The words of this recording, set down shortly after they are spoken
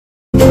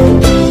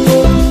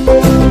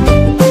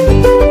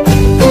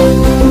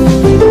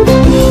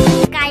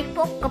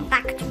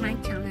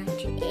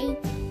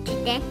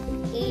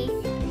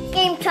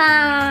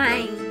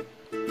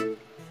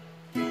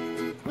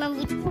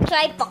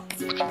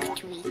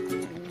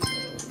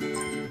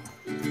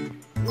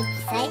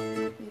Say?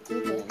 You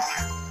did.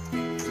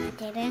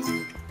 I didn't.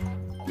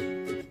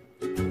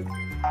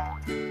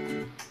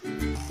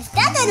 Is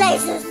that the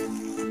lasers?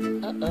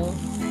 Uh-oh.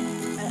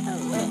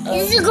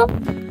 Is it go?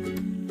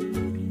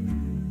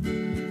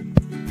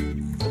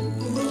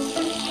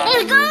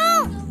 Let's go!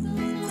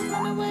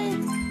 Run away.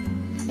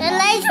 The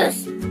lasers.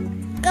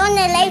 Go on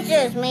the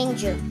lasers,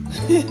 Manger.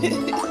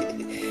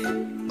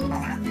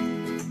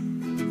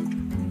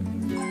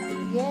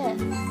 Yes.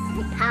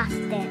 We passed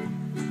it.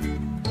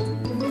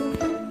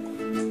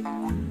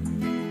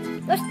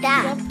 What's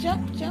that? Jump,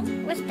 jump, jump.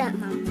 What's that,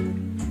 Mom?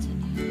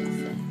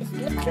 It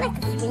looks like a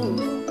swing.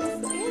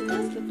 Yeah,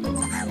 that's the thing.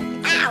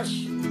 Ouch!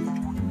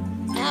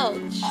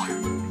 Ouch.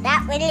 That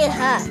really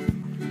hurt.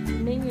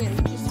 Minion,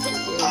 just hit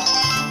you.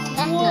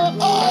 That's not me.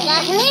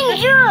 That's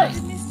Ninjas!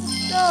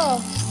 Stop.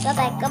 Go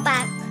back, go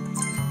back.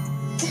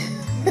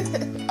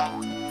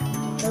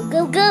 Go,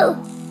 go, go!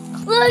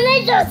 Whoa,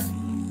 lasers!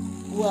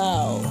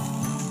 Wow.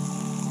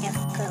 That's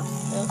close.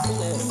 That's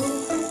close.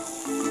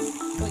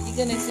 What you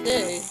gonna do?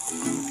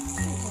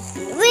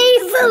 Wait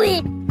for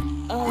it!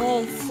 Oh, that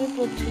was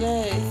super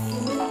close.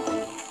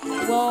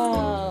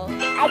 Wow. I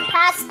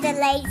passed the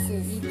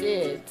lasers. You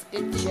did.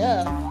 Good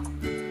job.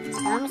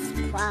 I'm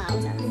proud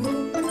of it.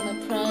 I'm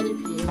proud of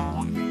you.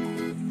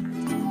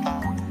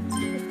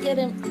 Let's get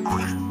him.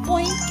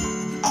 Boink.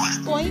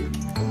 Boink.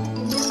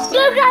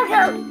 Go, go,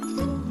 go!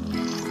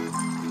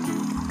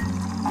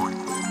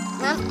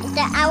 Mom,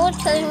 the owl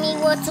told me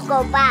where to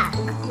go back.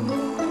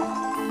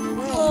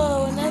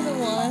 Whoa, another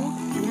one.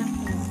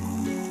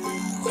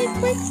 Quick,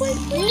 quick, quick.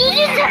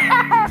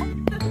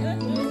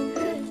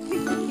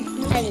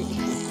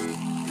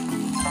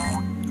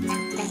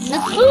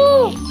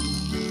 Ooh!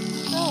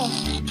 Oh.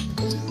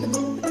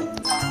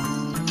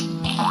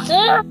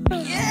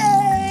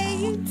 Yay,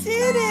 you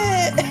did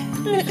it.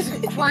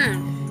 One.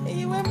 And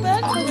you went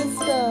back for the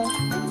stuff.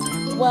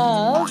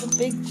 Wow, that was a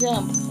big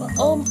jump.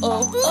 Oh.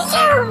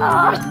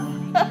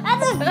 I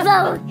just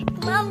vote.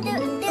 Mom, the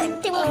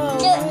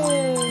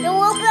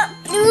robot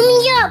blew me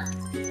up.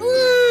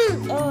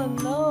 Oh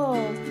no.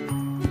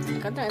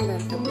 Hello.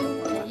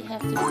 Yeah, you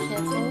have to be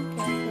careful,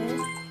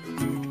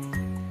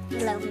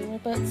 The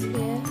robot's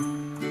here.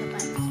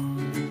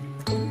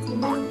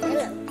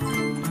 Hello.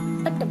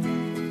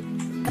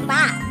 Come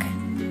back.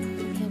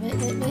 Okay, wait,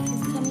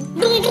 he's coming.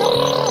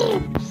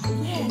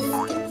 Yes,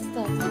 get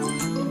stuff.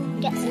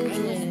 Get Did some. it.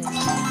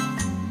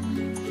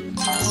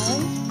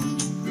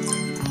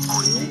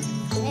 1, 2.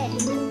 There. What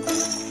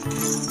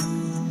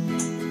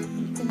are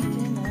you gonna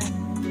do now?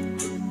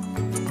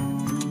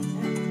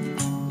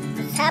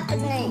 What's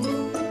happening?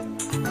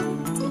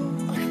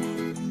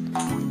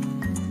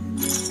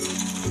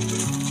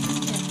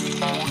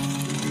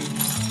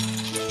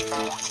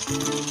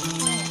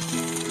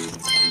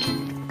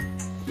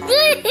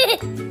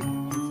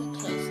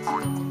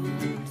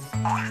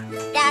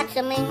 That's a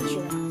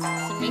Manger.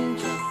 It's a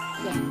Manger.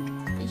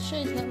 Yeah. It sure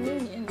is not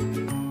Minion.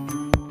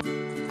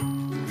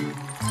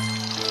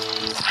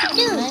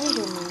 Dude.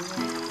 Mango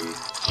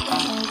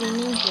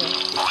Ninja.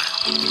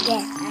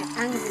 Yeah, I'm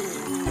angry.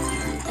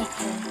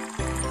 Okay.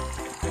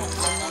 That's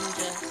a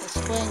ninja. A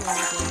square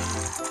ninja.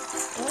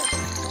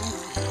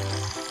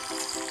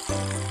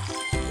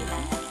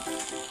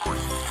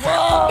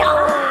 Whoa!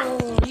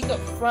 You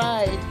got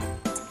fried.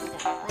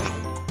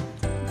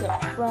 You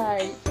got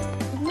fried.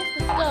 You missed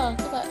the star.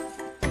 Go back.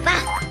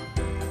 Back.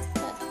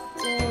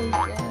 There you go.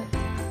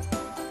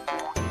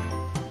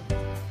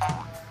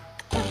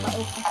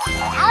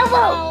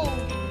 Ow!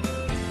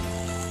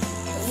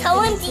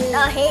 Someone did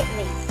not hit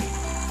me.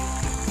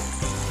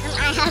 And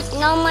I have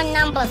no more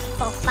numbers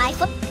for 5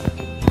 foot.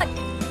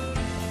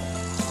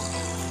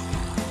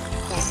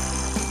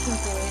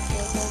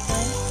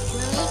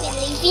 Mommy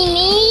believe in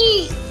me.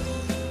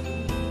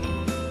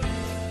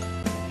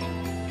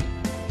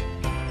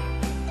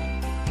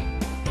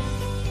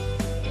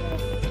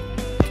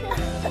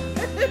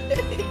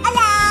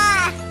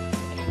 Allah!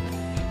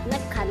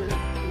 Look at me.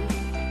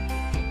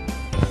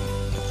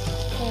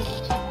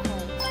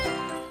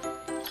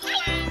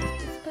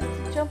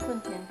 Jump on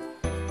him.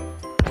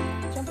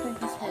 Jump on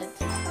his head.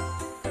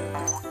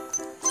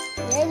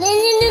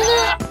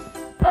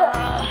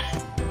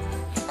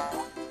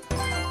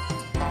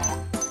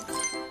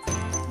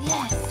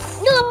 Yes.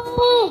 No!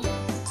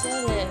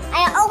 Got it. I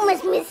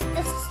almost missed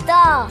the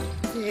star.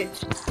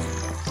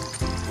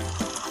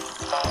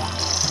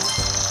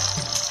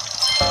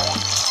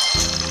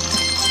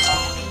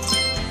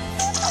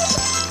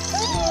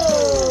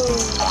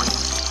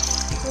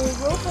 The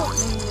robot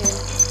minion.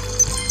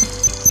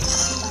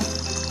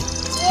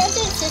 Yes,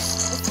 it's just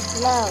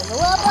slow. The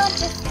robot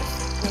just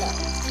slow.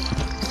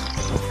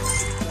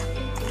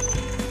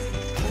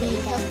 So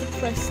you have to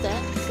press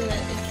that so that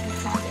it can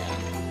come down.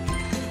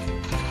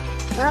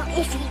 Well,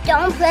 if you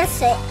don't press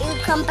it,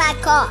 it'll come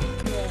back up.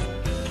 Yeah.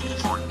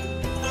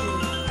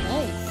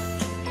 Nice.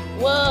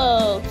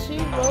 Whoa, 2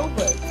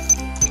 robots.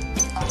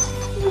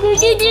 Whoa,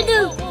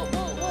 whoa,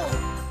 whoa, whoa.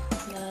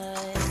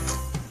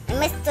 Nice. I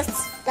missed the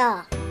star.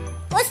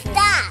 What's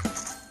that?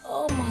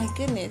 Oh my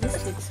goodness,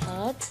 this looks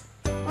hard.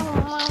 Oh,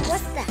 Mom,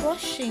 what's that?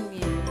 Crushing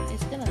you.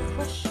 It's gonna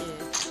crush you.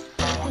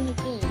 What are you gonna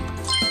do?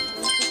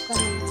 What's it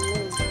gonna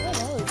move? Oh,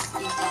 that was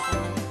easy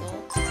than I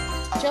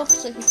thought. Jump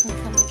so he can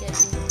come and get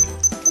me.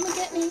 Come and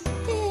get me.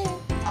 Here.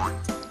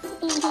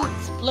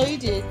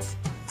 Exploded.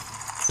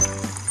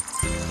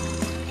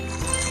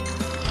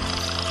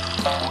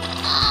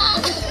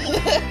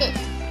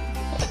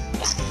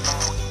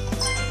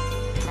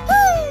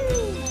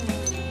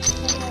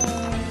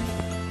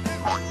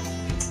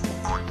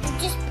 You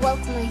just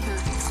broke my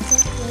heart.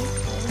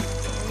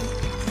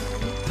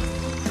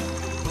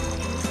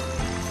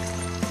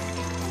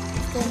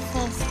 Going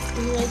fast.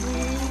 Are you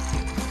ready?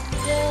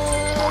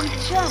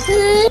 Jump.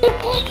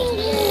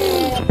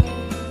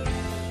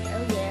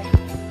 Oh yeah.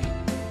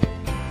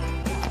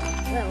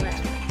 Where?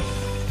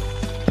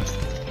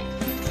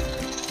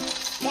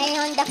 Stay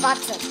on the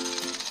bottom.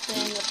 Stay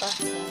on the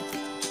button.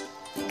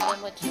 And then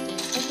what you do?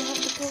 Oh, you have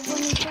to go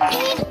running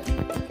fast.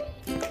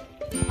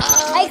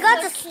 I got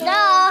the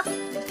star.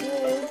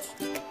 Good.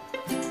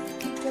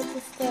 Got the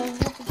star.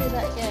 Have to do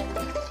that again.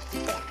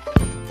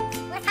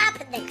 What's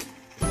happening?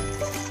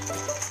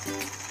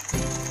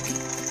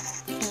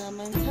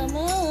 Come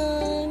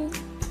on.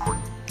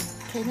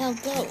 Okay, now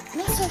go.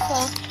 Not so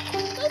far.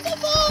 Not so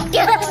far. Oh,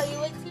 you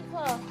went too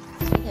far.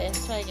 Okay,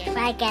 try again.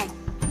 Try again.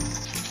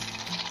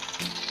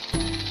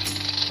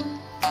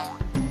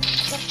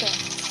 Stop there.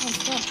 Come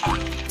on.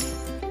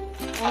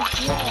 Oh,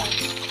 yeah.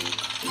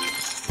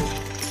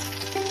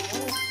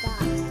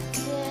 Stop.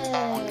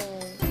 Yay.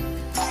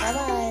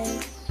 Bye-bye.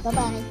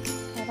 Bye-bye.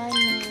 Bye-bye,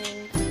 Ming.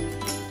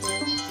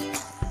 Thank you.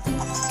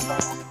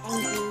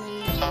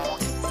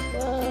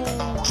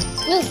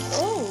 Whoa.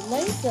 Oh,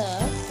 laser.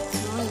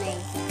 More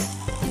laser.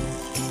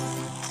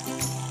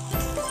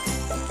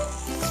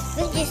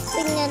 Fidget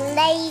spinner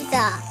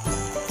laser.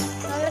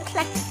 It looks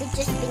like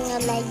fidget spinner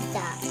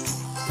laser.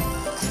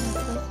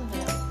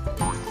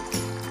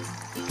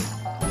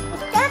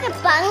 Is that a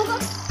bungle?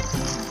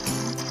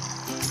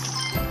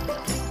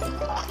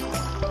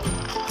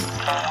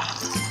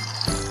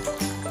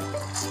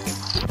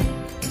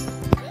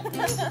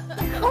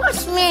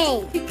 Push me.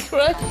 He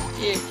crushed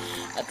you.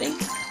 I think.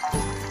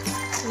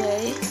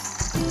 Wait.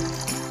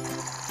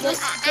 Get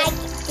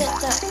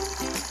that.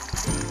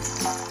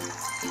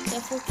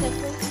 Careful.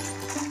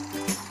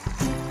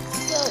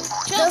 Go.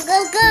 Go, Jump. go,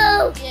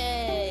 go.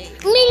 Yay.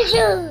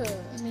 Ninja.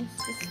 Missed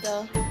the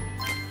star.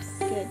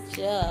 Good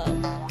job.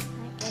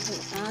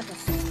 Getting all the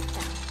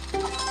stuff.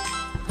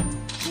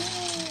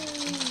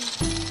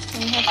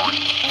 And you have to, oh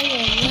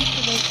yeah, you have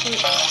to wait till it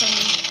come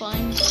and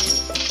find you.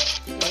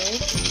 Good.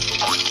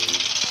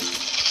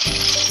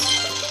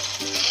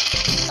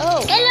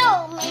 Oh. Hello,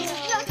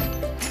 Ninja.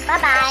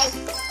 Bye-bye.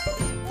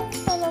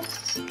 Hello.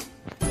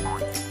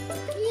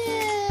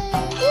 Yay.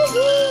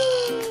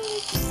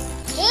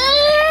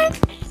 Yes.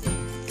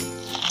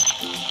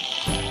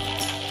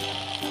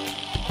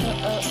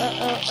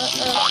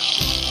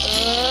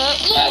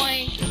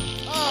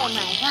 Oh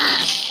my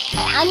gosh. I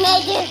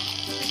made it.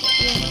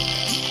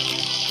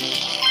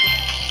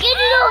 Get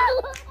it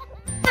over.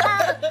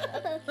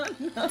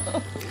 No.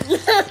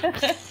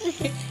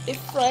 It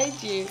fried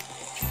you.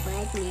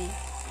 Fried me.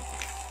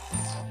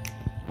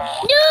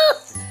 No!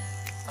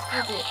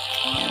 Did it?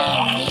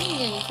 Oh,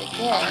 minions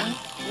again.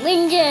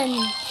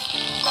 Minions.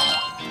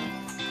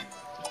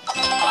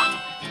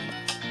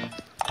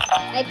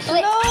 I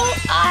put. No.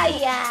 Ah,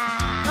 yeah.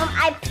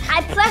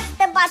 I pressed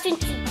the button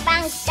to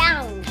bounce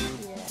down.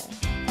 Yeah.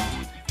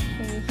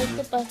 When you hit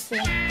the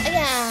button.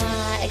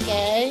 Yeah,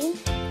 again.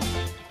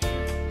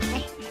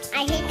 I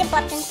hit the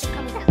button to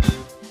come down.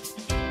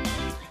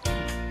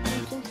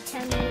 Just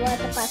tell me what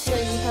the So button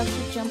you have to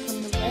jump on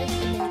the red and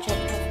then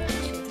jump off the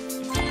tree.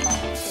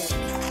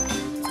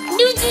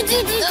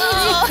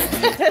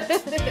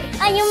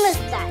 I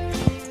almost died.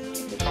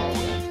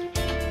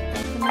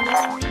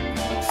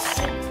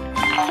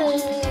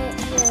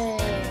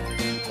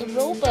 The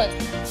robot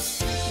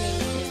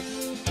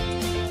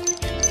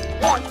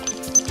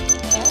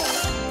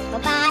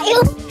Bye-bye.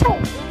 Ooh,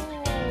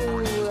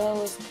 that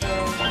was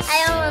close. I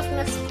almost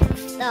missed the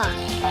star.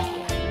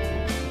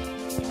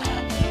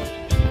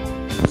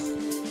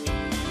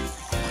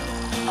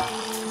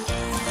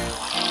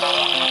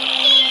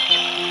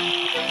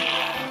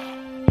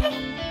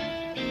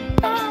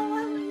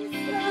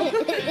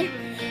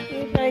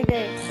 You try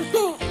again.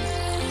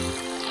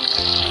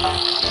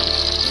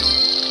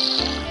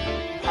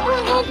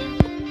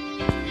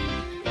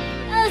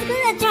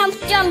 I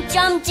was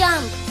gonna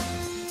jump.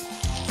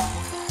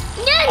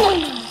 No.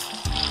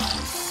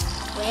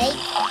 Wait.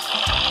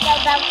 Go.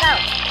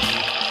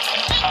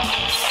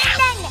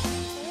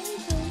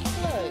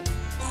 No.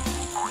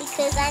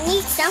 Because I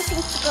need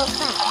something to go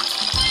fast.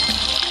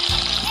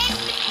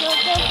 Go.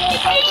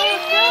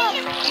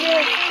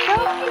 Yes.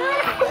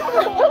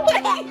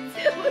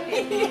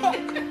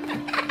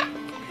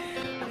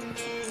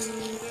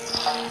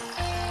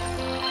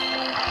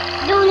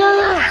 No.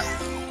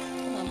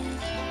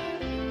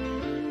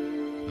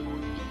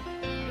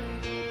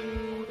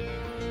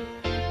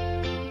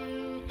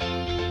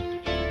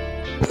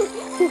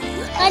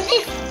 I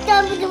just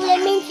stuffed them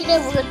into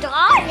the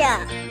dryer.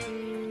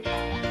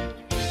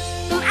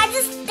 I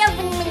just stuffed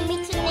them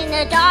in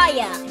the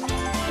dryer.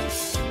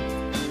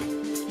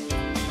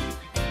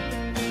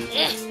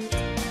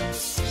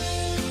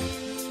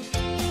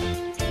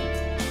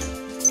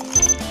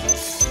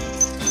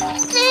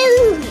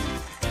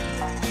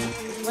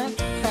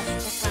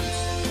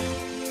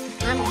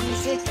 You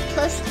should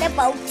push the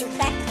boat to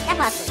back the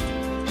button.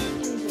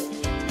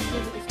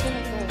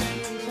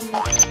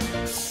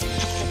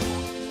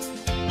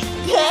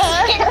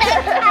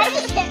 I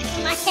just hit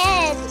my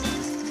head.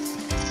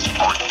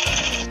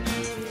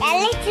 I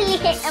literally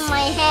hit on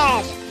my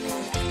head.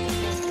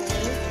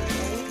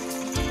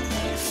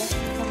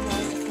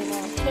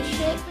 Push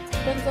it.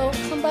 Then go.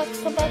 Come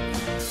back.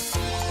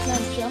 Now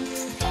jump.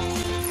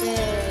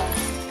 Good.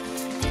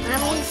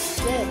 Mommy's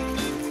good.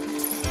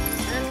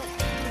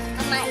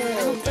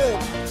 I'm good.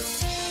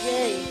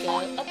 There you go.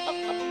 Up.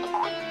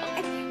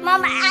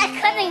 Mama, I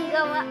couldn't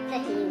go up the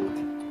hill.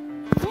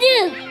 No.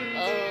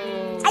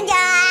 Oh.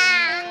 Aja.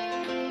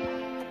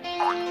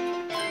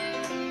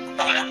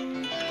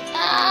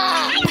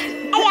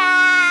 Aja.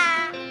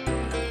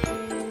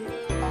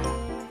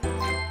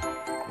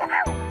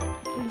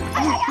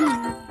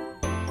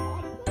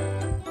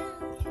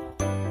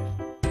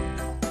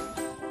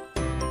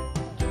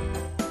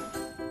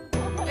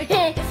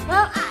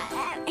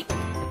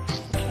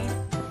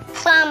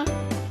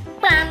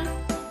 Bum.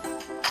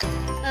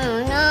 Oh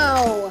no.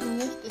 You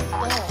missed the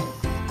stars.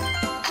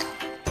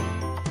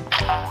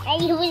 Hey,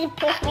 you will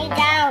push me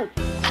down.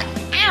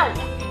 Ow.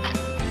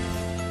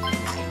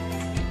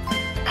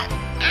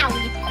 Ow,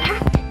 you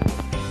crap.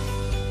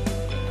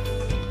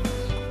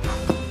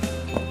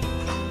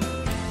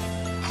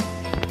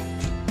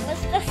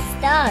 What's the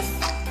stars?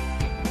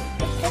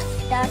 What's the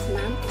stars,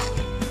 Mom?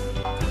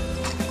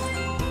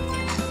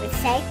 It's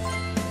safe?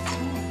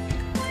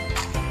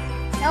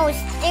 No, it's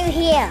still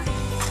here.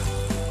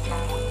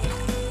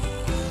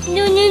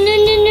 No.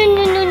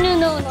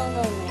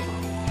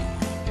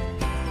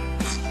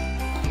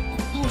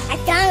 I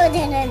thought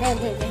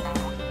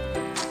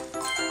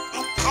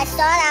I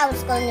thought I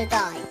was going to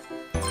die.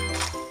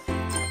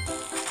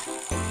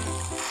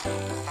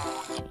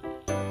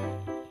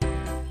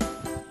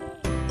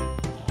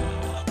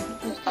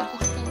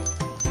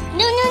 No.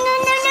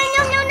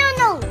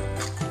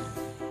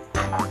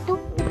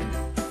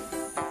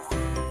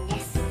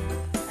 Yes.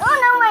 Oh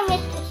no, I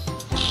missed it.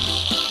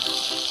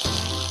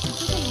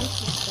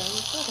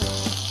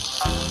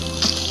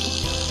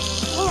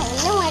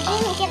 No, I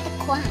didn't get the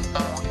crab.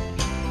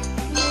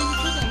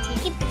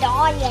 Keep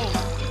dying.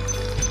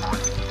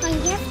 Oh,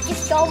 you have to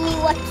show me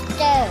what to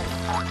do.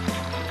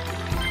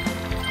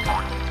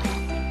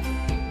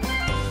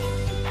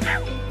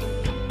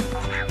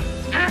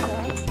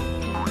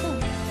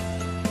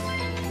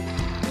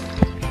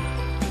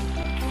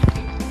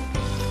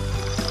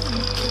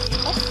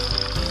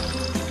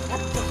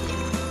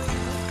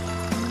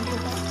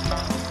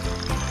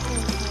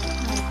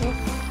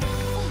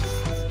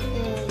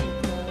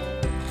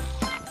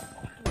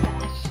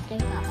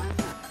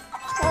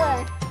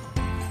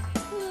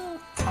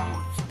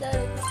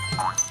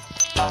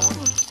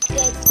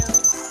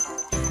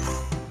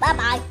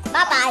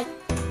 Bye-bye.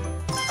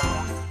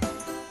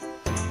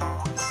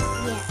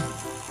 Yeah.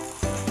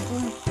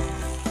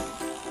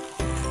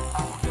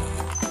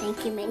 Thank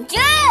you,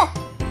 Minja.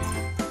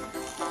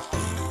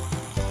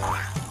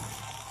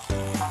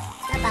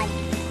 Bye-bye.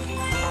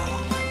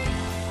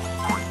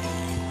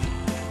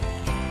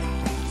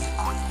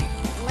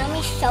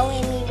 Mommy's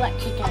showing me what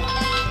to do.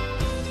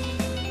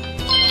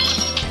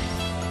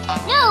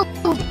 No!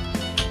 No.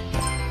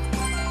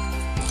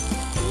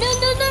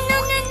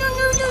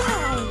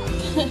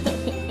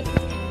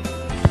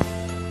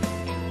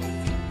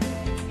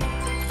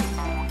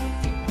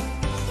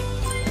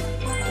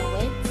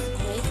 Wait.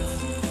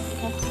 You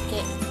have to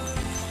get.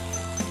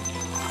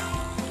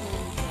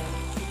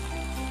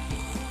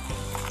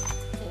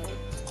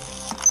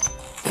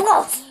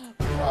 Boss!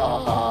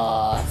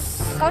 Boss.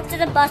 Go to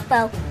the bus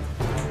boat.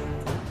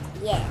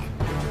 Yeah.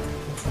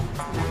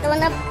 Go on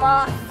the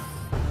bus.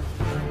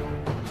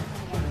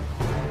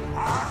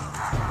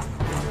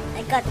 I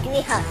got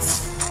 3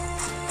 hearts.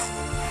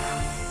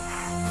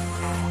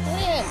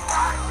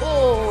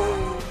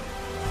 Oh.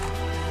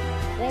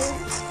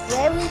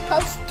 Where are we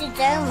supposed to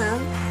go,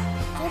 Mom?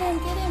 Get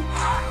him.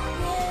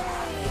 Yay.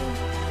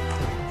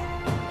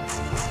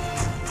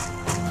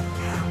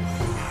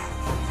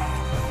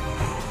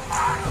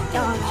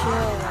 Don't.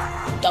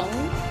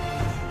 Don't.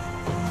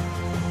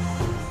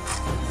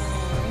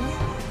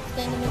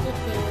 Stay in the middle,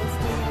 please.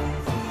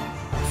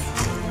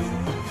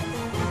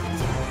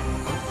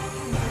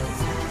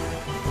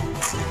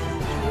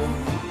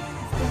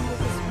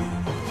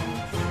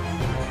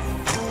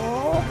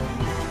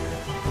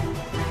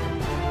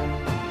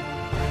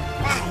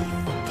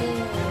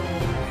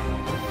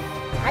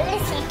 I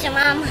listen to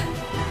Mom.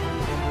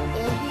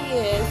 There he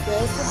is.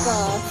 There's the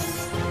boss.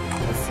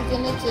 What's he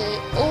gonna do?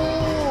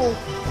 Oh,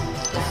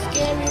 the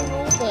scary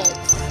robot.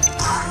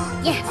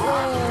 Yeah. Oh.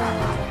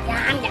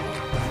 Yum. Nom.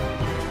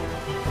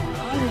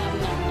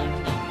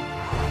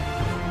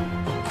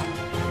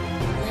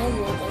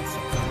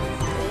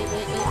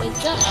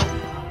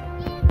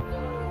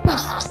 That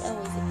was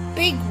a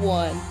big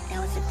one. That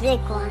was a big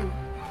one.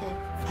 Okay.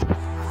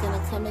 It's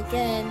gonna come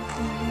again.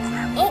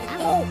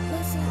 Oh,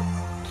 listen.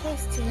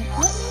 Close to it.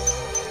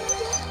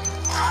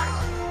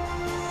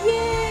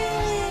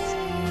 Yay!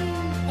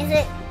 Is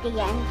it the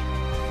end?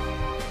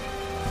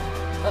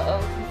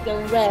 Uh-oh, he's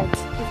going red.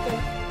 He's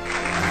going...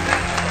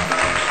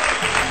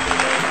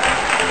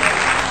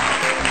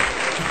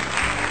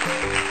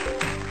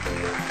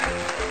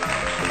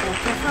 Thank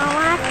you for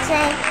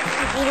watching.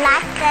 If you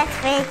like this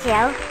video,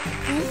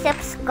 please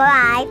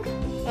subscribe.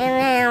 And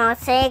then I'll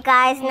see you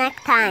guys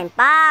next time.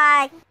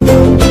 Bye.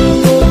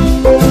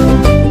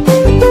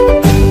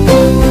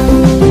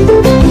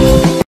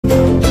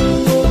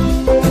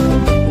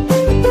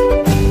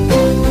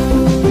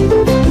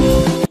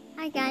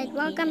 Hi guys,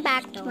 welcome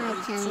back to my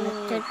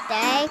channel.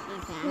 Today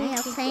we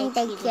are playing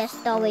Daycare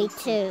Story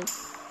 2.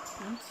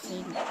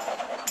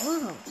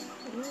 Whoa.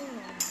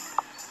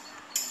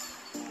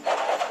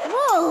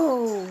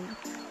 Whoa!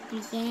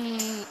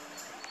 Yeah.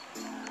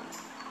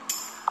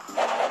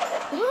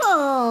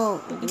 Whoa!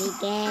 What do we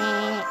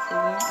get?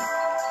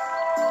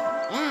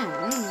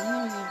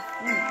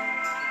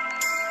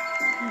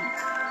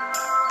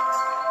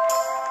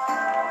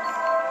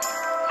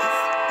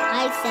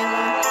 Hi,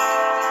 Sarah.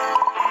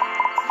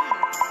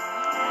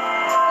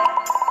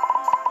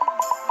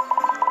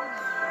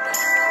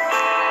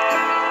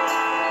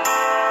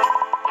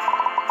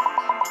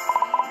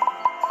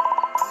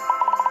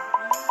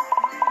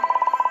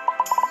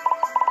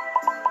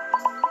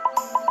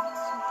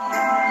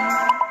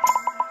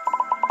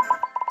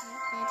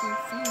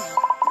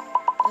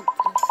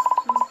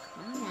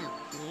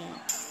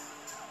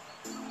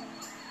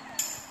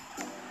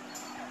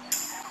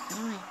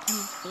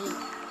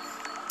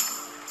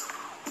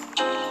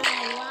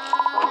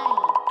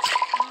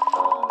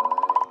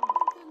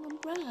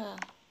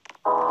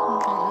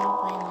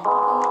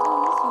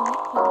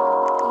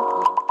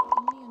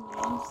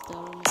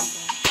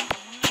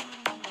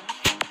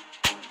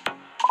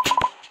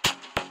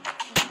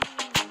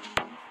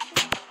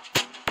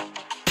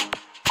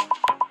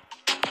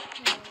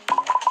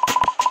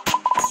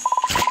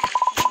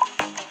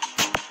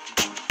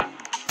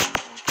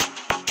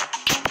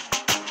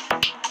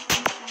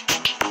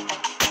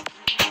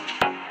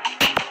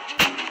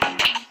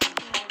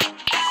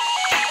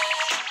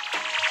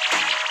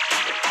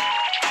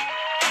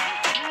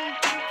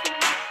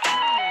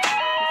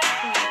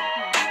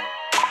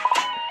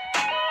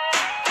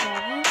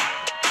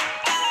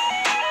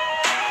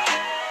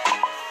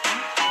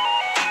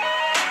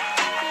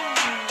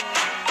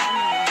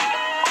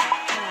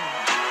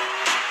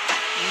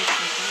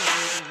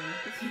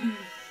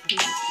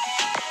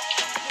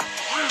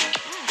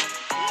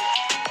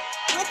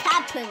 What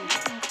happened?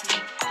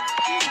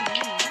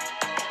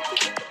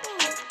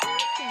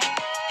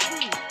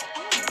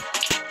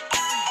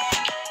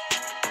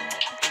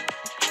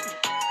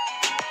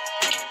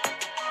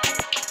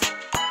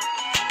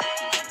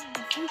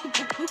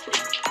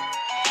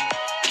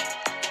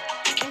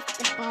 Just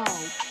the ball.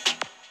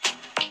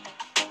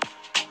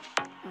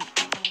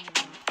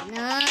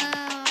 No.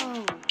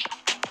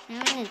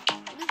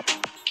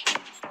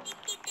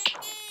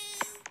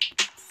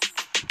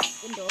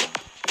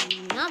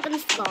 I'm not gonna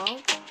skull.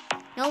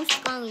 No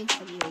sculling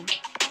for you.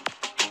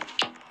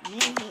 I'm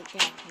gonna hit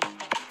that.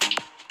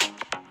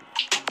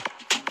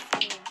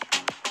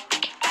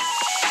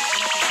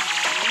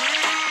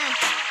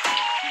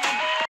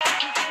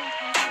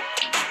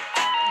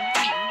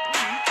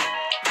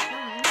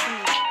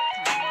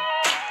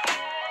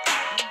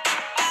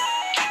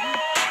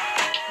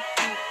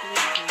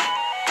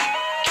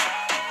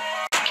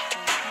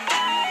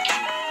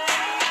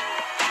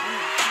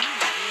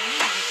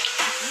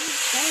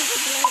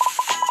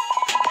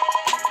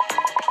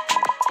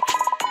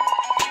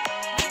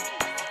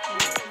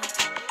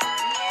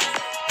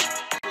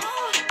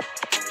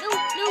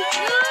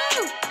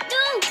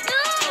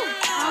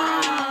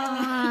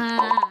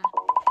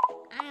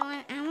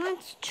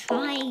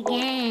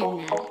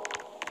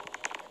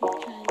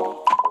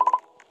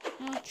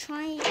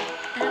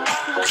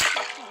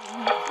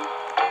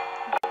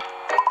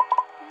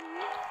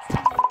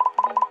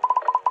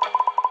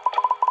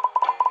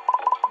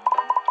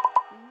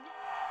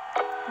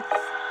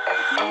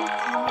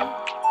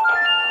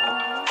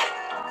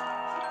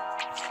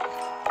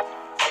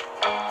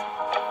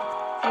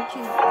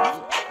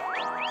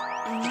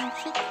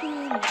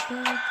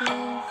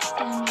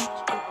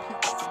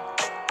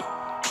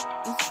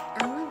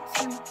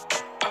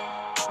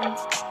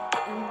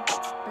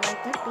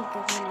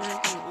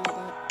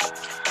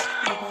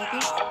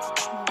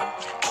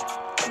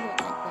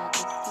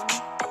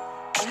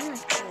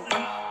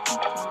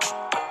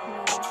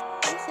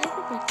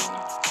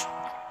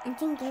 I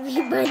think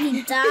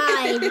everybody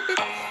died.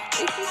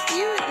 It's just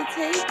you at the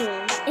table.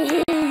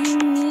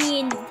 Me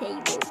in the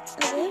table.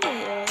 Oh, there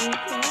we are.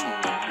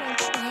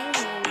 We're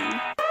playing.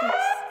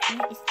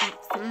 What is that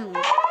sound?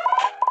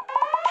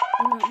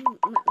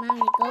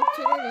 Mommy, go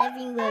to the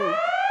living room.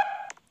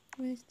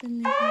 Where's the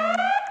living room?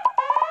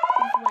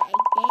 It's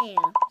right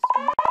there.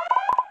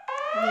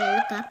 Yeah,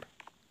 look up.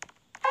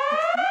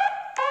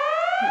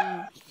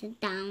 Sit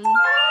down. No,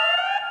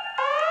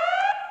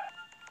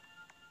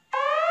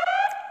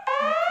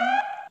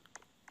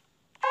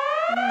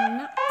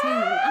 not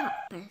down, up,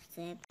 I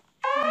said.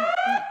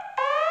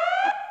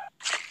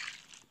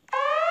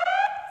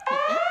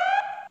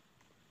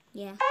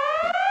 Yeah.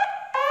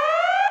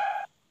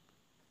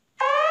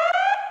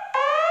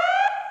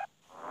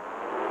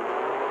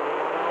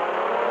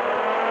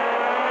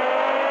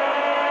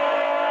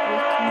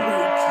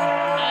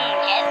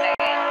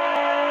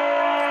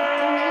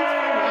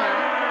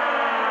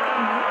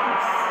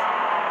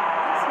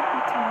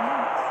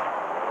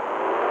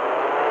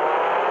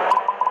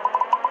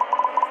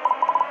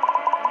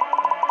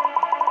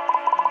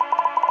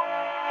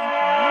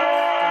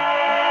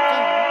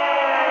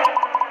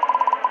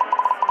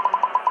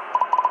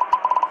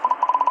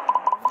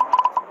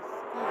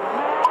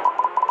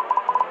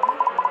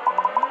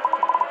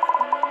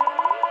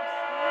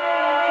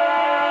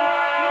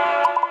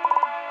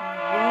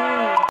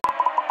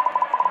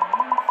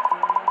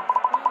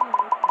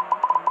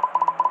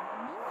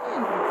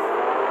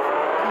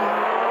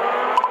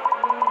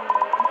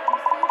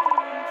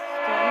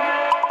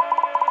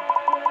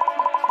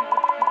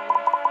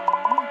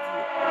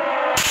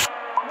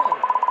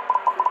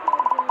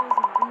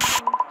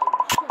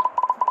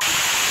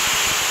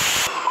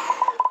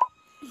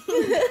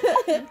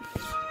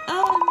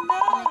 Oh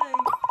no!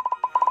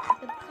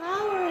 The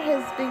power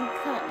has been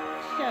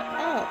shut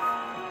off.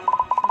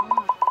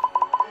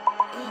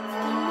 It's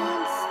the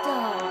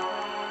monster.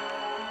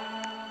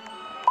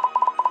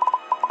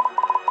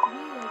 We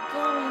are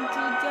going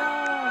to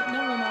die. No,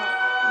 we're not.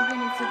 We're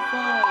going to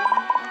survive. You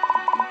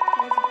have to be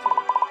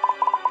positive.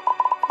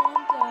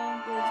 Calm down.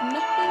 There's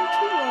nothing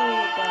to worry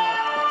about.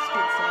 That's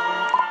good,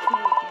 Sarah. I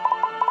killed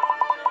everyone.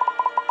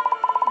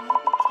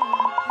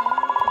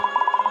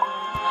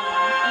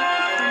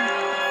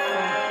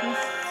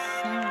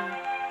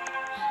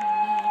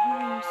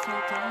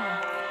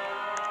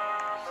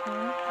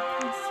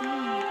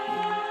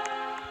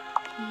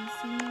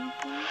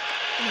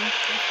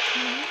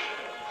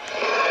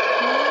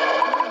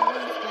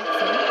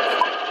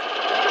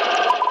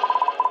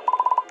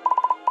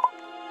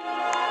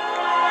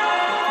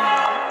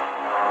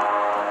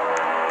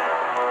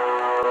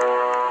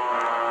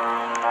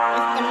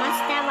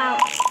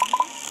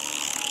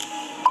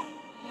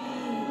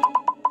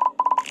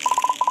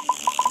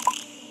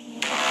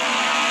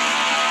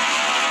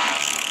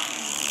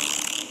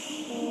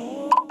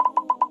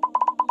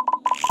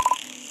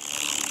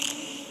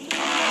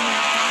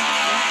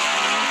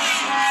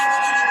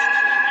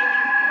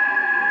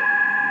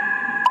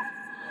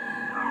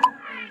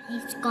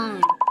 It's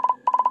gone.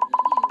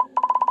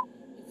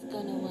 It's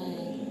gone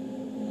away.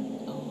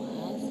 Oh,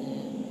 has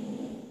it?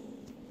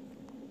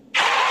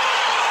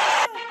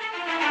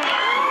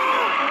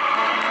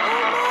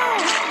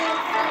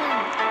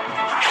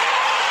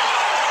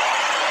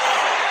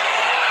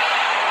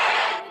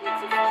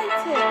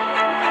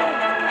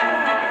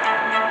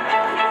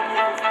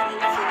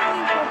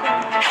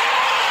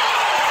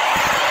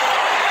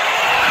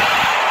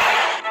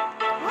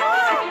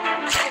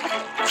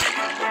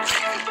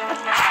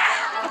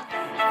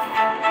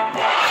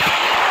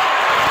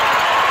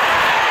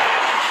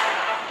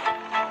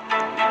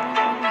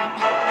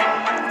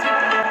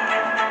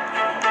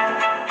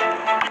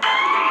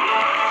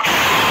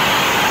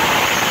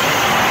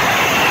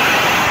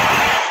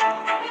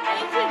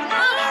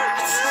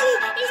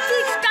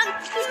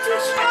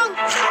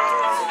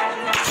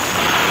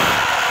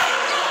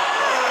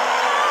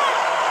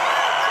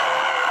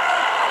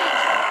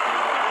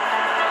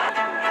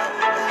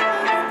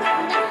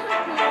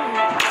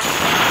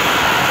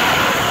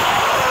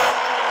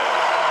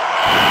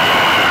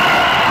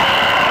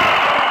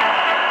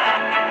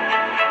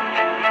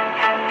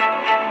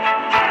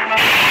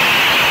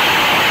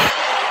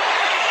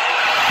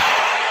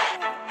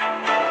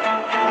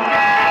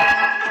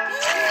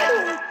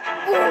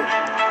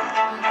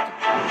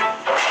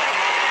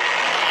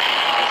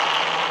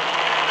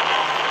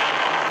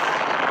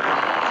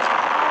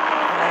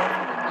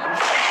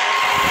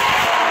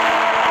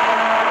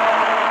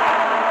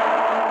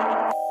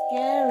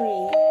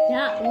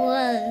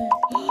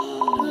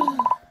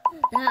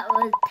 That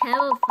was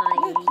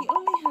terrifying. Look, you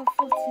only have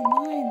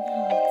 49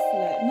 hearts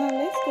left. Now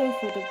let's go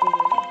for the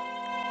balloon.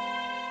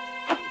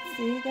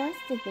 See, that's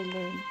the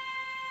balloon.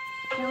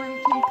 So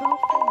I can go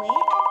for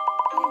it?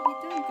 Yeah, you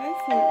don't go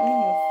for it when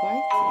you're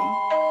fighting.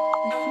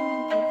 I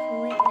shouldn't go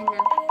for it when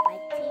I'm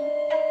fighting.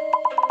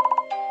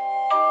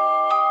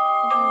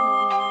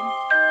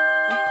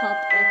 It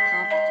popped.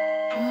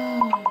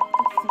 Oh,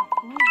 got some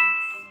coins.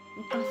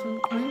 We got some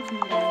coins in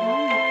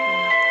there.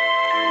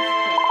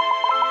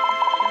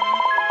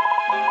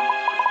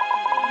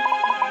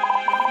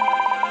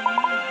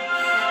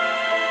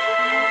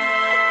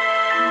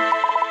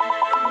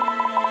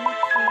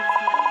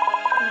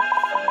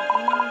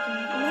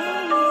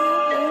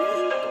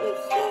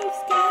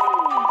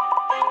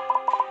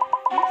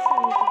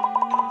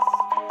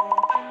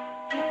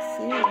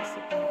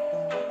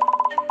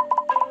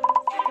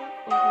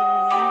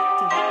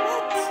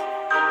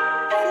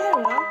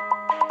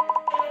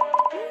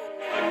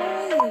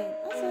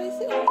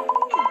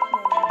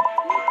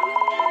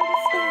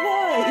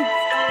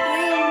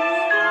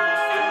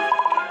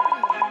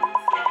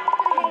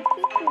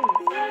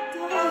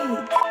 We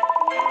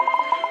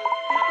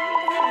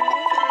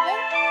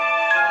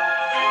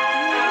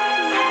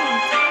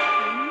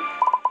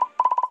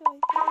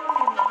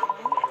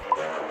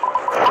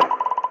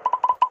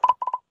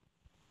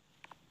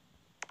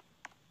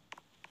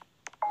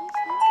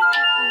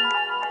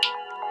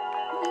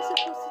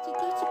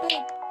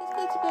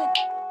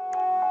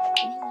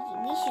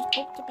should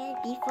go to bed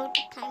before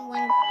the time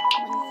runs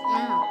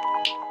out.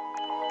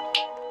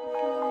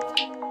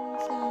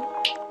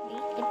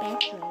 Reach the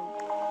bedroom.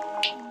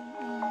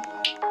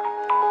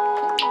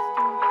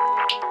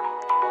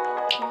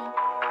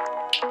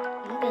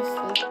 I'm gonna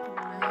sleep in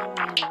my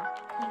room.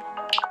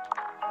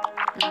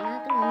 I'm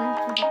not going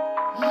to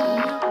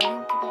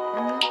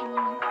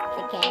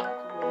the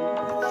girls' room.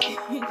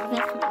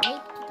 Let's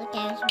sleep to the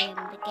girls' room.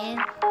 The girl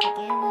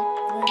will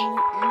run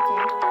into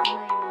my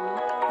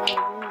room.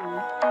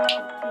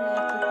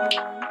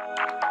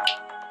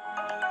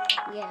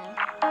 Yeah.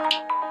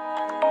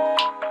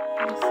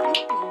 I'm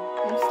sleeping.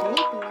 I'm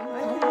sleeping.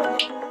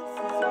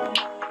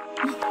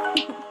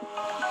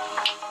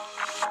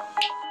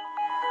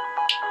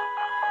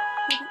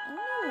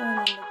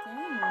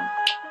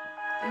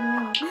 I'm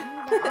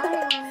the only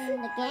one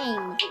in the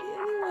game. The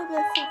only one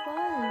that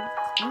survived.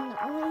 I'm the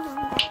only one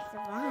that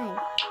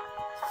survived.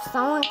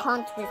 Someone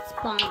can't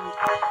respond.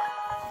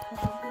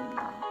 Probably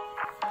not.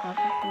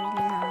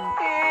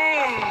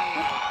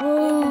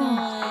 Good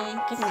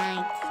night. Good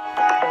night.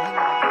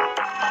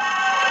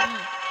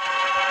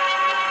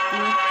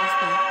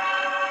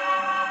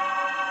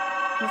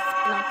 He's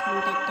blocking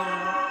the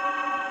door.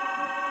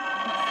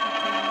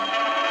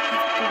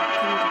 He's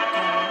blocking the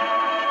door.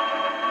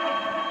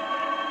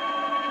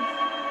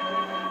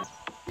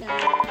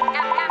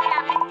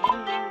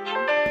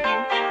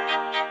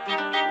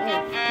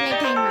 Wait,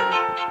 playtime now.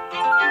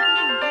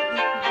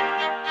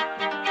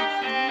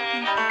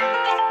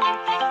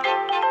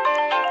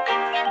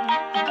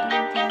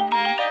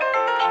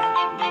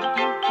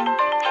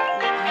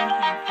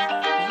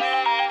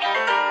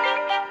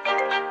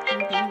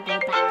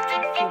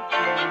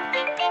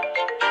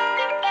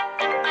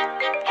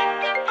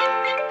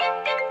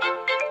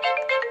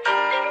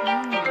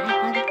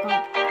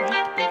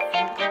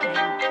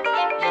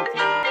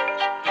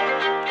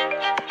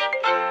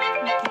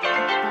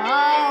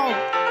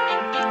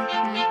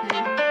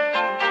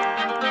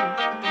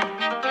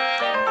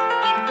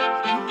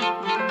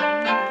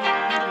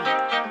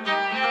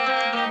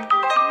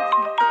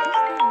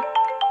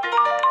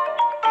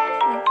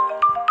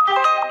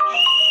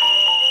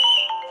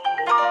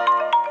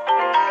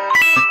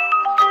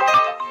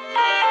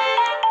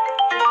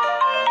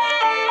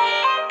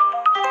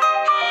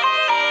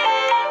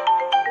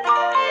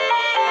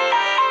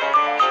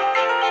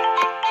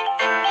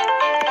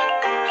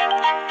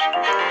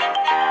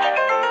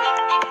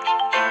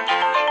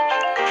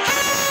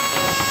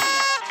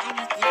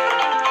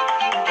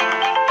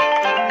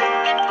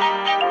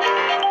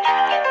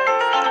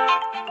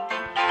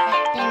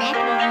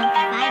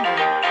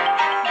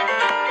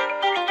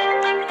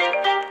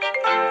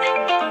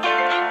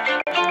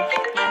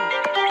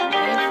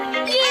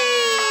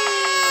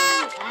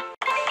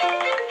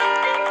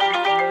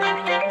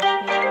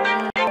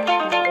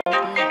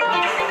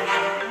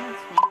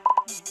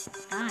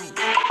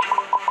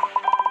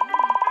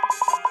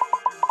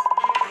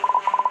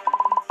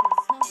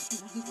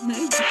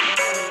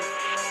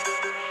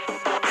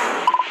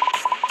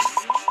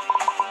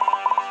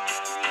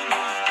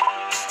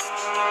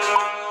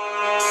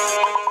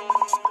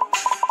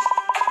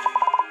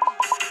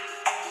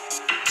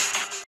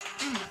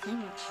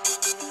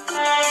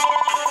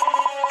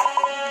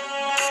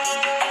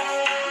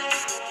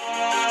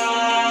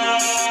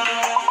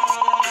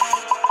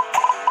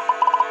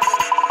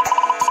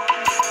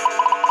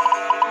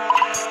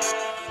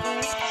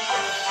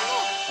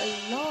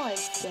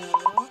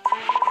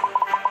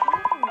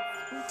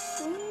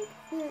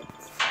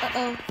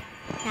 Uh-oh.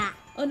 Yeah.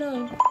 Oh no.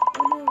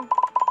 Oh no.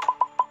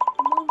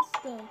 The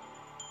monster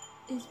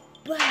is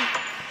back.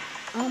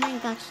 Oh my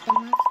gosh, the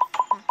monster.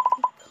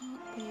 It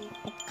can't be.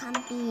 It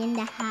can't be in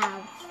the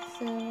house.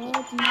 So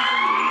what do you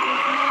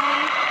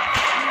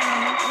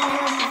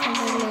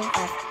believe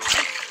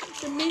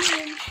The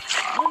minions.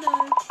 Oh no.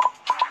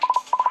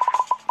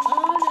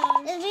 Oh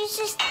no. We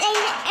should stay in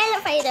the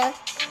elevator.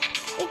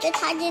 We should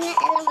hide in the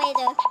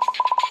elevator.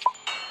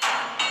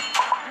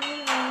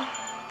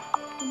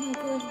 Oh my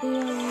gosh, they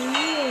are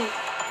real.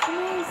 Come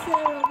on,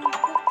 Sarah, we've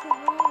got to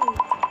hide.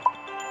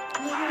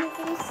 I have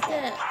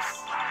footsteps.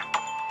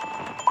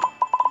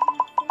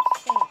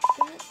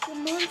 That's the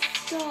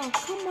monster.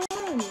 Come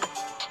on.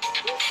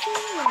 Who's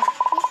Sarah?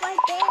 He's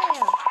right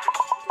there.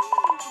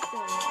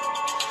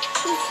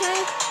 He's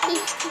trying to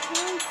He's to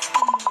hide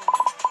somewhere.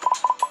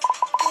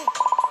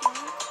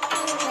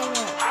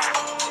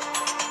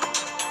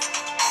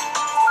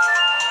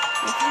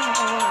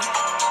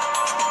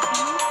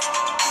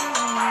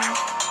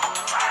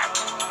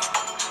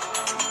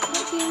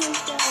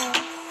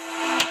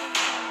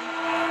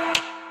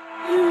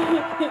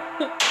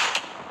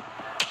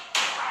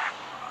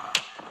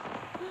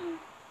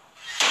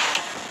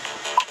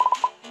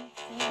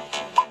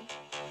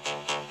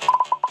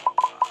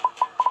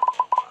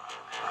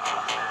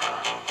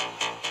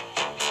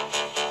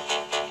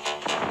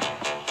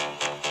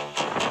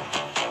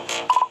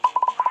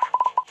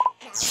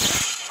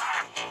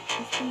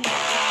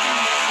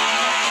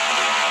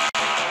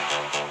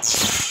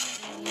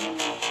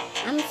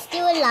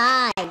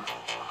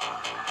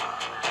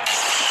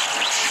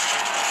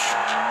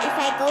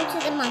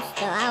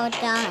 monster, I will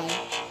die.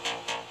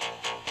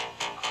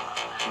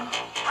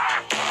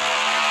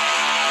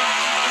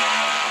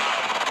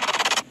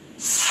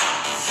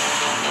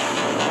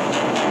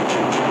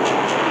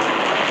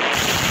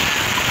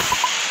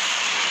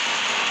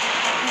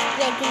 He's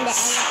breaking the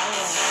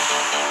elevator.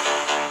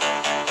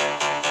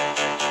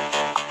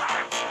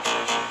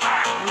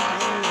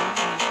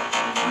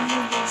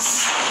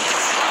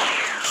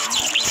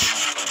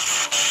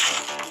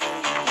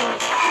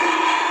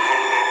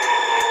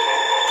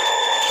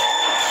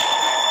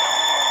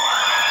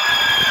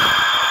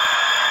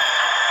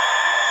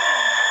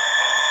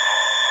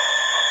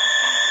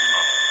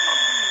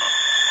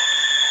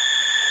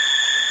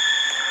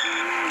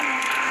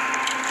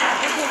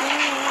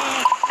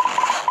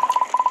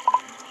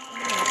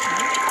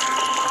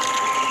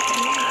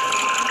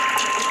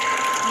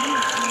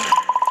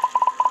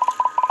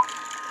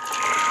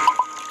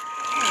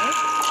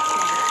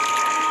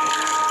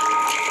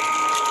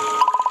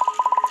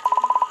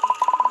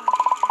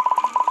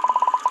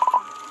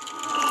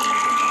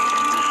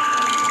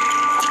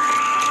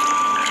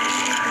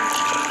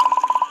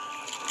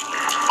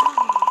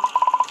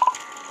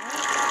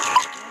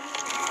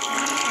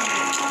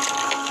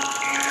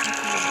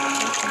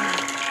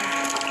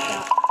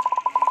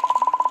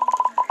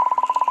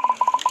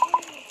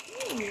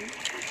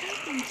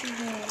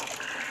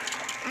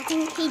 I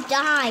think he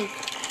died.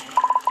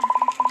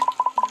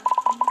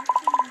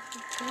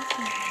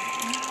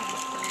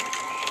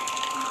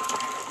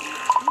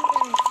 I'm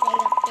gonna stay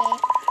up there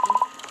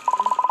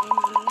and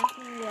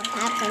nothing will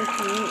happen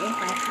to me if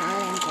I fall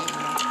in there.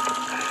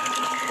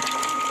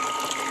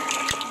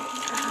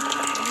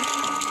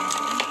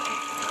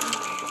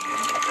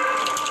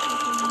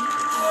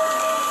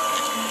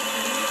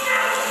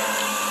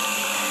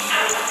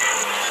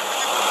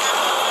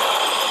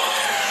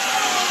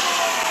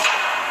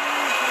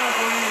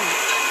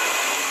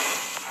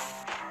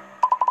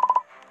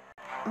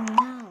 Oh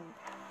no.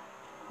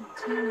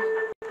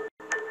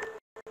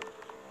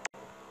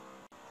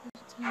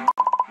 I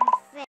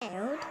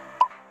failed.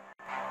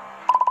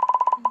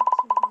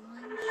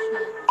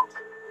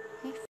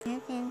 I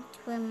fell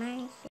into a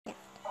mine shaft.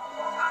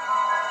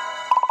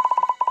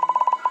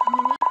 We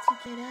need to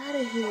get out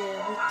of here.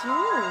 We do.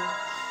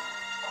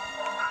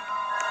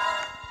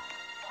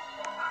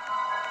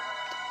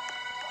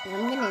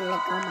 I'm gonna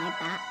let go my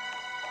back.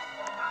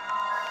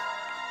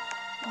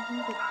 I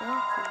think the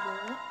back is your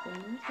weapon,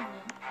 isn't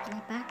it? My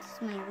back's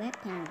my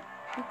weapon.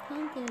 We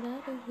can't get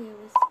out of here.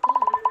 We're stuck.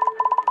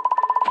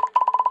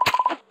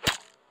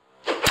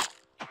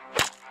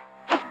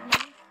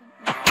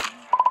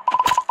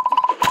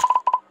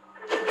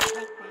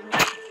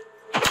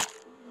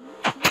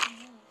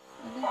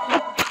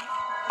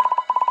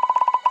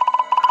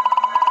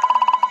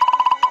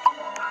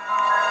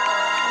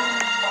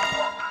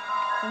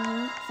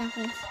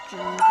 Something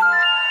stronger.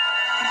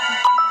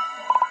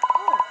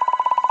 Oh,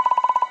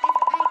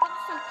 I got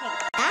some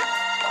pickaxe.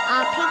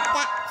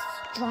 Pickaxe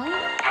strong.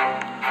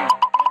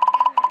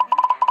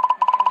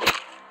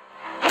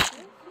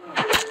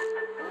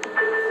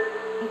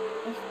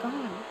 It's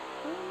gone.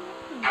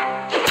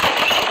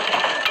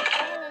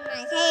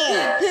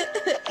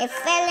 It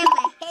fell in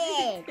my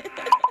head.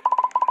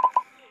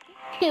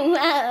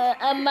 Wow,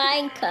 a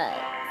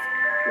minecart.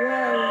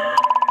 Whoa.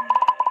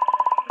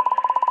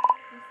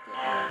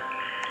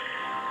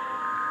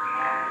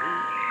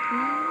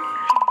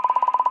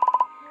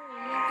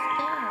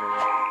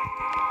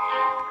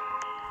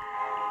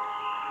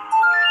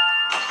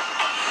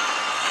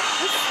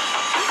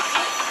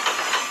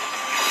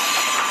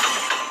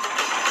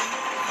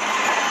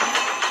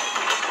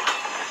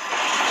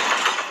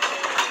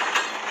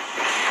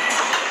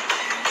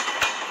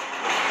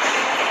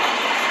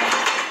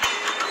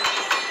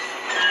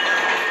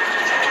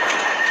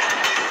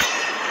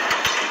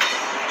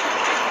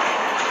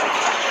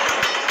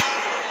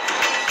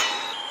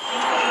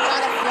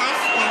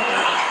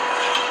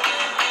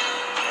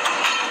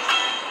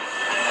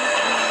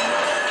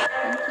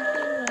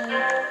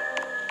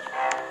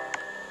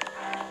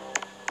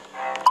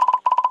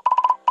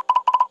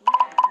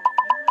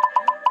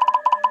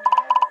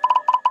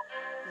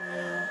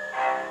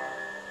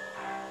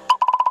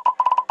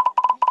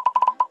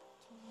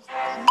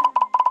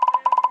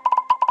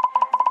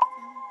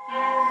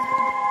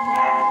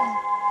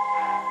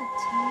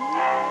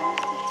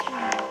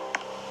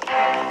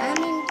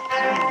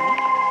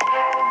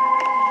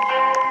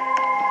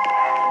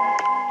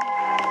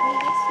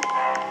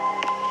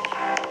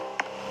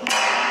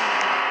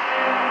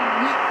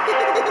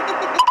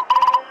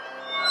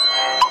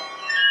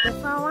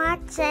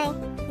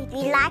 If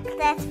you like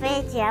this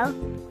video,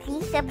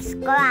 please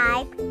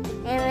subscribe,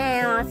 and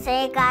then I'll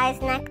see you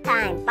guys next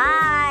time.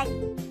 Bye!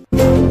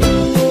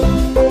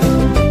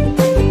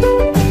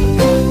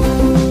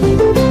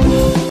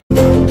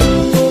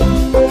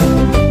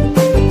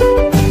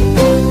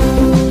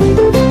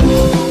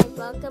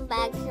 Welcome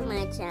back to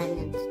my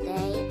channel.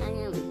 Today I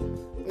am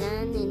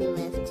learning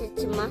with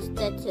Teacher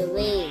Master to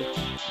read.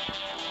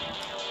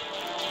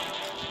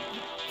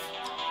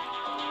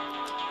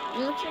 It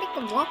looks like a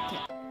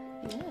rocket.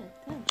 Yeah,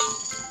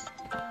 thanks.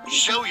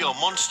 Show your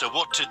monster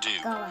what to do.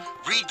 Go on.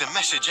 Read the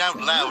message out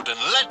loud and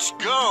let's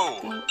go!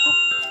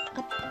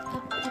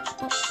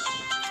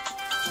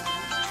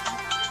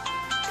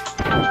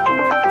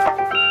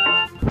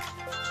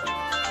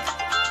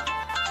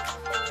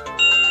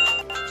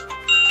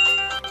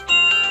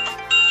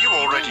 You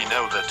already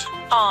know that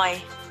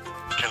I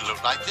can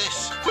look like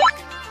this.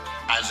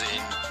 As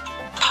in,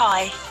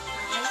 pie.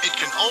 it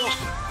can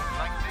also look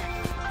like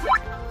this.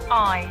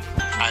 I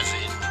As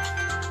in,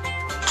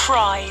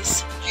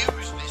 prize.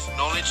 use this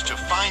knowledge to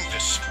find the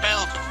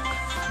spell book.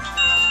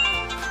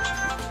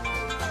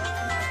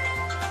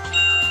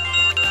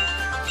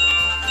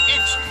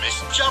 It's Miss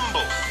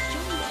Jumble.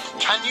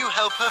 Can you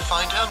help her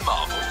find her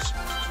marbles?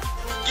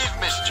 Give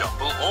Miss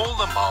Jumble all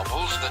the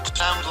marbles that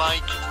sound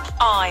like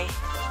I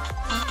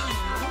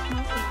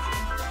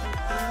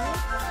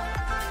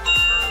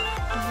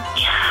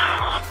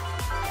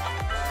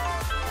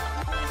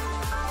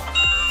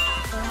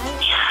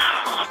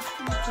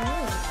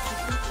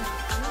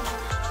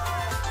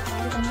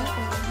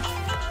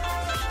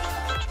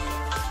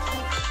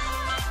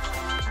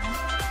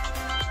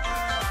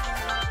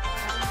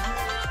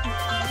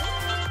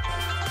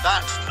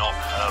That's not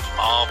her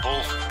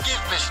marble.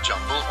 Give Miss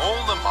Jumble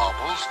all the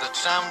marbles that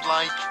sound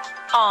like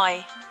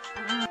I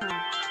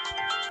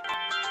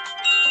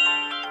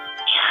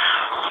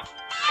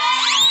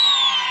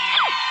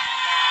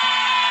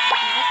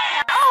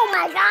Oh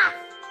my god!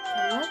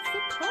 What's the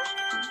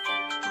process?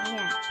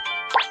 Yeah.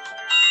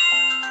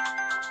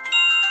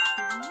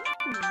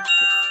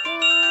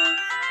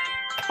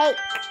 Cake.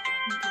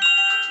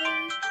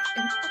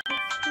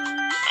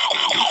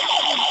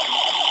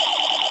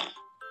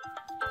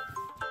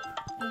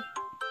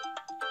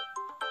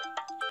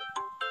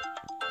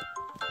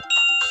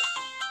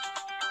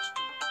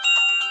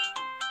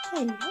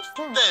 Hey, what's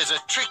that? there's a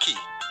tricky.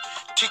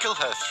 Tickle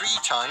her 3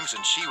 times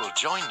and she will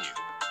join you.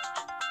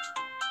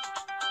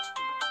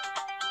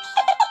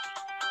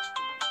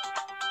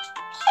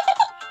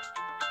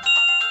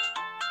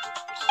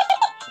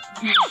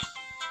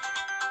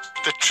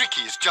 The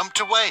tricky has jumped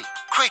away.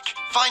 Quick,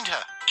 find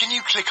her. Can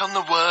you click on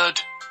the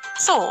word?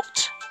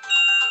 thought.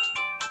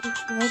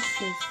 What's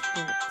this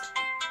thought?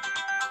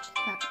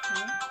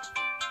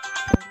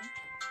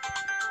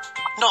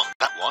 Not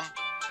that one.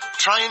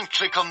 Try and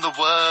click on the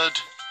word.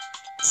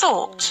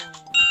 Thought.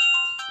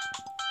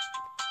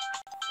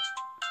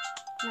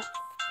 Just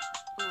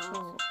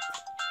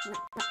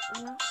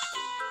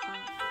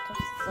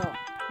thought.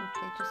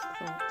 Okay, just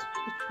thought.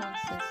 Which one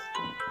says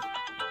thought?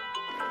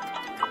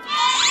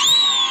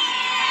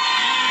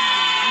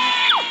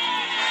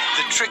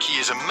 The tricky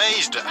is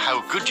amazed at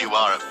how good you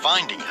are at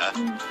finding her.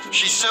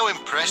 She's so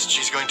impressed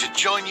she's going to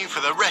join you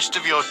for the rest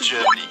of your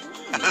journey.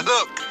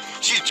 Look,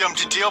 she's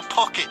jumped into your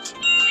pocket.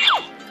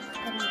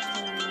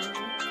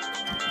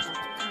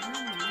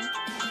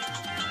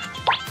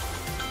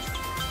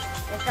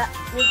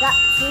 We got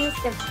 2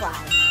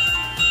 supplies.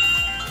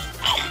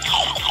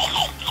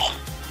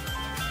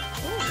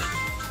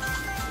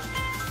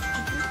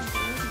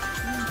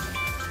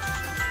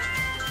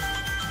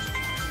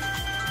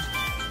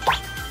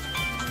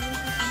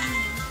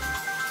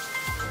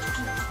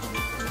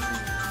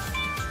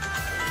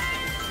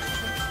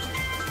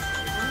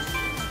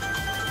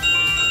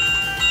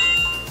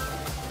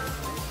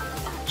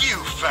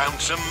 You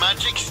found some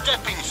magic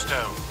stepping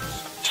stones.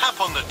 Tap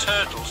on the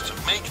turtles to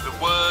make the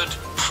word.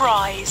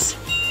 Prize.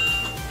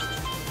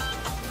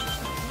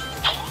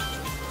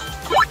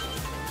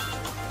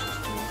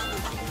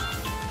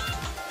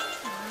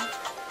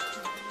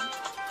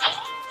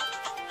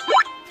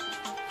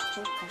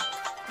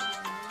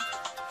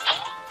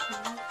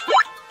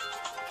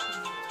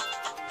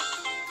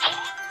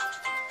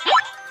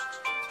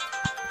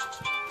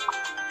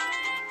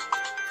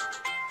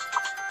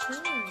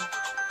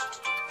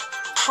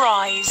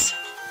 Prize.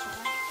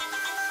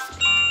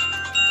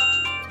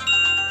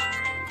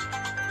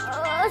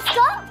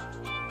 Stop!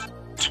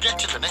 To get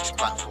to the next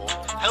platform,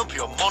 help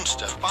your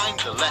monster find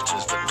the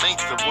letters that make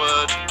the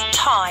word.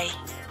 Tie.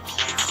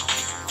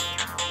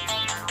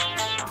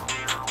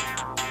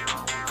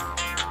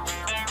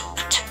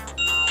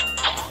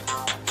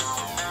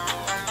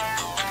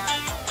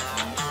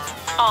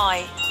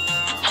 I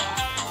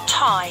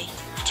tie.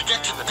 To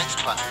get to the next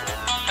platform,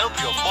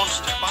 help your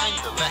monster find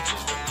the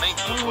letters that make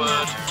the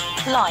word.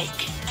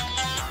 Like.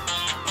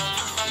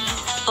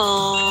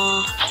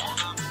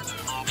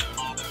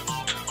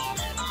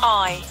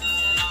 I.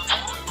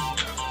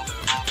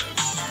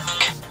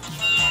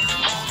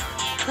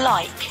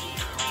 Like.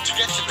 To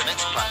get to the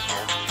next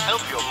platform,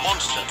 help your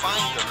monster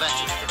find the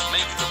letters that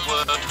make the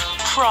word.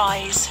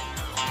 Prize.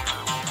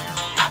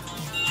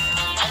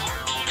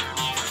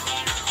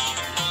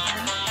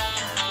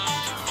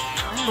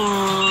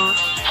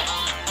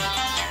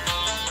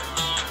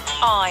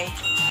 I.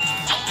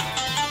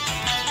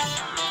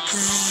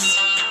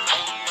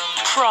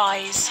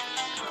 Prize.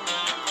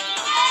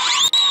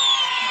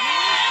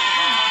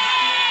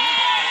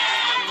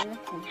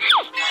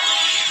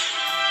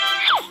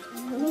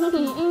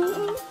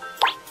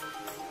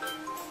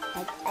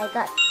 I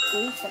got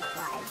 2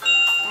 supplies.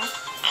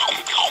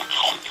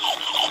 That's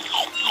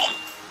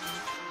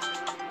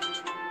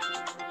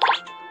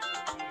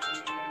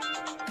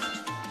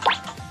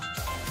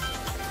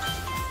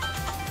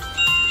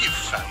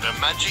found a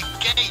magic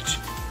gate.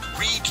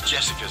 Read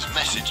Jessica's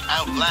message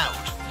out loud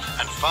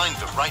and find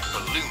the right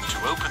balloon to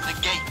open the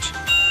gate.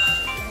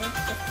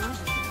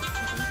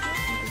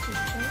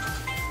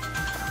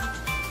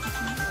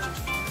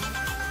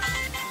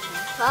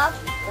 Top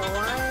the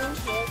one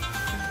with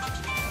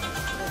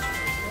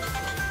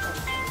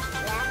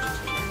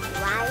left and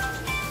right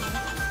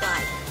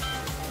side.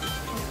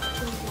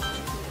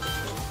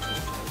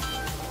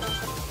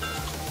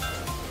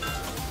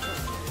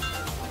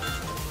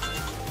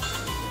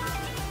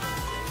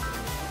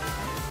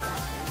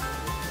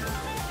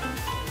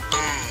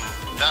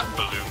 That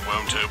balloon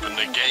won't open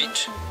the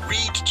gate.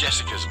 Read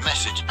Jessica's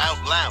message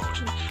out loud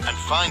and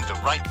find the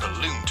right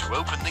balloon to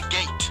open the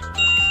gate.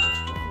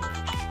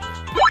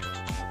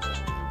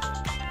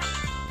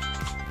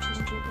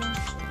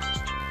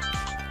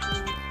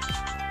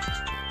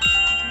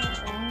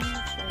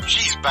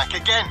 She's back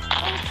again,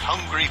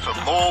 hungry for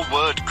more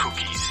word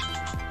cookies.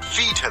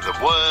 Feed her the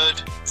word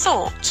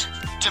thought,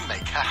 to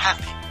make her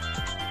happy.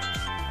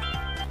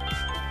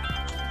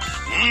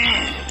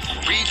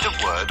 Read the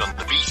word on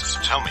the beast's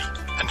tummy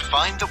and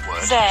find the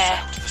word There.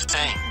 that sounds the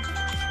same.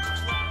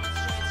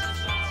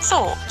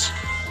 thought,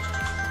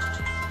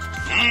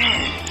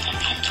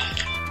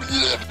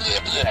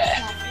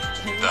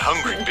 The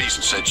hungry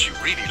beast said she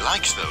really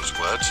likes those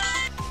words.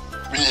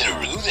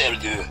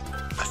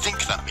 I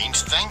think that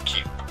means thank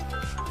you.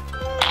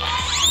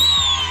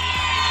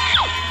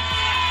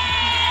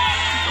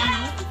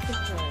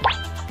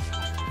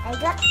 I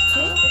got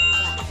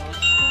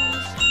two.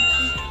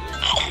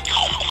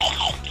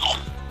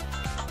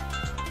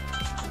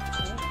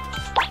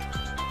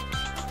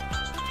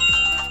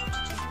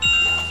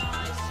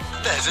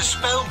 There's a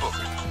spell book,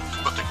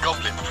 but the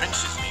Goblin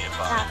Prince is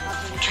nearby.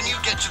 Can you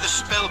get to the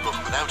spell book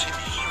without him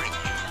hearing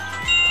you?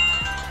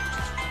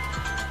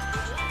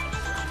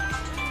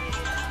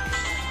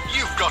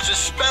 You've got a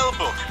spell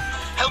book.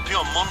 Help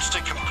your monster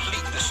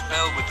complete the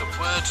spell with the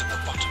words at the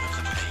bottom of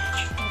the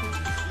page.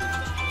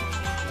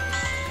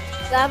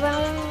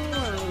 Goblin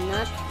will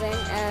not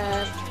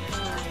win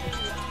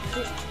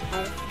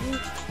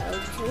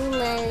too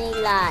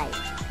many lives.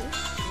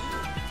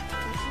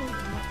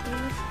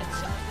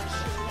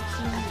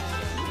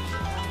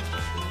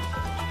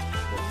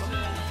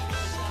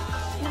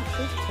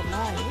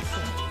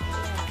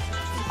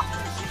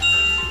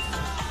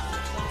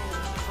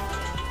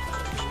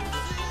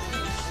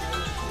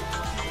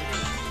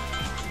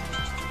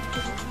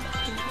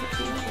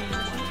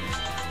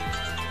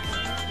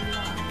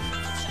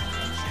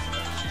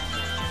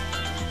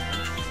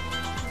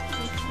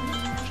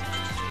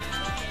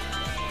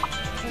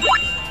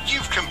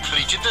 You've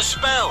completed the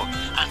spell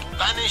and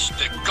banished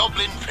the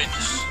Goblin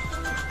Prince.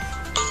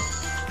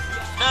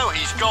 Now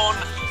he's gone,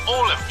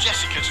 all of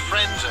Jessica's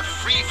friends are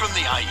free from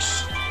the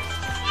ice.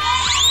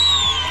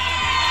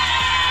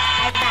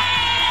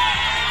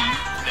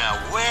 Now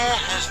where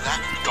has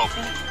that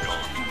goblin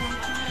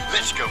gone?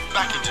 Let's go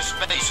back into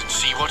space and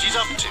see what he's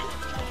up to.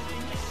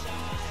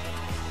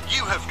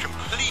 You have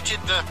completed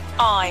the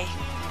I,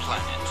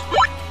 planet.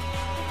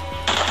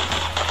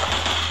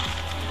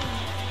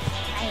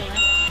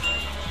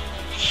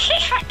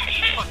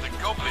 But the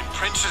Goblin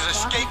Prince has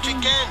escaped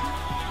again.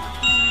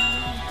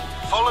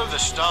 Follow the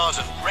stars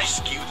and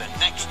rescue the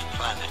next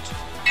planet.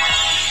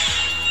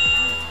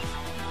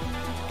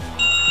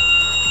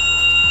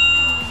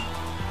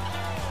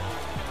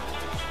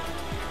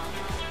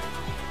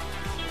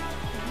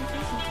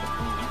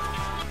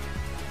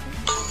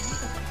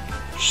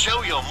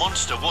 Show your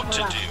monster what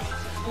to do.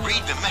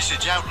 Read the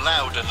message out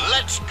loud and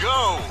let's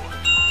go!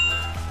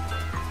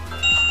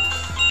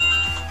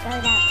 Go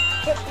down.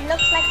 It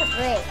looks like a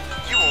bridge.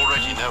 You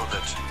already know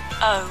that.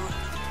 O,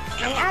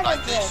 Can look Another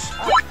like bridge. this,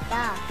 Oh,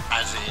 da.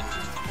 as in,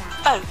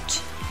 boat,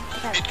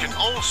 it can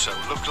also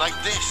look like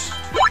this,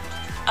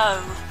 O,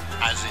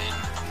 as in,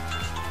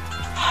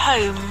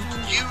 home,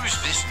 use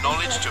this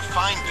knowledge to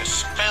find the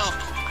spell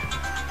book.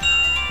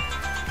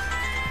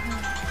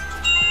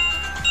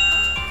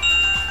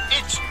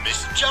 It's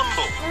Miss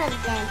Jumble. Another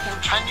dancer.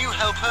 Can you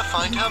help her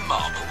find her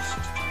marbles?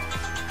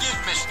 Give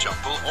Miss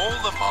Jumble all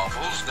the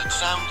marbles that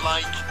sound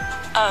like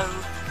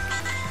O,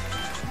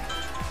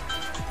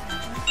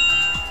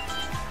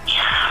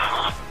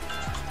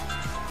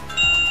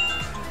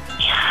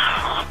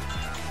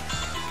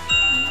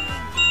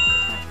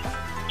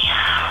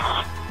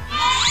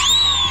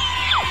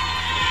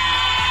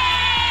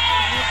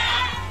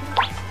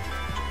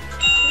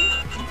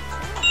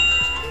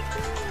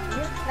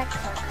 Looks like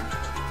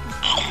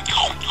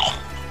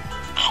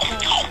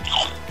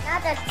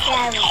another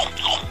cherry.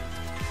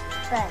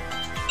 But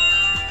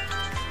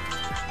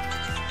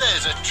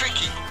there's a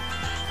tricky.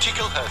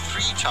 Tickle her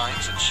 3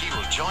 times and she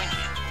will join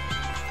you.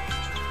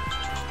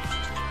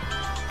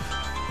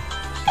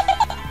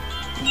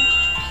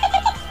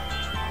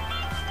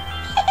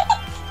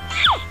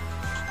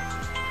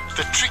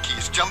 The tricky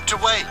has jumped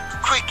away.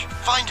 Quick,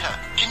 find her.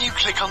 Can you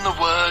click on the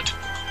word?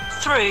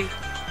 through,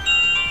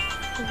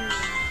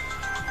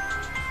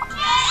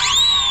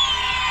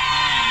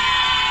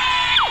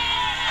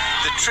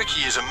 The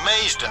tricky is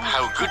amazed at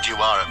how good you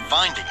are at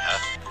finding her.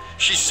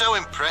 She's so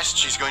impressed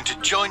she's going to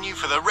join you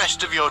for the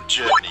rest of your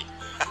journey.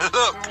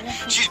 Look,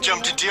 she's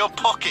jumped into your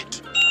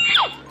pocket.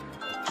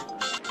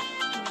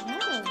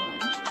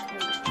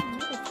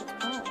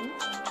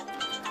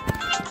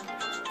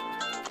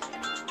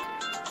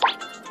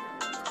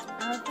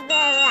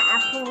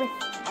 Apple with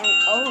an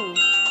O.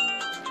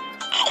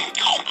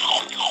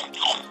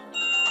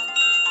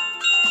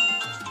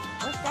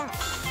 What's that?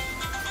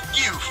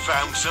 You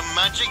found some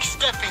magic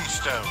stepping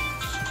stones.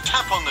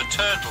 Tap on the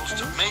turtles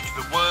to make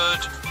the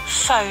word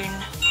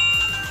Phone.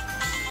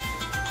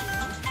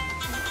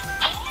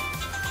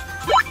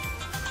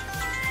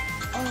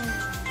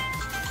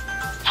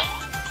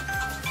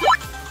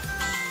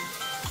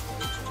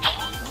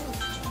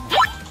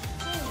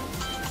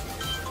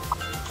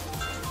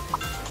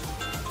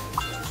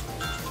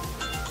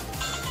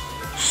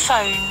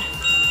 Phone.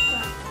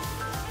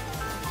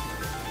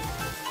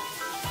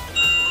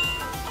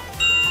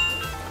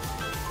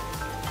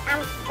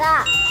 I'm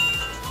stuck.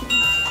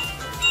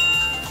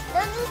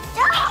 Don't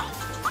stop.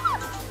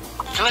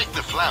 collect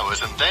the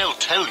flowers and they'll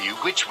tell you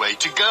which way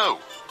to go.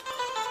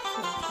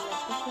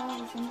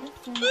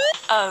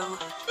 O.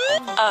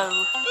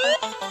 O.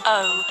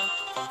 O.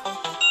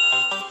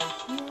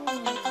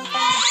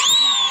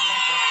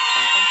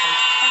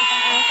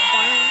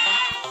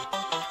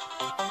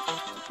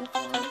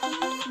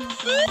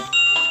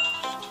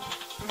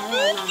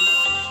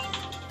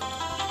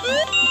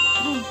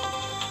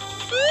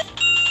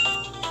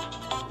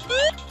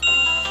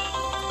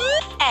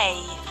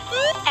 A.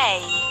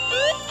 A.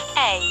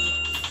 A.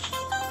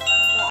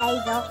 The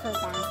A's also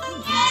down.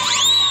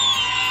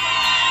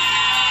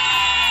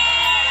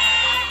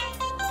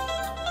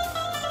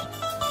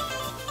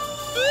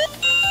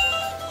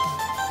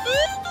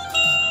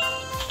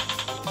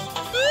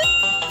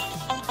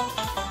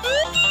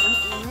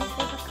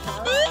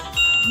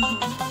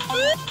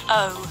 O.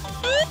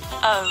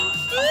 O.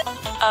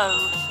 O.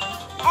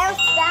 L's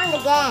down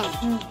again.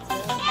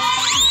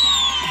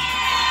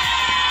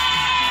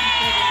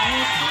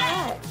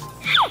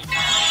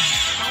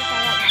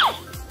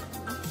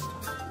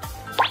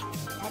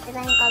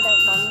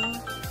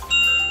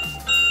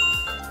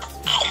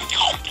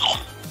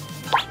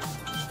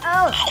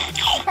 Oh!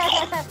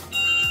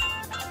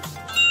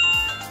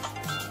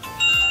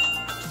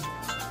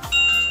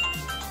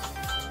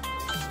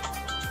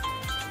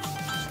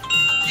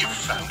 You've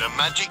found a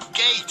magic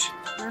gate.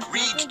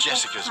 Read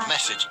Jessica's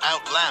message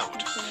out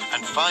loud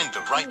and find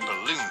the right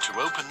balloon to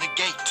open the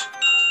gate.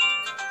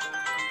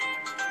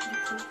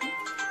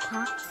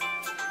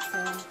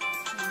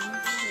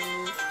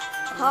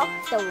 Pop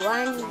the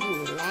one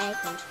you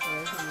like and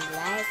you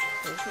like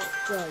to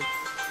good.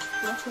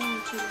 The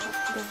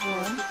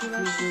one you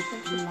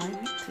would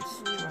like to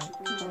strike.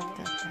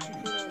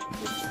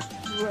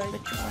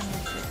 Which one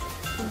is it?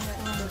 Which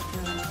one would you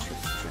like to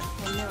strike?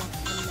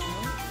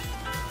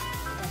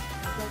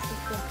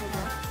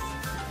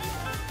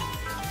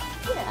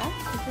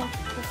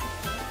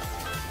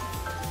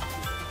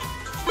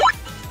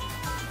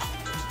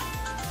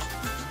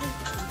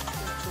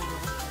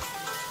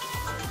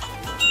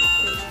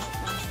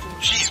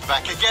 She's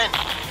back again,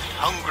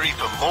 hungry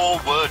for more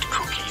word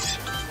cookies.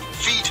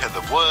 Feed her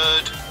the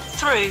word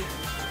Through.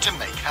 to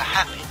make her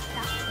happy.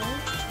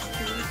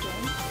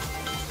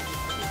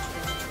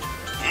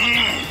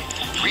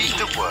 Read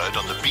the word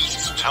on the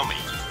beast's tummy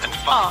and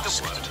find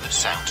Ask. the word that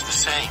sounds the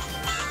same.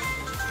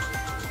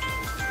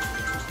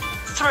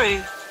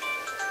 Through.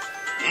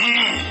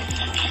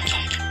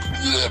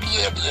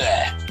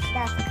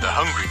 The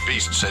hungry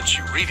beast said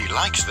she really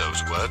likes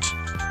those words.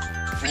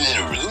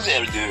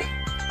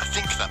 I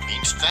think that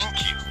means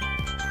thank you.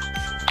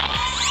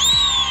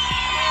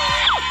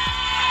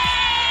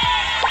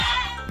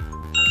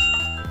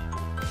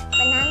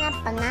 Banana,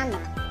 banana.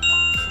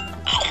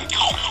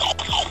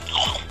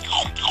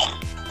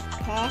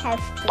 Pear has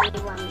 3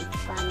 ones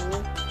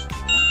funny.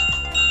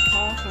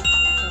 Pear has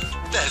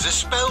 3. There's a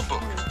spell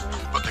book,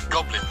 but the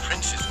Goblin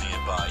Prince is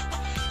nearby.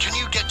 Can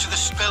you get to the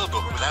spell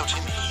book without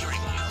him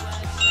hearing you?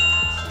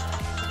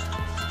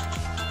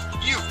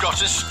 You've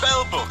got a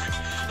spell book.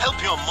 Help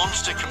your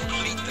monster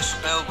complete the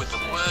spell with the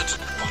words at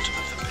the bottom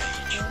of the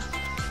page.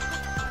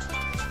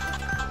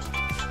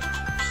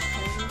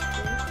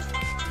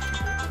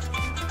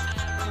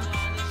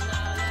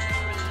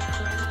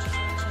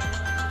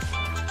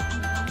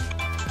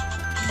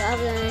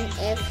 Goblin,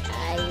 if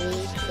I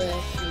read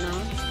this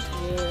note,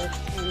 you will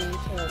turn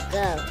into a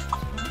girl.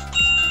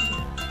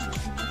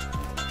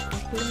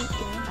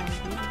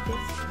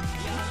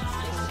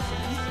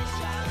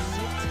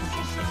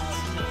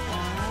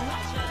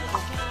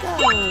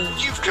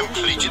 You've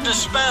completed the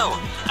spell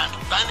and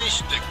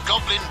banished the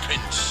Goblin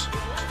Prince.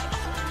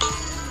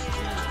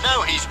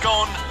 Now he's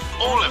gone,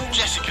 all of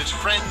Jessica's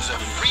friends are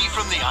free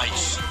from the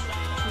ice.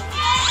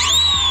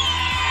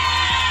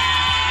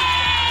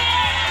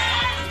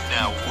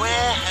 Now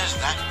where has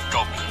that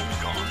goblin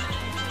gone?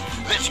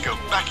 Let's go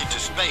back into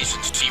space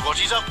and see what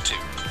he's up to.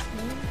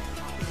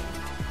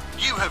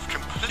 You have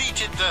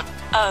completed the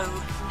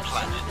O.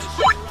 planet.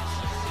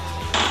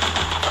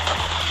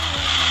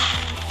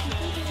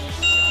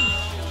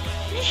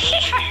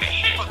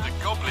 But the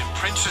Goblin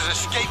Prince has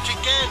escaped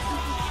again.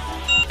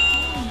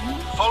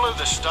 Follow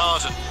the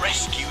stars and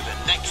rescue the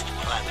next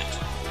planet.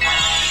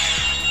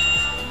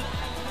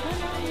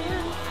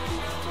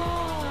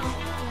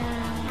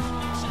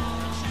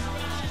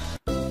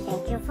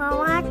 Thank you for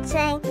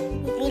watching.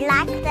 If you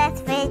liked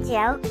this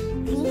video,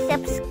 please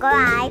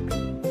subscribe.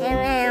 And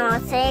then I'll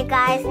see you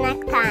guys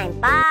next time.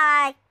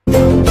 Bye.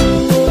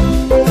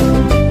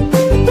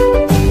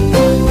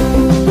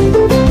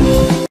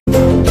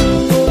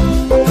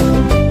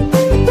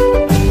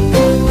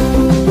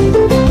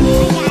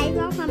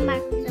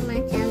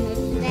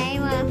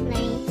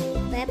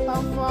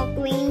 For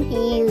Green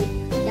Hills.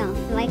 Don't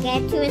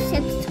forget to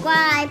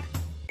subscribe.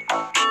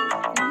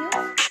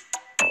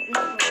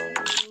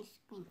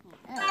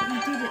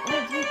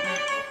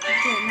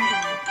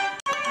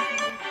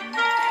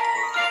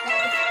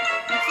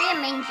 You see a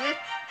manger?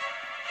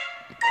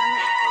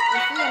 You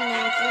see a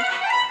manger?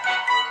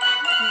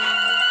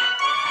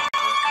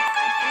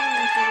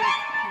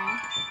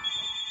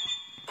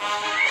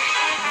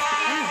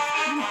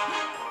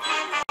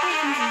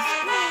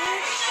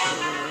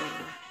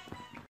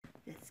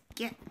 Let's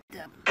get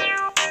them.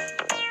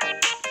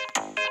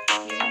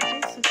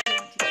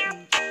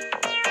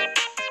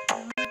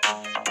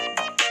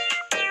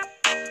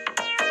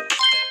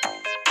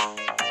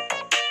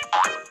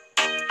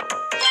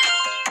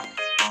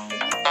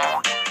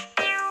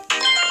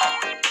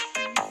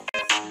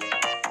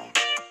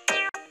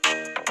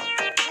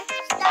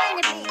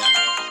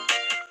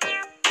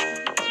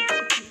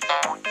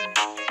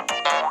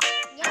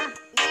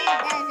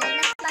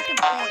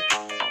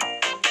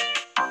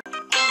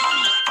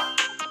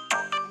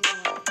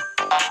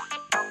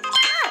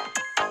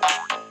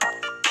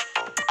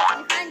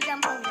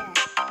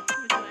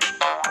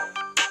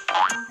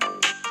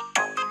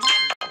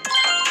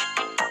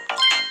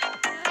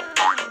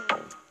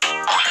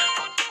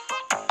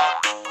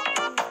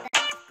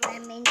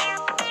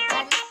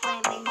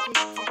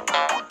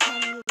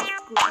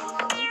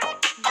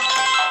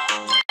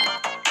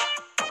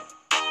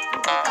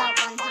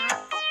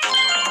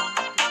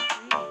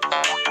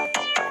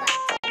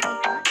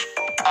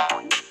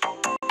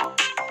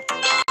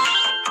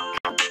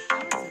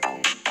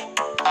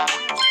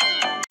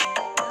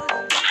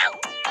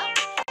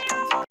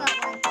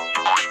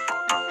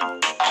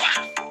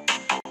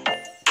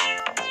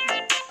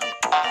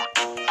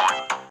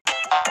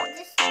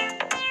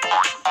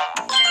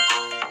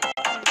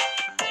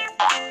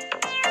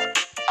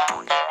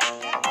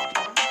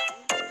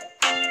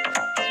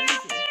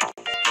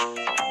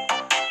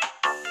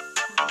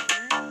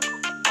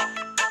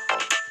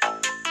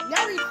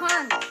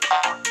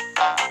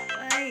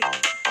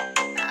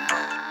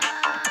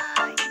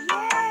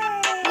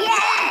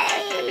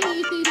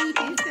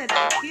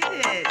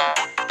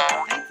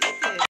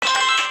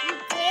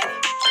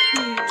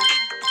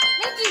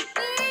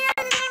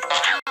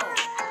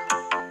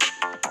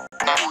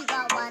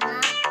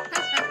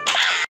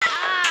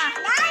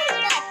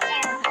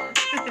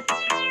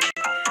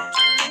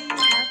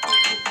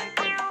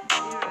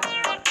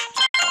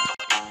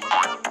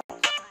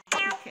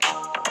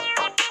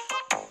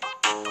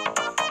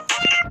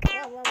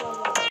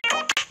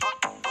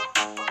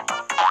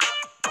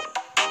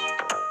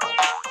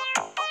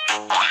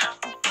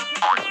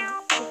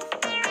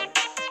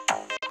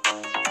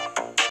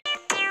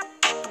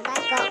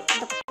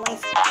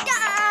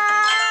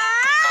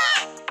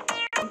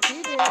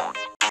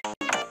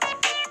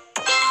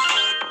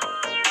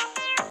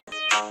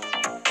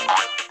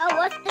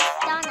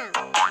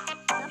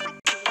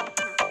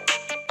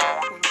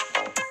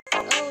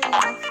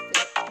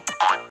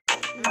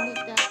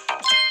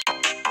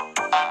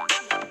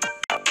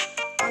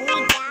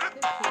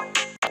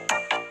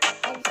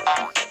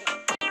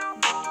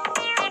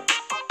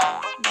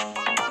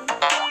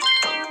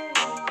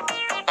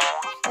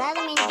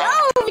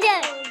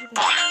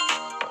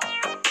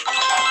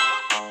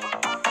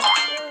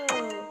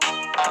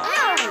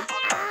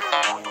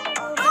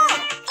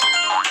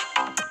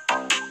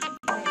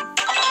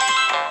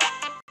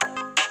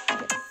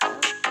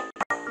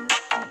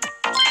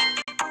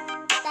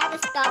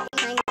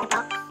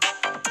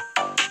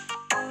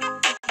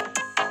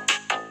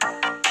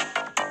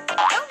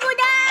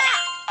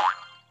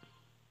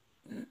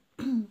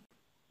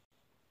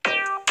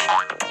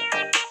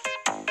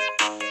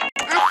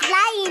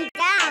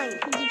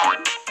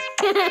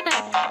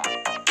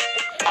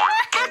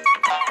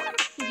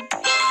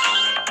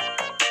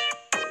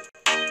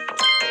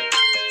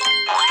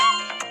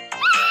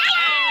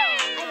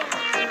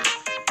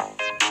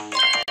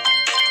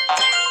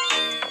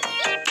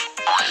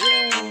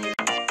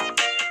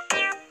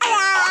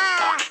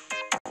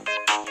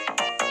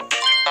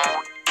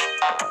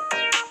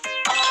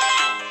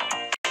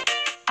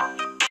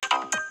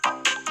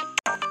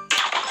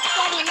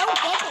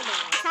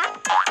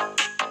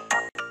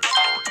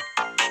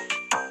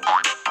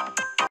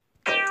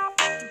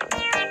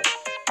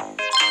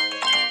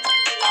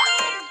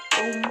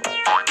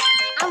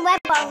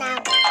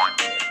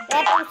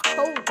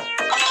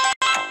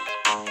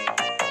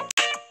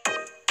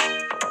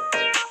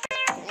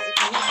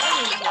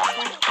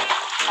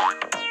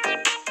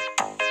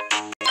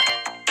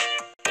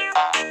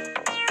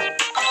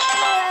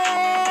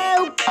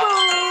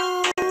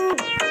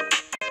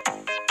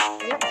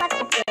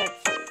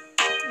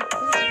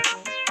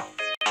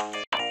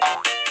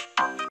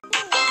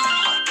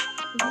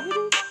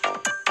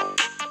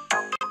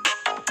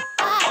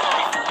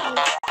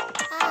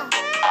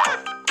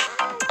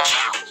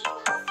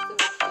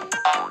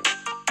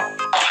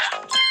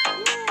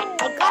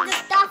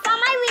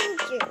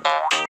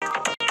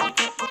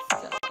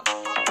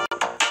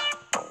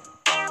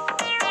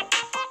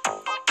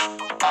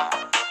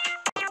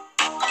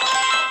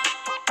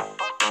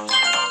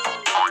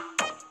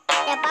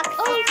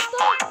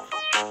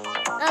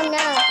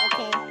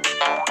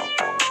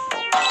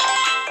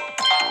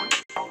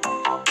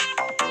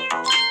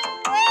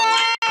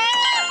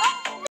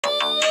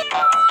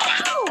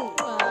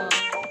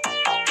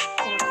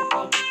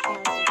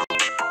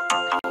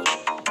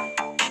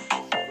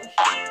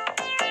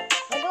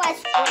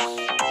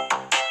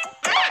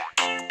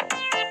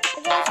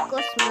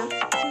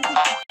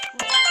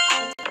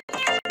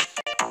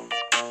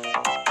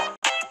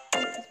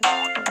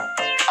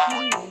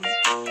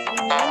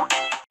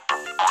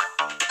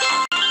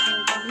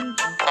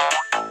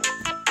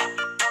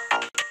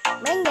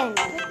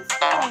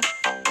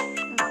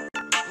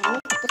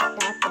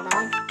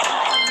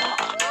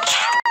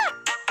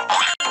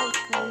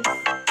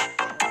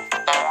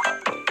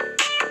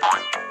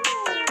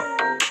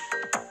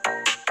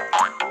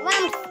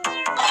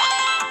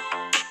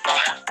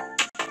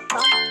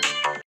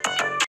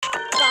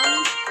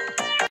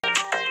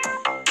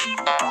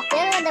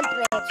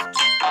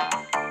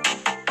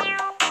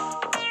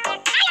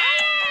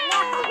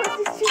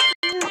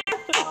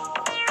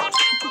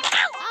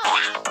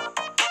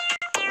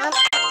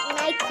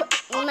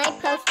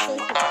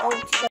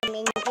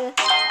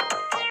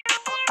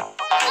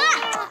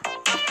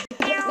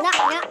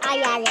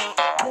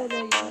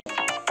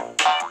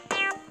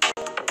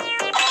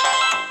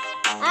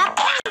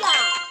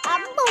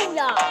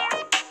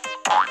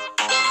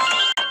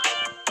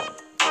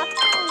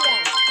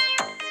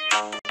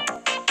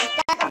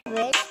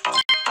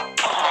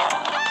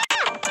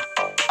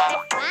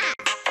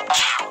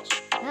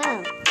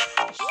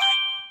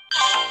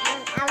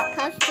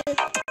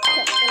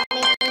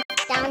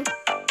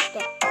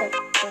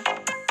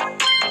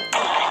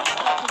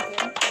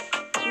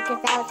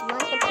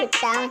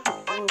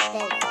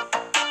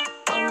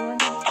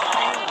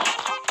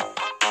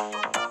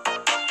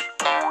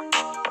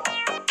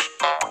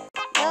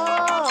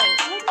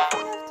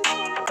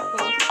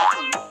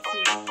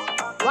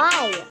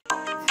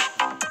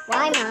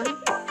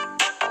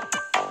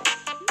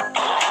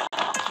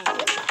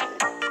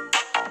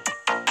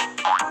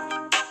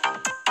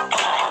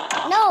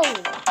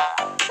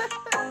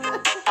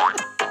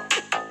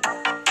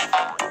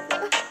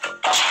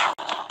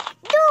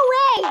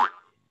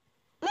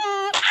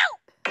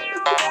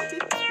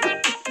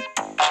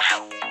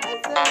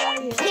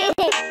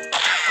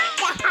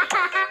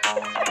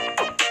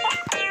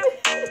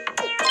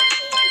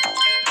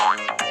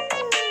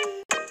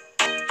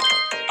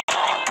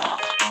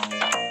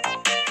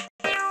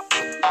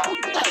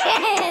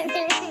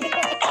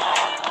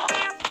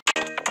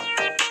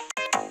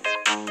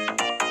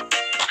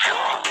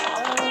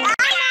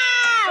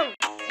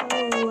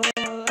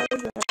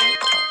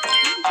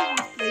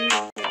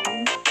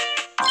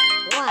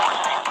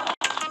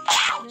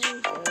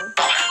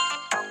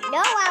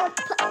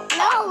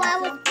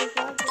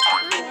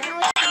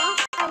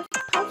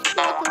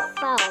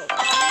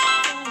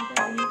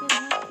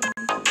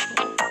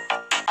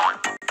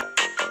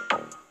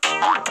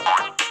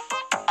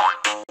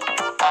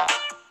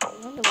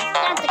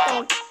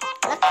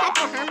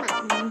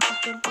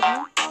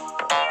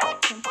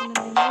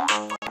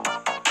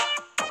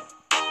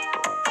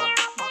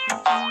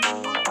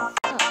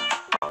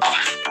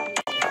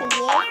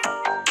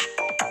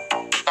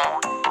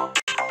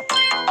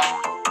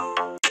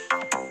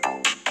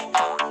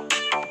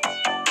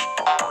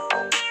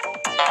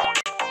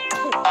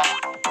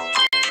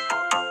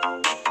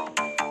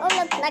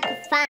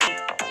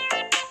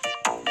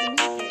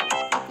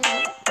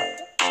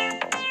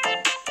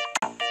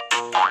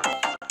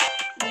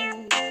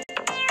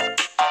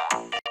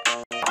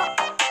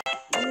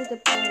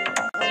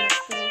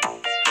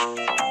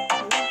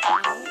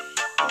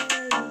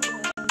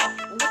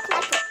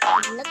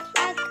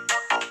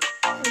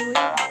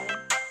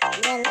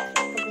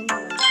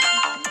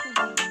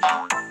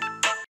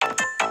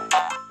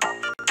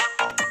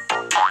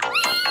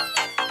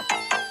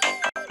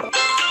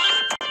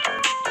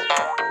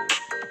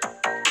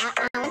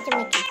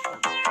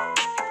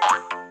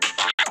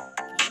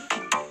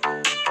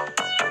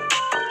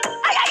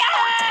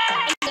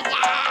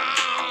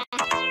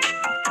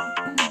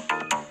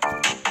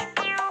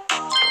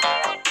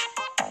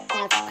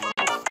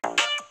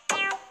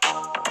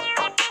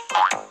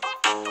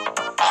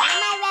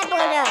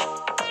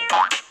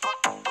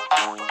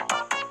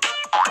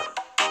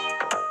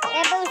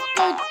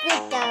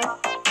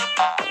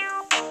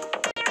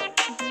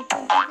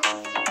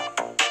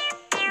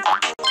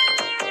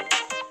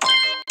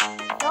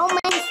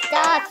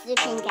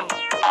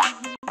 get.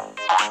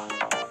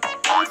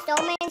 There's so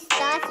many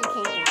stars you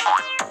can get.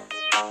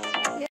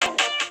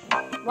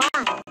 Why?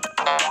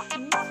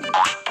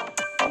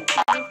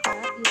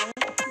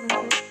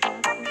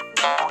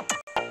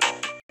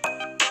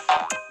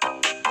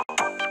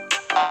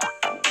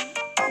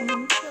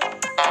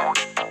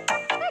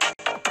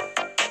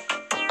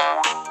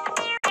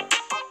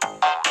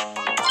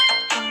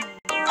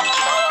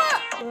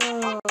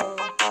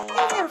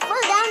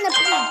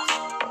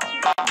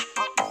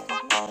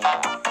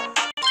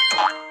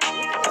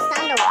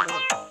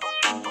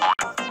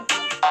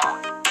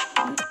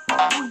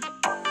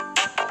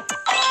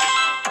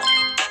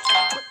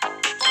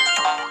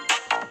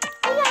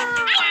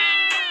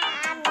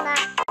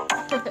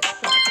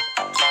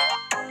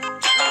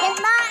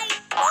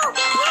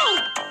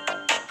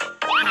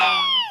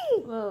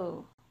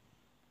 Whoa.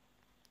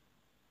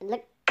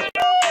 Look like a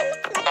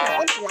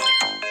zip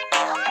line.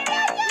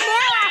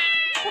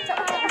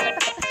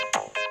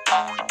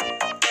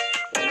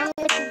 I'm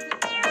looking.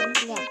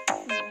 Yeah.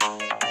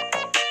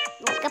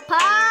 Look a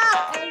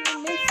park. I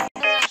missed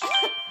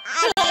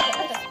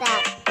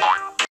that.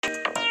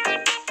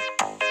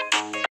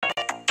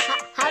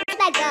 How did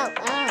I go?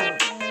 Oh.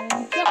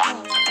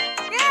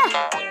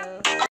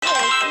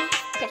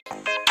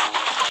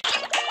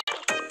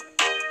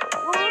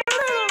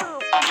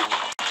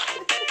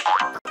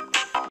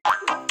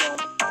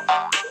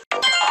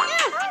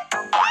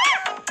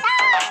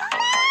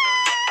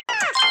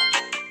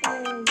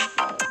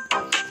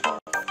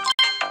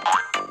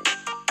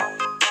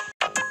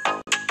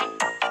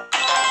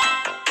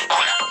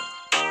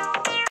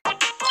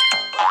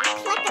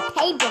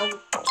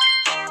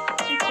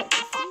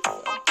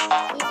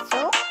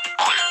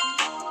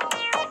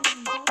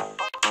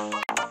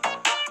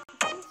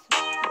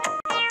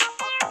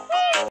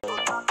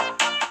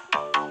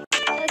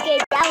 Okay,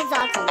 that was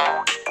awesome.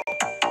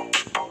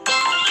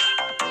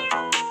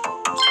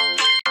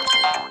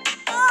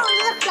 Oh, it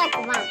looks like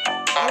one.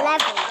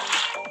 11.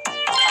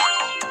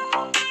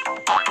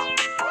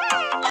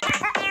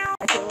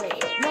 Okay, wait.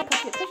 No,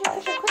 push it,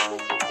 quick.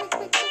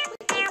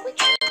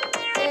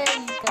 There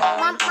you go.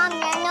 Mom, I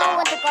know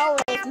what the goal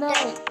is. No,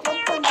 wait,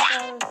 jump on the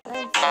bars.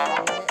 That's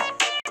it.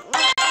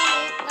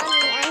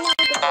 Mommy, I know what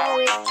the goal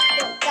is.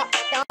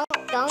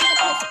 Don't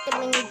push the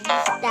mini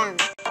G's down.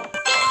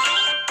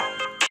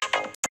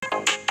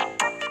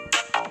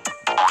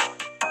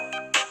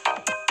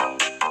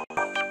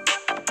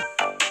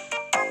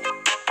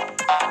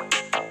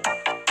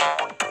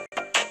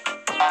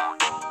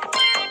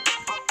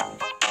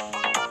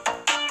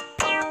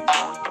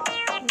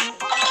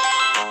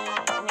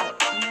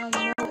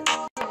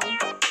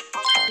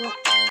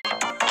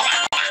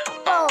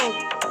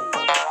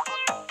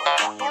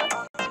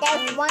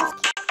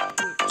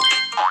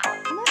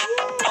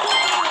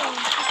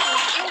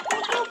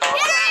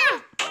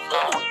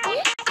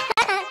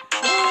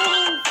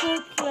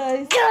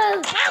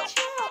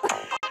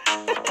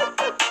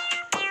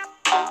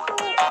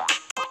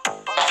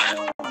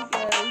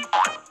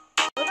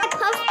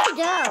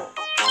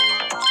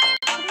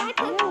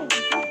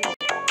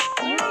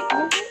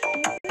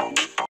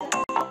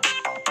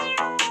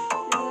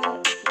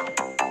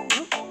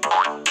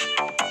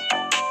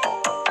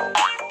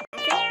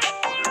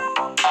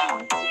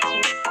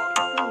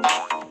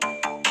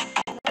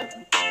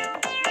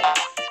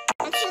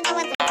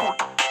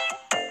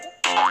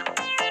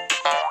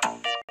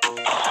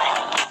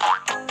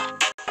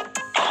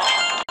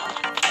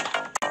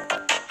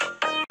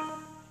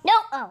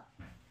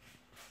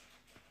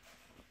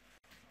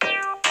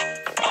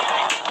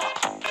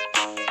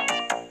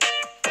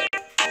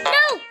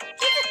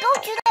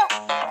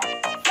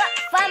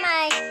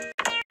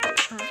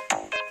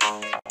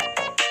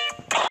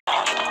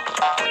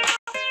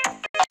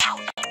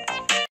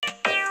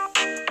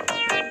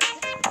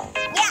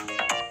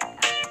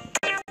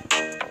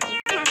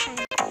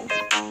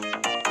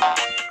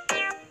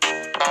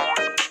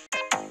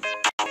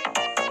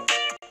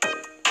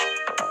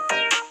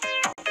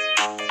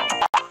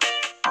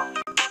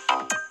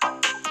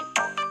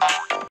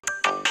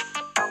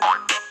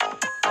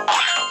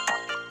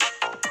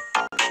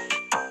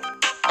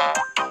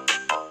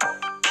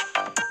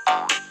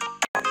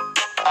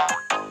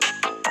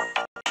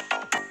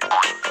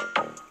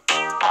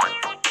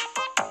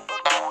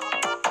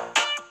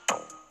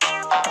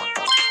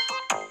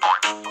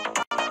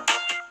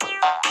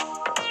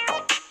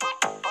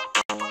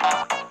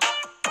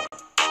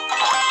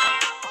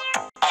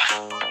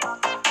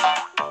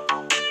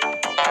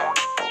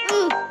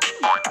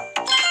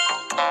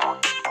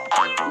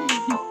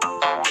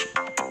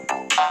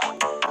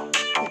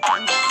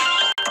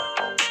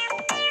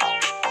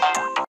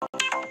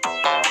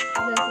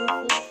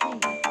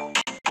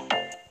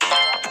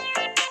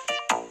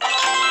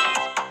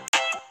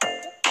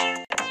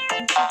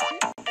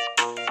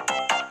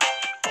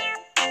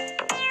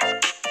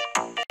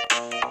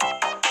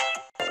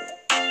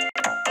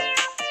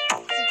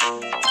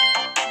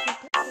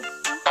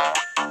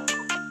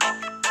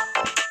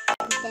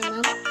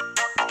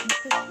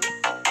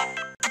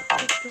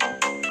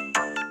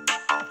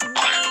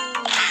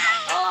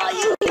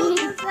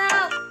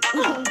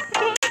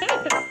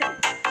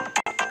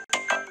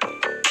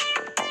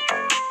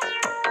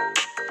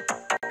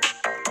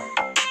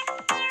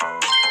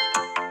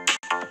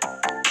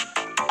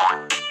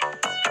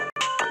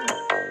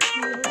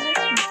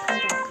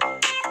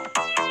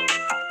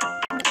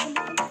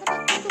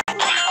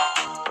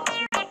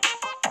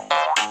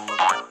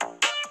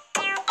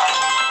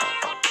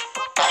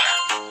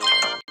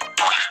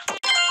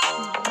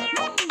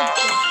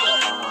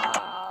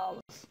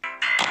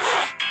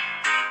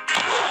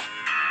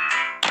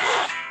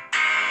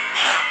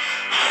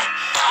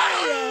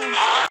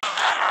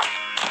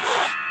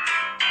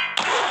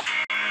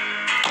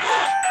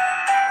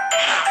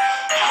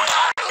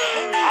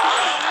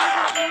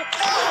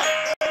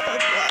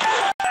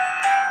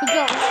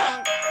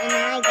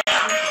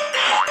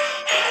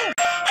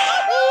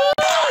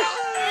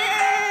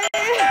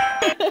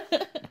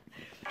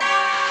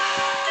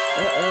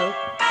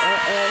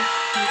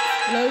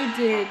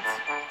 Exploded.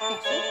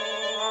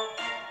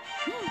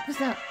 What's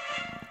that?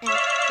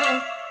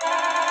 Thank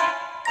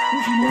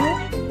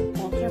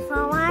you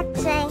for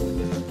watching.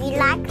 If you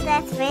like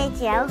this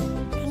video,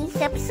 please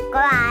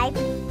subscribe.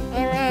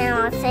 And then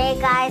I'll see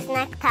you guys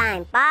next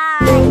time. Bye.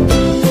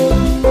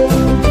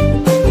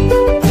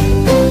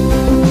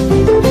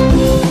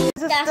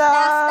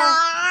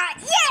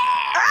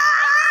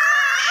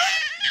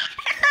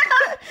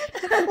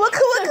 Waka, waka, waka,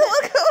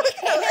 waka.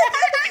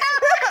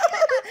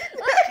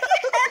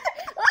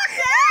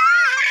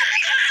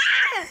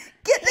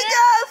 Get the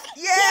ghost!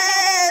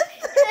 Yes!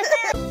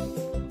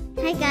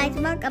 Hi guys,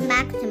 welcome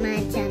back to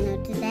my channel.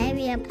 Today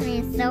we are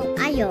playing So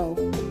Ayo.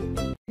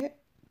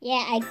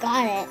 Yeah, I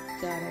got it.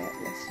 Got it.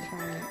 Let's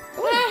try it.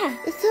 Ah.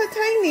 It's so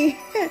tiny.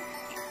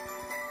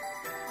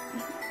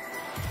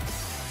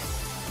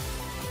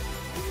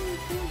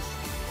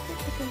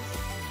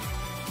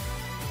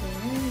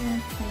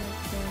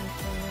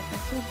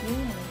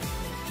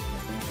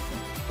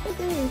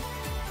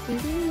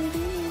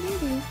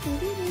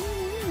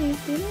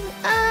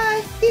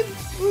 Ah, he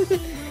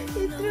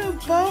threw a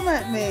bomb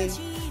at me.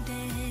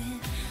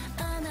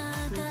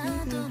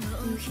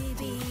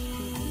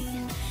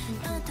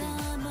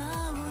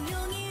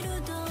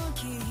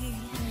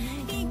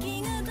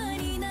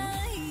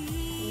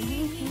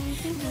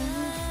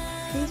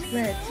 He's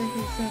red, so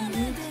he's on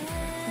YouTube.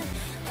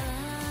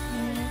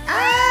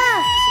 Ah!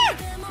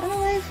 Run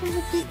away from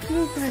the big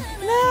blue guy.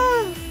 No!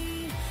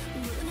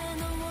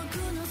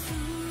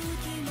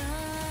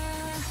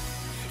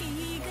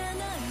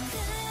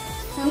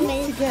 We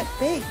need to get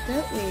big,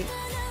 don't we?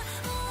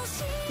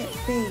 Get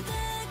big.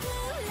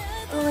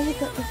 Oh, he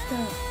got the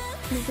star.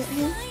 Can we get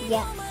him?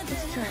 Yeah.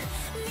 Let's try.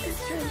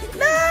 Let's try.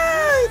 No!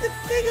 The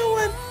bigger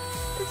one!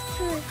 Let's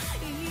try.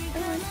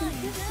 Oh, I can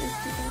kiss this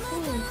to go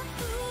forward.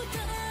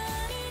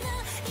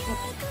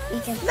 You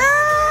can... No!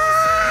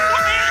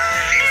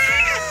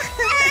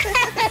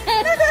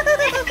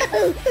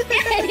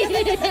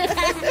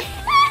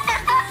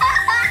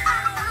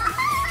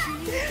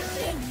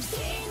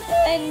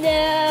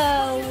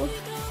 No.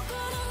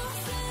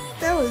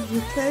 That was a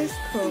close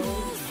call.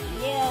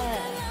 Yeah.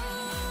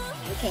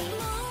 Okay.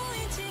 Oh,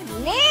 it's a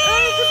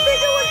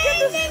bigger one. Get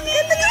the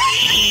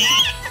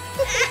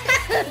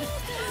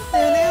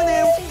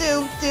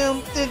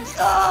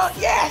Oh,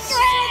 yes!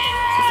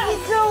 We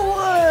got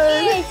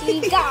one! Yes,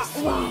 we got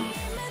one.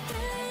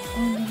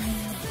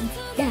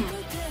 Yeah.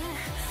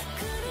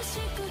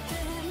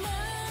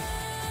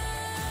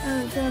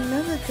 Oh, we got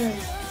another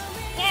ghost.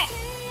 Yeah.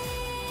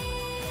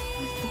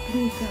 Where's the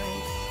blue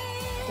guys?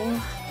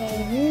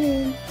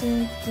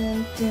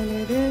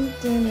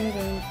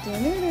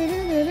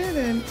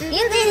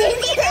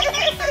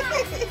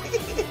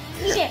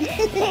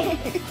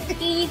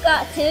 You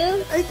got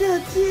two? I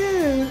got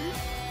two.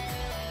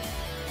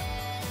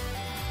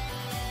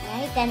 Now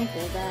you're getting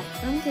bigger.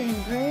 I'm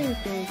getting very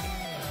big.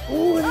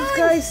 Oh, this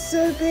guy's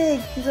so big.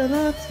 He's on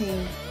our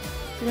team.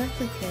 So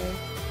that's okay.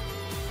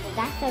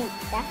 That's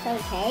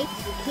okay.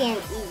 You can't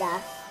eat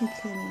us. He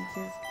can eat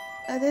us.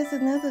 Oh, there's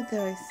another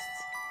ghost.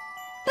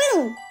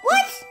 Boom!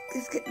 What?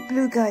 Let's get the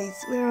blue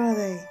guys. Where are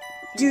they?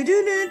 Do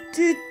do do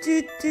do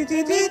do do do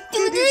do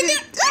do do.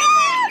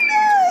 Oh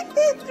no!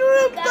 He threw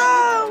a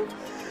bomb.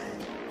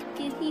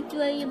 Did he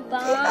throw your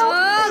bomb?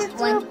 Oh, he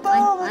threw a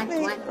bomb at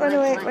me. Run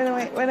away! Run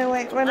away! Run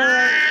away! Run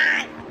away!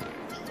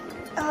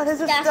 Oh,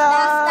 there's a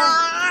star.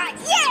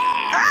 Yeah!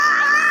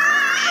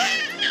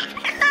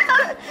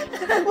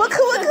 Waka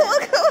waka waka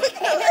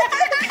waka.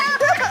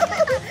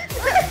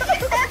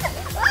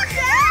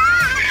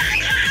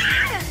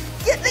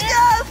 Get the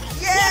ghost!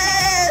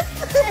 Yes!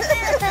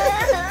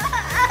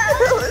 That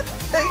was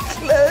so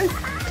close.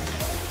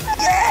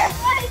 Yes!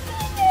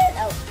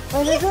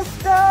 Oh, there's a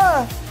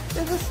star!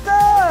 There's a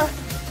star!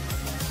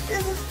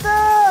 There's a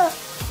star!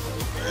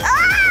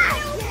 Ah!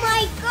 Oh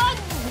my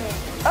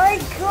goodness! I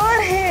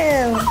got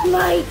him! Oh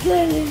my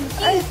goodness!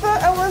 I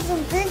thought I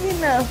wasn't big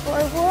enough, but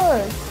I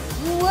was.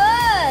 You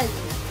was!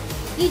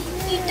 You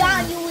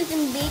thought you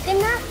wasn't big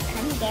enough?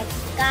 Come get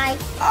this guy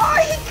Oh,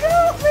 he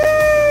got me!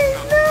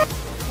 No!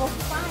 for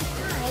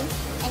 5 times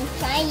and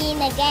try it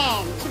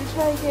again. Should we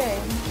try again?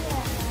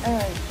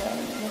 Alright,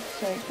 darling, let's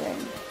try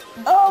again.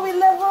 Oh, we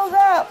leveled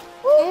up!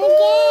 And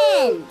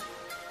again!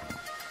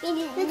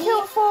 We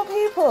killed 4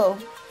 people.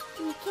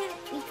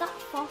 We got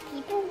 4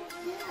 people.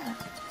 Yeah.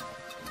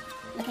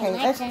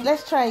 Okay, Okay,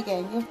 let's try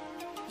again.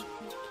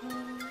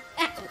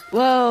 Ah,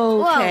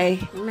 Whoa, okay.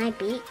 whoa, my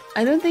beak.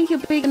 I don't think you're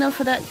big enough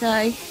for that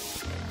guy.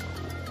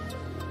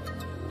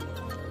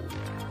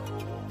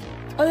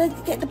 Oh,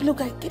 let's get the blue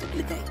guy. Get the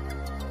blue guy.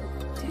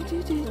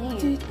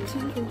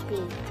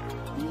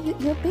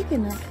 You're big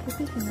enough. You're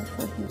big enough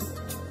for him.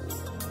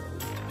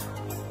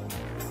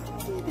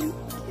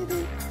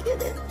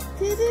 Get it.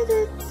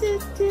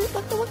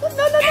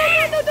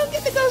 No, don't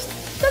get the ghost.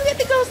 Don't get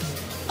the ghost.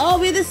 Oh,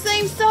 we're the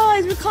same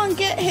size. We can't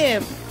get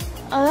him.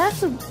 Oh,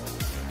 that's a...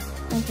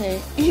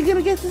 Okay. You're going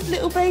to get this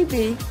little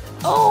baby.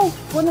 Oh,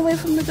 run away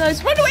from the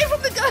ghost. Run away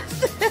from the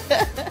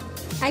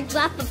ghost. I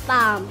dropped a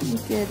bomb. You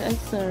did. I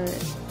saw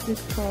it. Good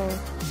call.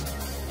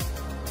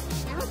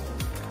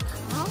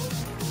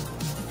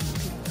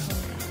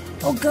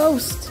 Oh,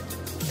 ghost.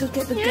 Go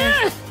get the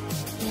ghost.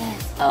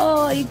 Yes.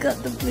 Oh, you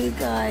got the blue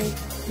guy.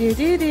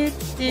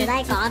 Did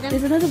I got him?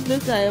 There's another blue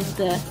guy over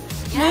there.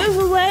 Move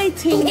away,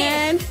 Tin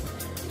Man.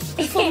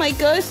 Before my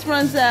ghost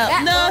runs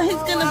out. No,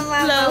 he's gonna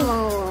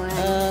blow.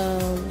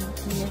 Oh,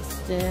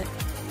 missed it.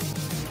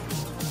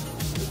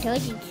 I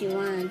told you to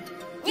run.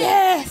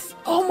 Yes.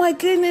 Oh my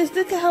goodness,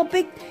 look at how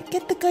big.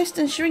 Get the ghost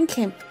and shrink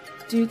him.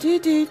 He's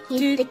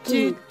the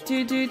king.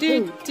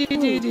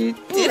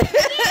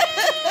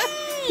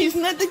 He's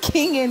not the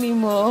king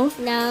anymore.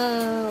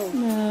 No.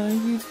 No,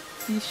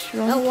 you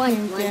shrunk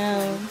him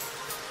down.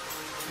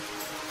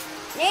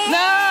 No!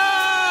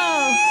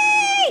 No!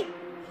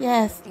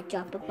 Yes. I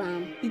dropped a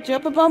bomb. You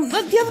drop a bomb.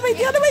 Look, the other way,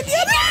 the other way, the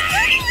other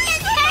way!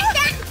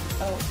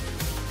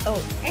 Oh,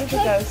 there's a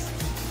ghost.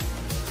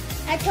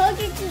 I told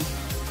you to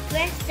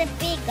press the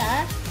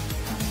bigger.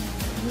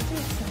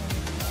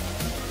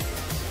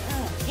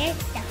 Oh, there's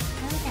stuff.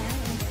 Go down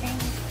and then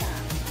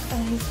stop.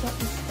 Oh, he's got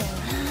the stone.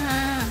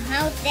 Ah,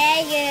 how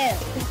dare you?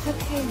 It's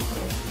okay.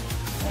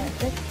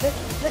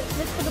 Let's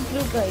look for the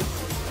blue guys.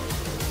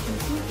 Did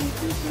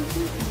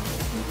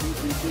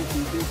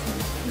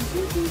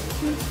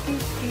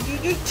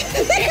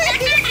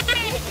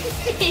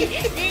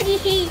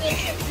he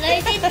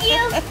exploded you?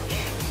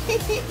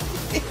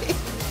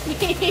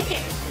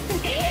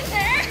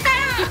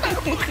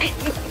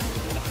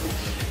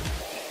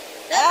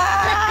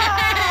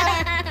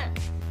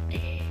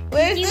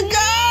 Where's the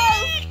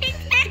ghost?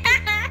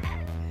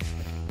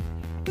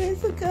 Where's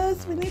the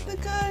ghost? We need the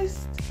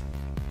ghost.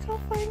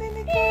 Can't find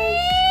any ghost.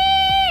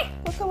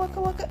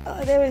 Waka.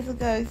 Oh, there is a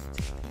ghost.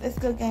 Let's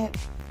go get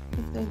him.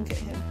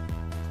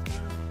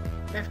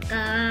 Let's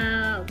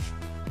go.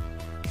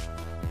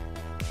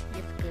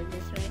 Let's go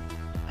this way.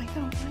 I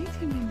can't find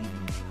him anymore.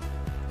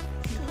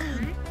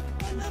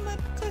 Oh, no, my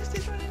ghost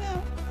is running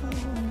out.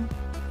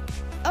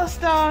 Oh,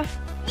 Star.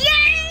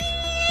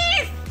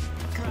 Yes!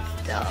 Go,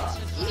 Star.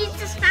 You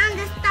just found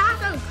the star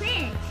so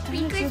quick.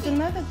 There's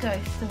another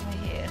ghost over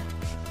here.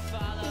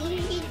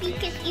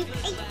 Because you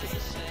ate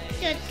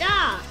the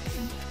star.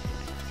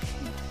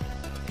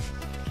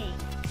 Okay.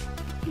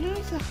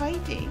 Who's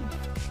hiding?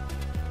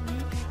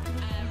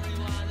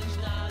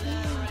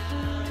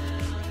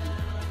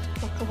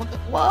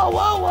 Whoa.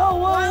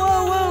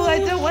 I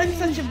don't want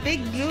such a big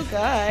blue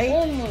guy.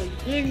 Oh my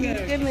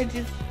goodness.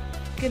 He's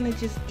gonna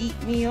just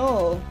eat me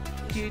all.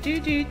 Is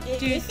it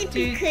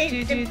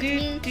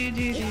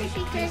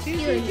because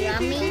you're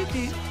yummy? I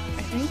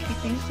think he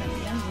thinks I'm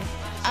yummy.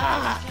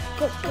 Ah!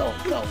 Go.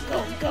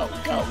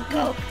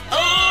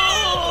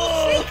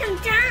 Oh! Shake him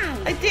down.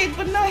 I did,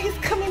 but now he's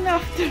coming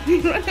after me.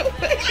 Run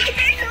away.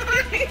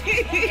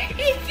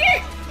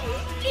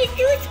 He's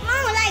too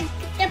small, like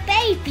the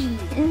baby.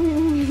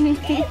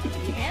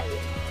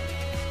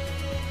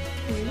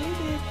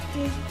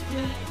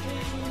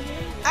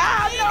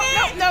 Ah,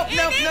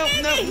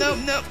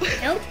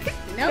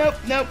 no.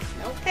 Nope.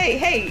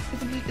 Hey,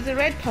 there's a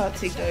red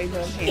party going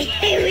on here.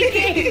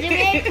 The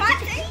red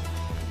party.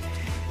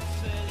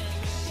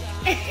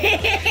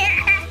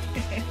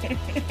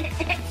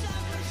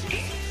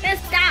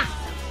 Let's stop.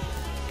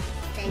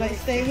 Like,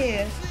 stay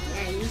here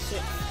Yeah, you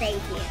should stay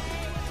here.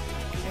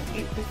 and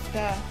eat the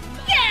star.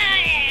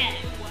 Yeah!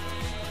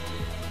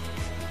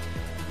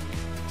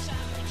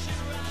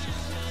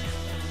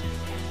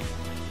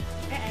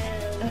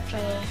 Uh-oh.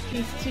 Uh-oh,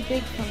 he's too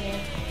big for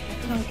me. I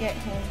can't get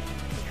him.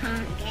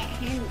 Can't get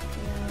him.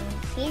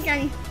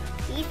 No.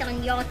 He's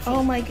on your team.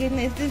 Oh my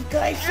goodness, this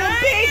guy's so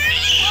big!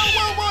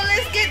 Whoa,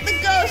 let's get the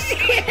ghost!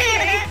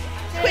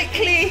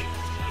 Quickly!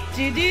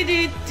 He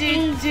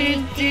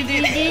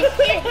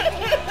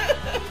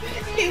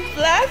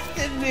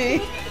blasted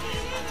me!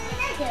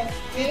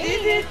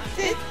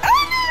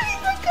 Oh no,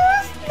 he's a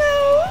ghost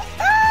now!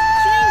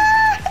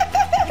 Ah!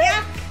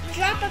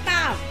 Drop a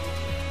bomb.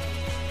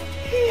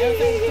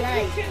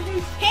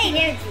 Hey,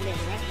 there's a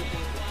little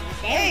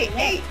Hey!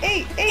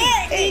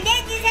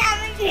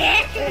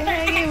 We're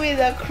hanging with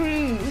a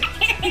crew.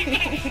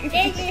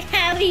 This is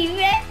how we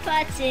red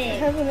party.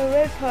 Having a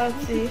red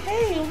party.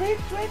 Hey, red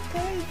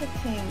guy is a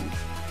king.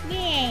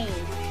 Yay.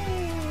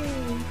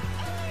 Yay.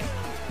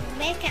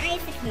 Where's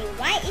the king?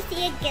 Why is he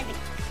a king?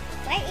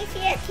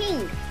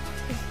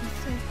 Because he's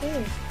so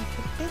big. He's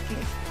the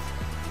biggest.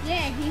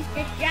 Yeah, he's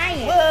the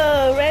giant.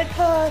 Whoa, red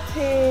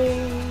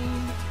party!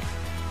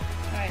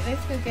 Alright,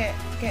 let's go get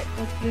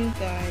the blue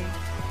guy.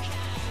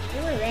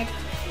 Ooh, red.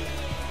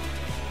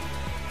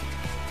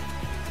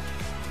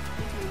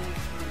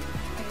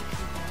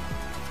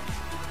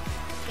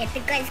 Get the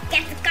guys,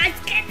 get the guys,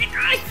 get the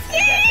guys!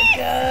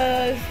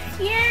 Yes!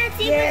 Yes,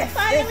 he Yes, was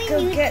following let's go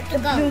you get to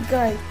the go. blue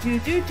guy. Do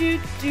do do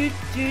do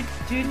do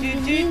do do do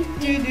do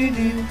do do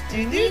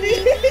do do.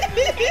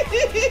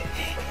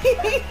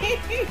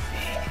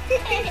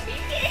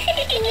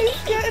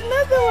 He's got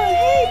another one.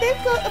 Hey,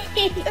 they've got a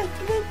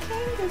blue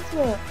king as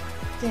well.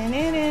 He's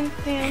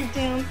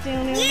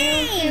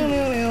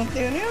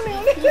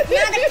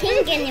not a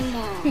king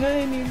anymore. Not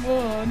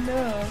anymore,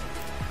 no.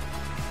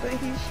 But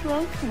he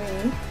shrunk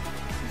me.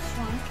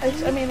 I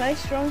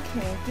shrunk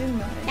him,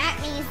 didn't I?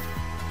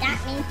 That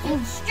means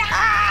he's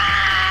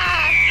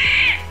strong.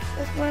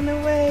 Let's run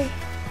away.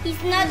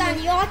 He's not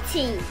on your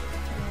team.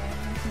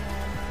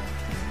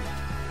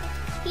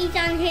 He's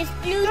on his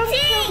blue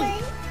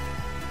team.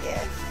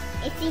 Yes.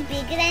 Is he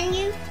bigger than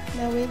you?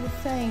 No, we're the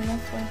same.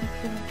 That's why he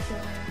couldn't kill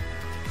me.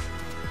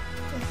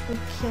 Let's go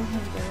kill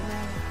him though.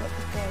 Now we've got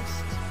the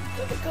ghost.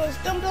 Got the ghost.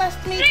 Don't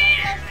blast me. Don't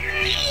blast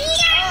me.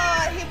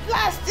 Oh, he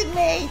blasted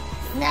me.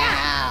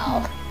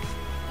 Now.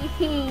 No.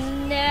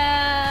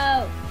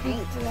 He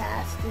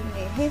blasted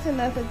me. Here's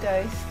another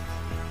ghost.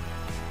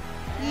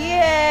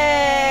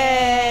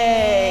 Yay!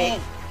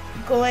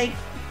 Going.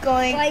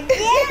 Like this?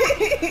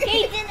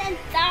 He didn't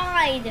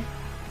die.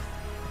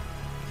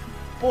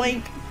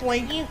 Boink,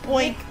 boink, You-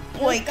 boink, you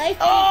boink. guys-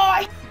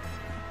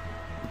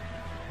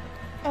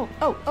 Oh!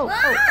 Oh. Run!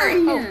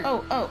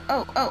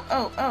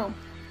 Oh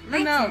My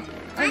no. turn.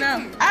 Oh My no.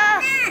 turn.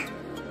 Ah!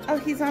 Oh,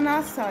 he's on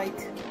our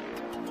side.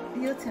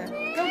 Your turn.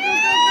 Go.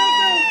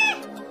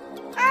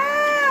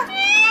 Ah!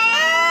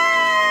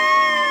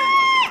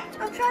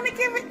 I'm trying to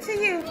give it to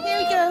you. Here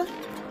we go.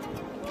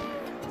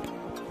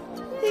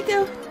 Here you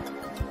go.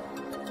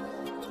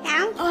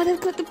 Down. Oh,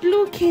 they've got the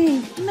blue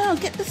king. No,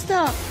 get the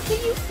star. Can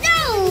you?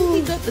 No.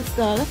 He got the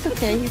star. That's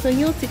okay. He's on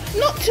your team.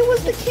 Not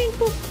towards the king,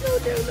 but no,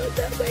 not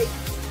that way.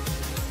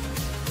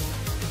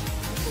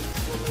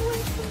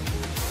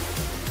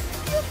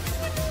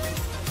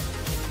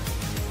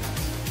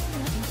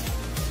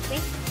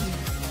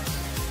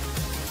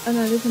 Oh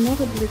no, there's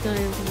another blue guy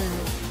over there.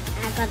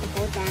 I gotta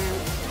go down.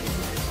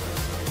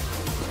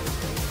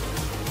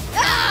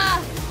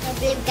 Ah! The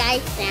big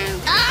guy's down.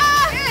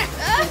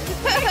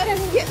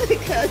 Get the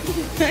gun.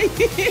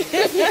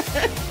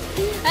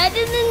 I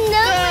didn't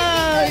know.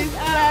 Oh, he's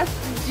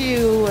blasted you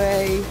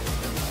away.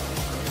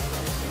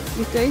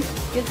 Your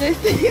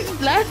ghost is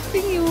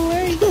blasting you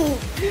away.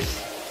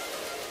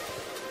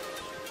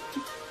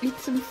 Eat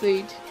some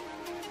food.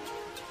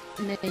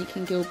 And then you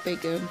can go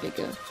bigger and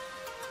bigger.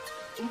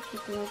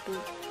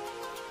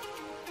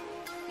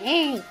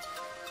 Hey,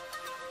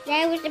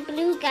 there was a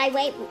blue guy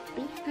right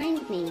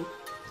behind me.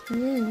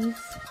 Yes.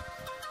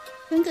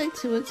 Don't go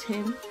towards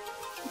him.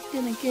 He's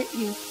gonna get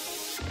you.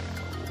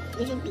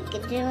 Is he bigger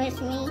than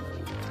me?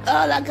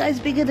 Oh, that guy's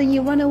bigger than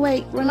you. Run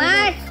away. Run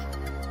Mark, away.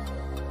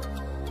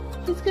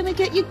 He's gonna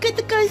get you. Get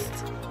the ghost.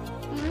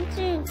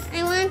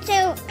 I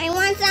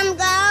want some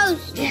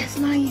ghosts. Yes,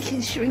 now you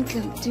can shrink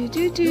him. Do.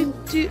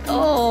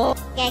 Oh.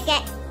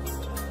 Get.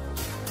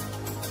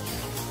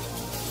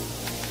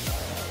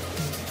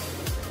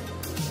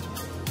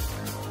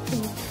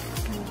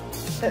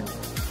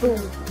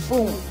 Boom.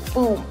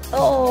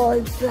 Oh,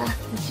 he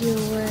blasted you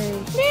away.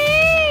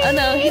 Oh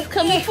no, he's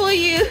coming for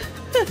you.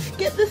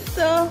 Get the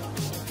star.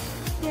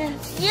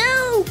 Yes.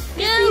 You.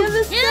 The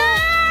other star.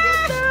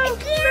 I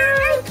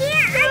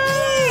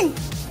can't.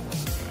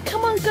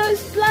 Come on,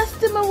 ghost,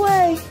 blast him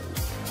away.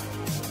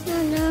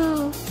 Oh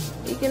no.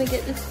 You're gonna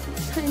get this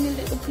tiny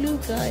little blue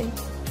guy.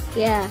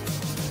 Yeah.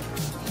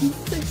 He's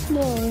so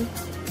small.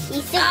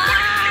 He's so.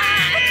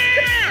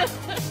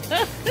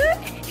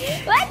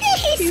 Why did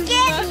he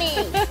scare me?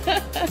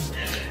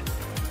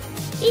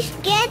 He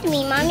scared me,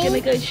 You're mommy. gonna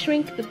go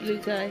shrink the blue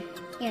guy.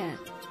 Yeah.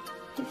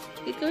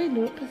 You're going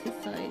the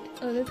opposite side.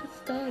 Oh, there's a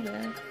star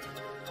there.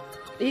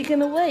 Are you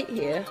gonna wait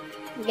here?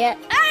 Yeah.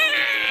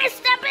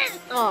 Stop it!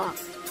 Oh.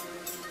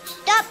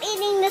 Stop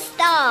eating the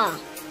star.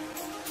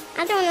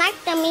 I don't like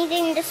them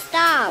eating the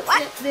star.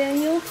 What? They're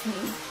in your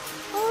team.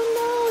 Oh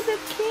no, the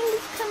king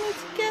is coming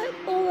to get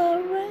all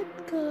our red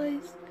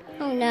guys.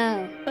 Oh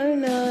no. Oh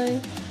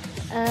no.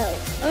 Oh.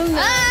 Oh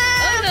no.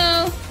 Oh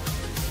no.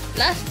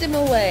 Blast him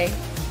away.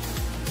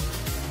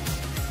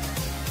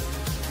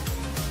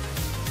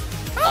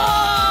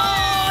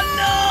 Oh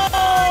no.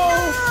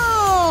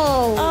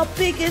 Oh. Our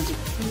biggest.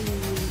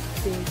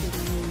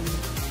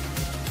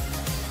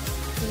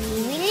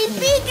 Really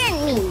big at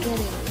me.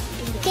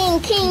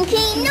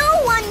 King. No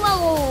one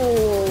will.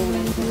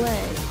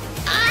 Away.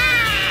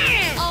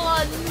 Ah!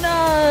 Oh no.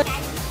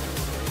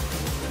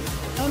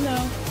 Oh no.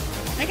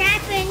 What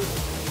happened?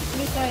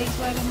 Blue guy is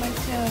right on my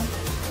tail.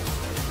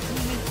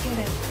 Get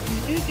it.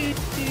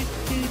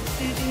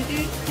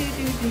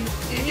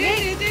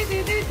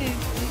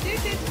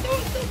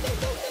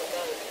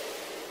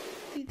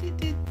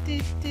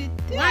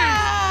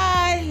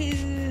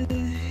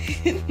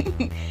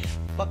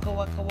 Waka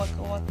waka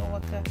waka waka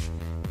waka.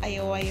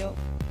 Ayo ayo.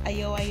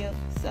 Ayo ayo.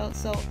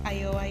 So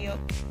ayo ayo.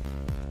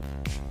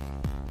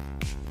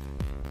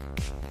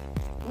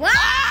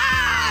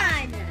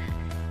 One!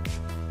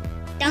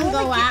 Don't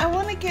go I up.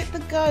 want to get the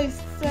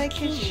ghost so I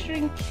can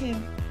shrink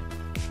him.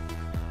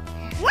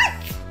 What?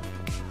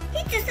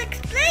 He just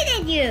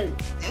exploded you.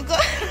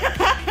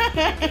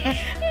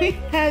 We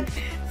had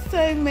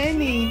so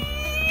many.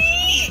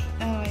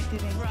 Oh, I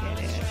didn't get it. I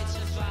didn't get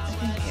the star.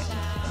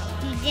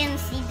 You didn't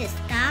see the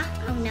star?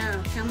 Oh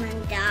no,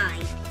 someone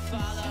died. So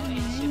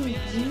many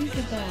news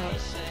about.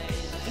 Is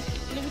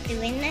Blue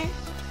doing this?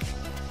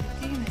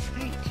 Doing a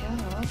great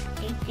job.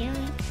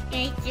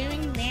 They're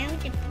doing well.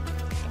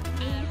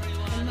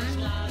 The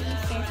mommy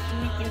says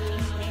you're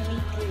doing very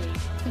good.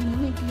 The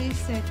Mommy Blue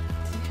said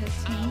to her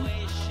team.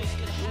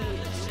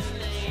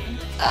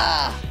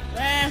 Ah!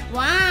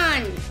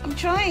 One. I'm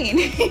trying.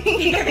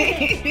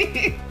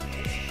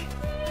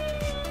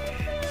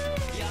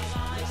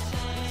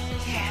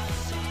 Yes.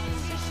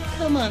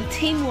 Come on,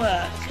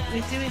 teamwork.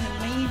 We're doing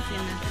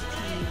amazing as a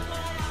team.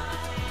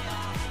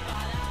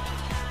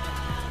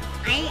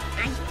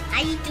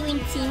 Are you doing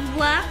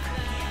teamwork?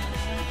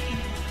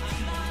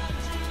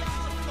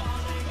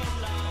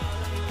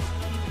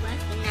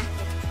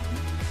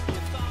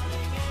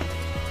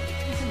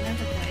 There's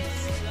another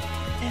ghost.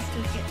 Let's go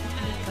get the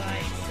blue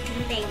guys.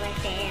 They were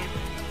there.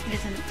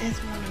 There's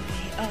one over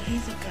here. Oh,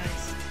 he's a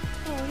ghost.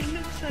 Oh, he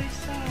looks so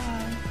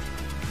sad.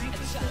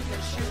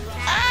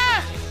 Ah!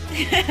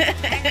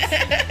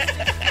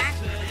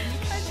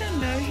 I don't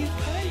know, his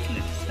eyes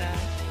look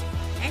sad.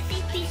 I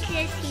think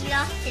because he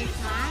lost his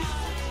mom.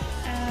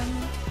 I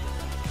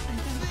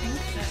don't think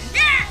so.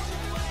 Ah!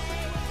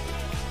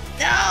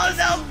 No,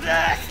 don't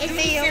blast Is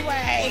me he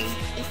away.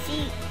 Is he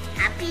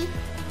happy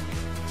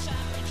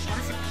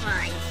or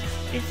surprised?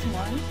 This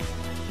one?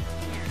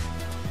 Yeah.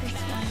 This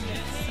one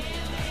looks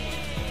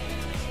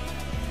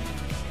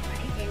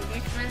And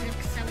this one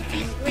looks so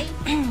angry.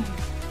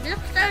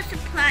 Look so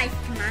surprised,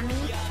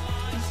 Mommy.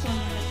 This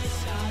one looks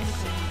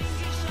hungry.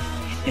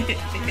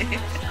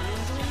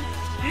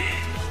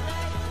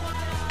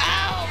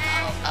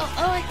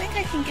 Oh, I think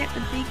I can get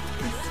the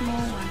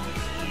small one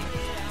over here.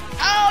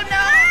 Oh,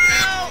 no,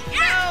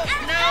 no.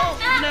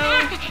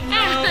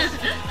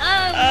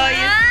 Oh,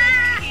 you're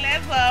so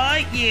clever,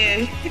 aren't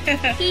you?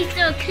 He's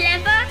so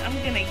clever. I'm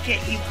gonna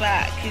get you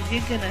back because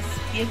you're gonna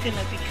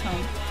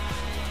become.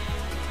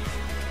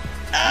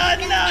 Oh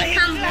He's no, gonna he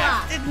become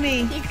blasted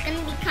me. He's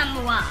gonna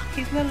become what?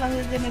 He's no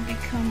longer gonna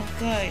become a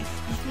ghost.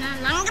 He's no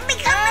longer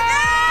become a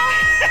ghost.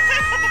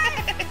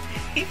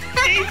 He's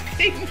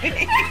chasing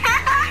me.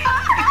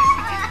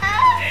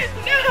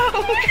 No!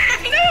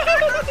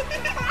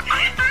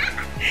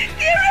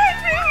 You're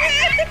everywhere!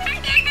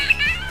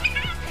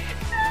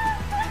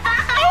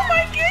 Oh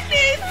my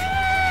goodness!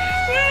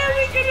 Where are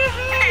we gonna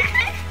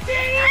hide?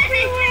 They're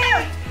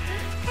everywhere!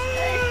 Oh,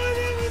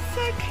 that was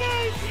so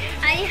close!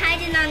 Are you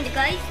hiding on the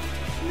ghost?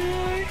 No,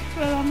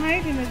 well I'm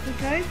hiding as a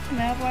ghost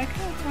now, but I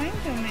can't find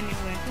them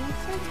anywhere. They're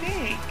so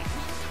big.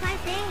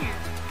 Right there.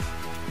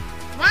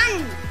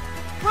 One!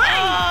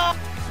 Oh.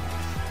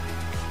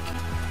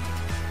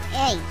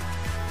 Hey.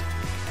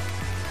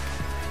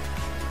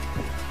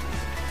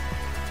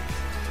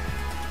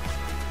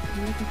 I'm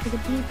looking for the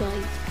blue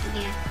guys.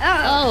 Yeah.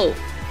 Oh,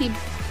 he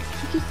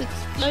just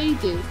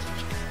exploded.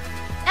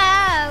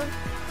 Oh.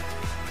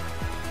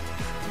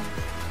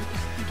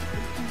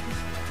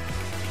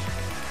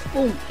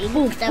 Boom, boom,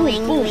 boom, so boom,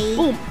 angry.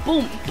 boom,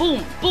 boom, boom,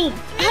 boom.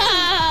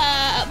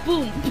 Ah,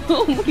 boom,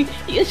 boom.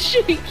 You're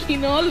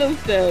shrinking all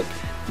of them.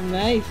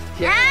 Nice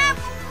job.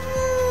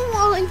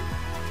 One.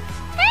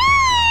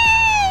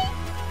 Hey!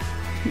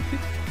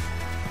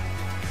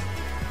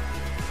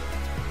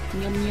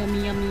 Yum, yum,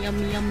 yum, yum,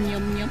 yum,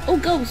 yum, yum. Oh,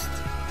 ghost.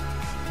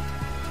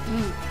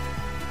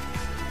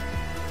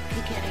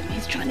 Go get him.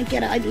 He's trying to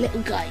get a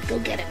little guy. Go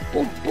get him.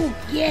 Boom, boom.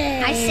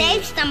 Yeah. I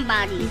saved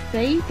somebody. You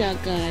saved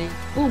that guy.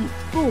 Boom,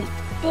 boom,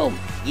 boom.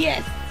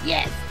 Yes,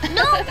 yes.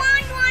 No,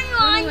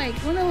 Run away,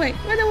 run away,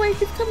 run away.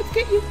 He's coming to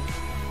get you.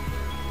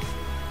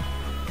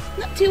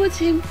 Not towards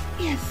him.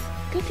 Yes.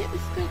 Go get the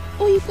star.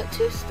 Oh, you've got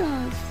 2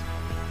 stars.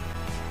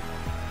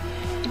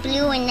 The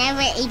blue will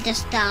never eat the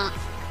star.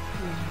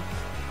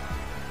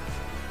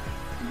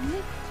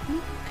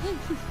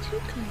 There's 2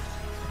 guys.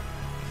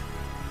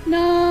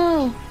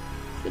 No!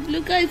 The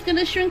blue guy is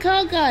gonna shrink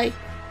our guy.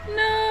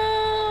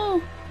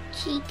 No!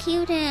 She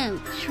killed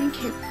him. Shrink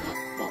him. Boom,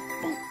 boom,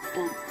 boom,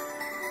 boom.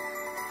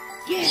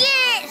 Yes!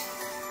 Yes!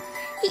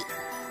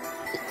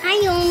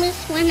 I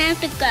almost went out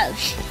the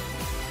ghost.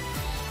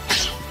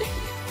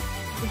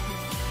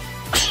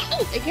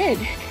 Oh, again.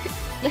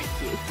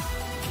 Bless you.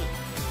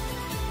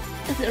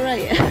 That's it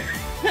right, yeah?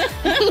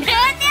 No!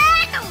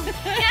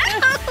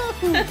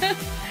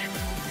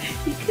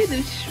 You could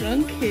have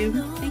shrunk him.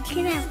 I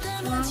could have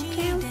shrunk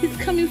him. He's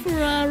coming for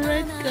our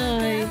red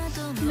guy.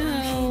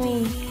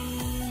 No.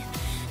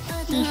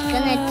 He's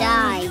gonna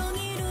die.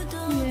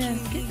 Yeah,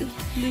 get the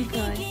blue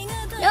guy.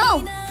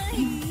 No!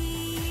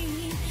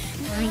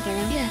 I get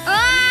him. Yeah.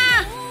 Ah!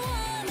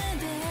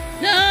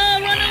 No,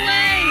 run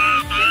away!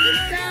 Get the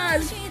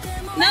stars!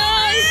 No,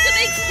 it's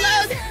gonna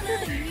explode!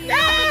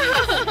 No!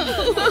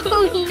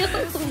 Oh no!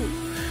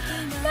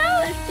 That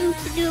was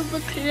super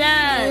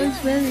That close. was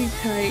very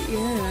tight,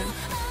 yeah.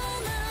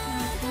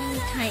 Very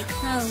tight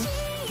close.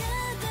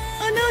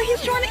 Oh no,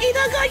 he's trying to eat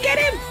our guy! Get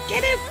him!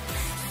 Get him!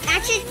 I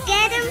should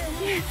get him.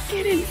 Yes,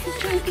 get him! He's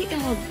trying to eat.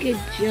 Oh, good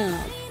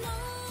job.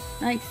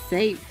 Nice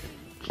save.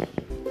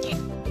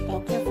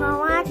 Thank you for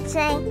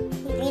watching.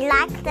 If you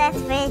like this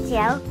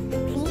video,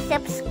 please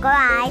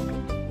subscribe.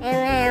 And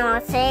then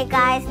I'll see you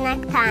guys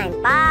next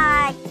time.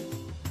 Bye.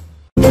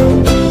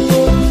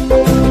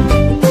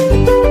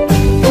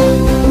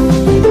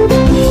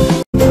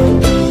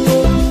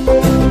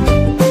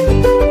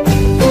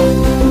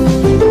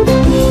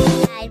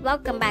 Hi,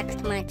 welcome back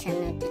to my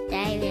channel.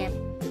 Today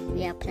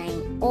we are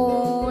playing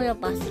all the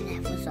boss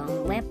levels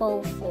on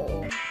Rebel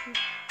 4.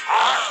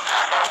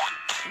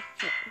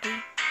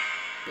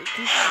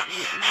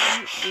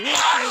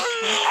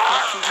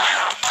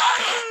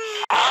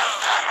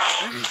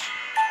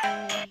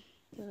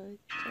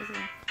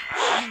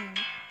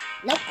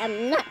 Nope,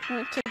 I'm not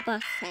going to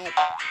boss head.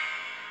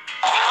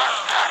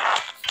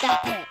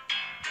 Stop it.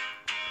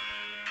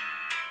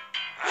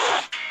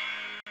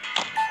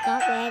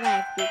 Stop red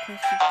eyes because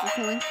she just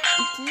wants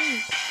to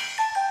eat.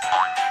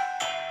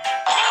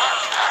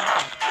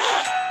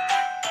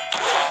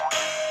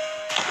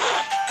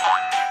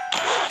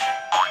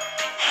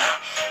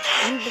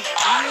 And the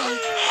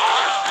orange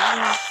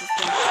is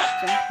like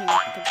jumping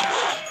off the box.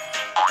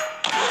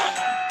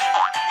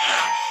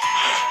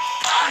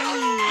 Oh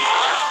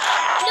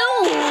no!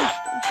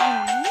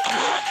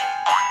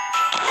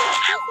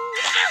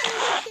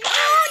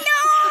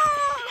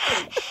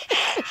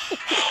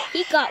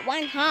 He got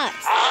one heart.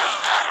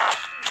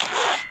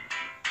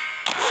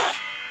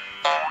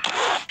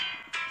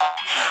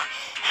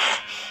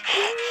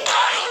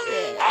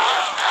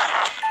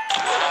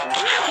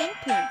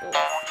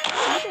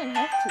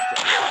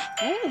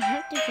 I don't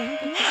have to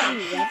jump into the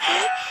red.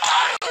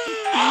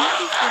 You're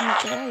just gonna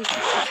die if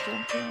you keep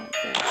jumping like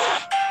that.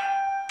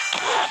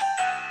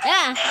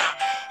 Ah!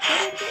 How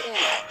did you do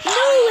that? No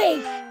way!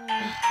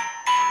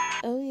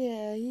 Oh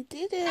yeah, you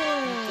did it.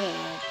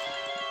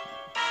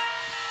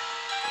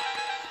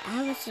 I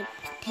was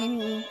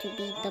pretending to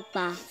be the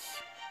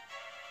boss.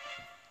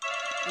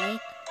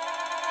 Like,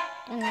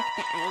 I like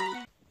the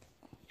eye.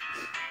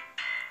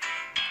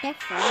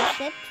 That's funny.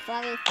 That's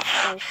funny.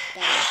 So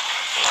scary.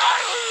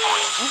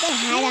 I'm gonna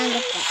hide on the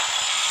box.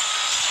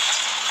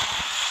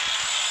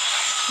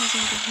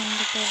 Hiding behind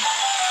the box.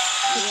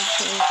 Yeah.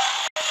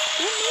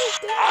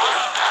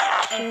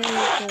 There you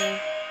go.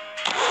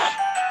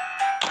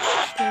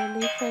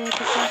 Slowly follow the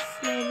bus,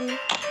 slowly.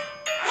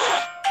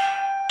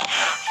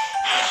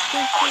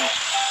 Good job.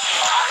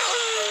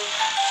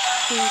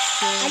 Good I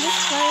job.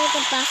 just follow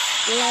the bus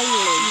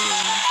slowly.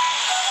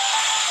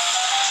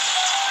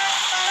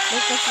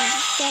 Because you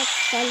just said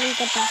follow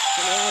the bus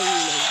slowly.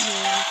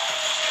 Yeah.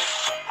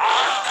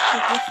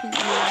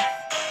 Definitely.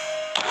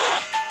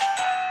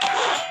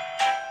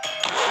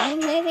 I'm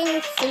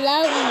moving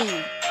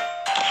slowly.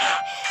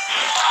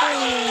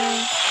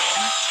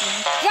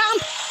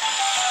 Jump!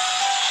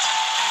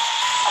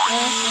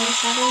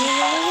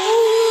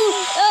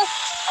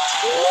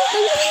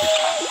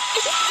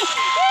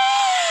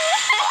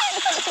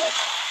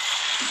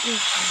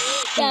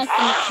 That's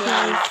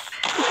close.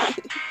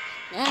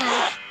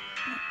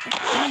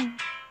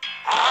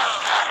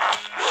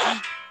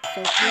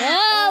 So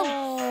close.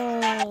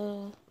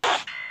 Oh.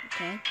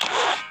 Okay.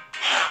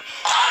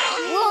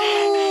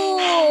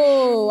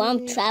 Whoa! I'm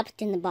trapped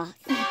in the box.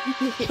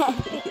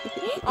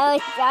 I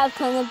was trapped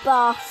in the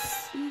box.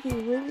 You did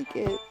really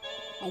good.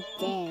 I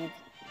did.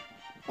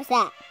 What's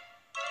that?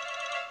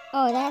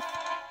 Oh, that's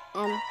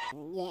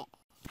yeah.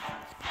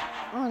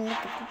 Oh, look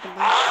at the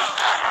box.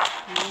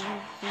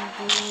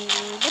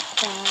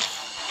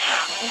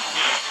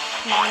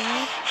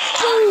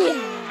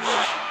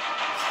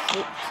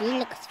 She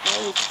looks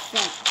very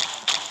sick.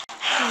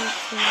 She's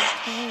so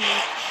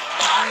tired.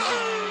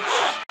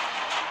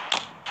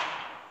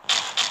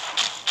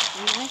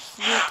 Let's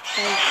look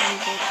for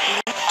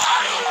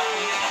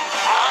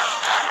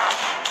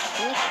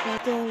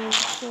Sorry, sorry,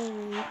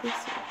 this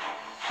one.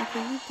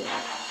 Okay, you do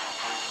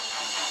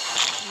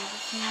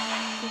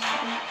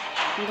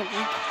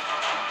it.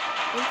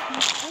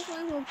 This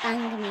one will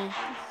bang me.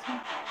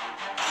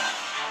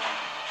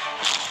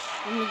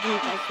 Let me do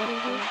that for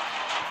you.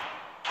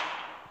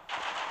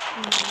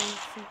 Oh,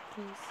 so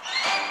close.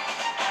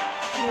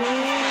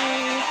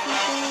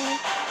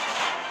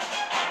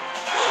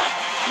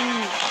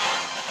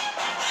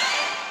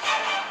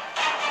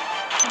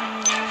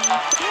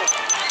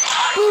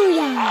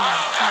 Booyah!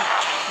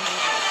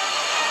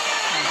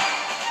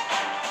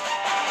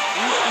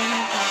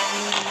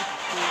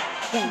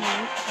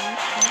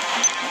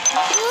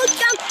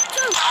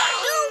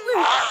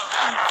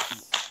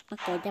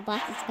 Okay, the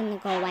bus is gonna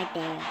go right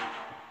there.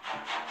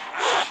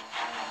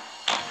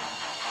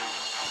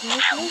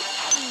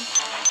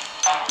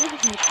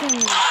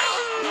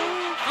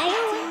 I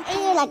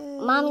feel like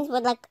mommies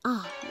were like,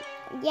 oh,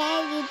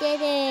 yeah, you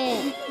did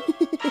it.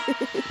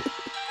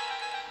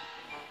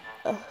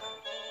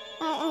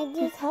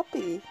 He's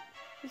happy.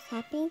 She's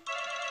happy.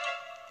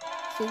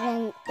 She's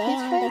on, they're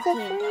His on friends the are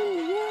team. free.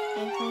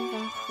 Their Yay. friends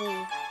are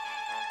free.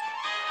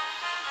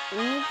 We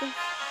need to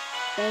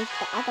save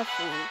the other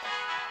friend.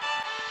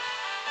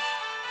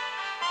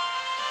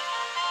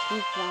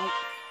 He's right,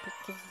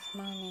 because it's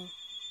morning.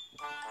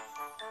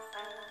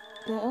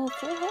 They're all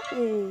so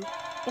happy.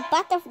 The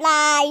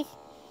butterflies!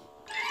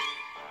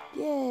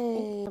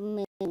 Yay. The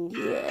moon.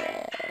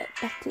 Yeah.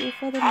 Back to you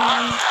for the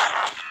moon.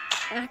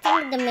 I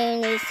think the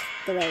moon is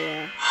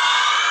grayer.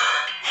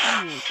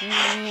 Oh my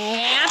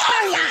goodness.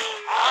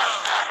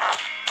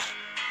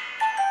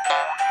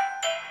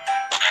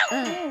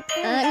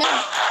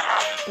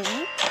 No.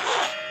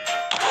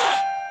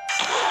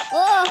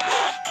 Oh!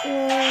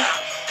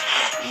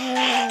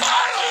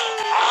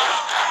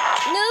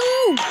 No!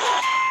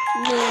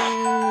 No!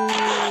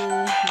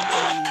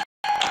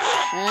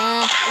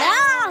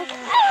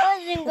 I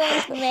wasn't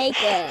going to make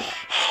it.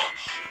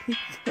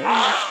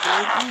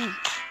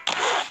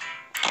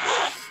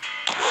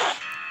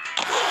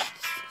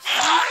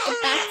 The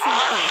Batsy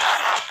bus.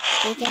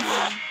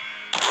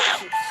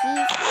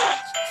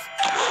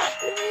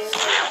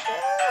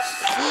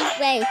 She's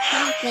wearing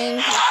his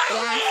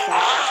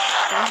glasses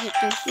so he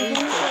can see You're her.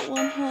 gonna get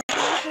one heart.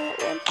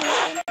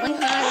 One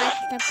heart like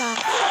the box.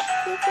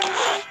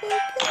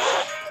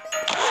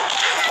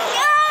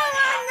 No,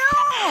 I'm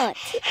not.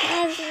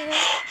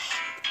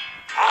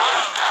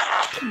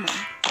 Come on.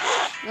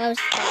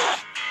 What's that?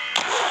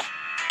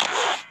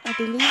 I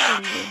believe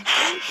in you.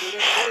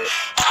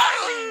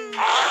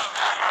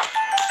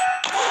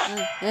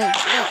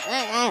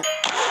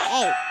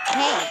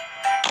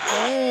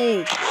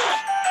 Hey.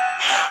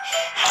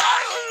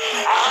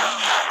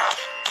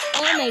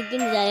 Oh my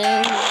goodness, I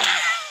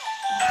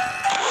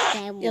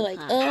You're like,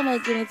 oh my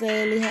goodness, I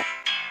only have.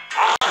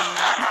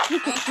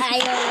 I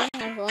only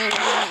have one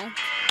hand.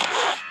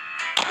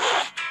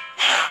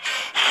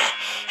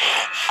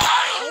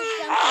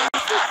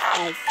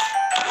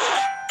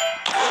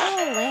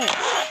 Oh wait.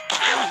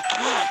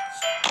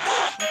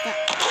 I got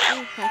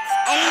 2 hearts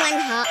and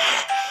 1 heart.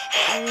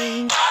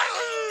 I'm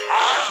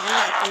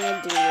not gonna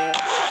do it.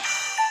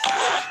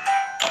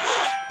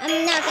 I'm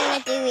not gonna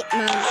do it,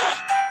 Mom.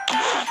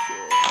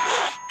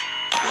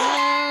 No.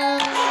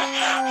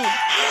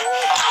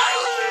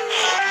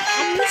 I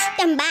pushed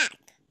them back.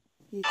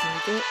 You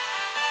did it.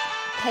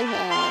 Time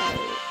out.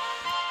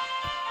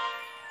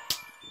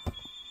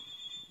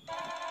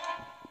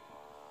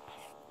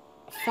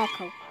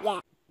 Circle,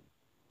 yeah.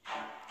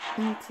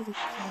 Into the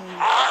cave.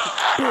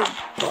 The big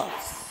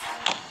boss.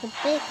 The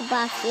big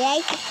boss, yeah,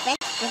 it's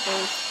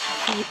vegetables.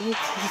 He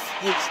eats his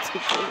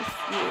vegetables.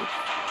 Yes.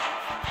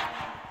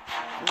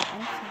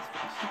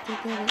 She did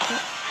get it.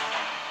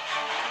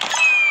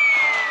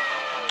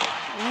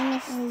 I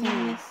missed You him.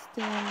 missed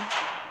him.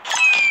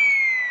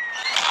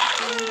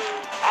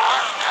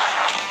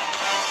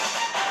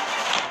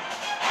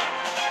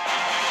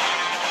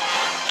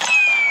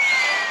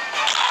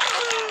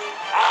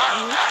 I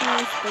need to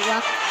use the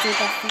rock to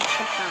defeat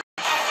the boss.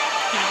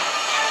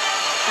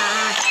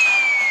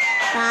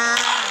 Boss.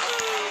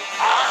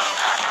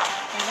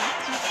 The rock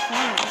has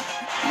fallen.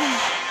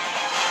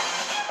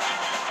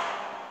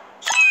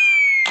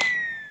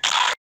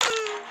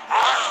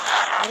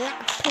 Like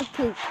a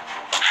poo-poo.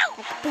 Like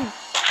a poo.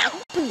 Like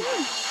a poo.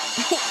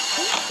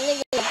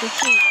 Literally like a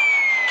poo.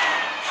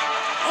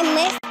 I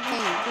missed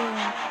him.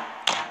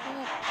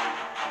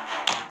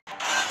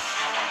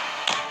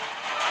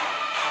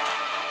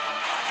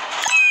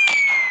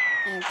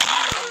 And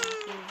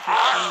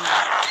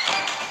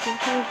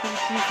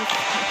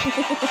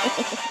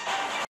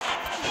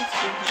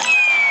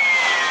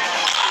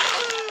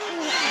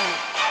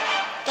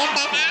get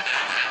that.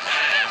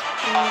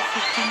 Where's he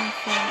coming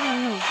from? I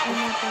don't know. Oh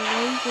my god,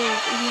 lasers.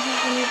 And you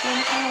have only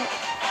one heart.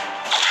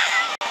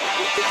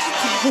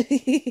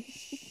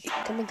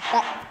 Coming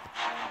back.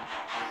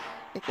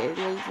 Okay,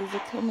 lasers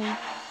are coming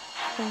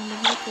from the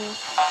middle.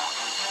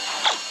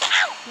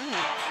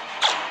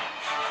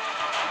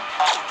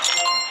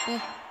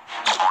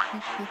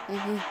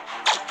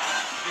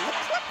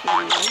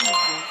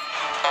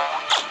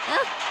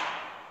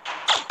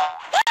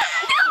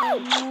 Oh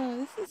no,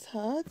 this is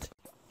hard.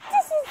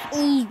 This is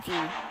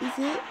easy. Is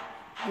it?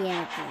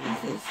 Yeah,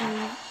 Okay, so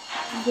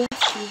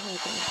rescue her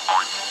then.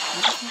 I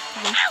just have to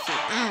rescue.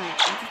 Ow, I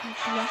just have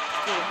to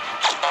rescue.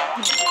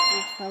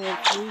 It's for the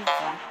easy.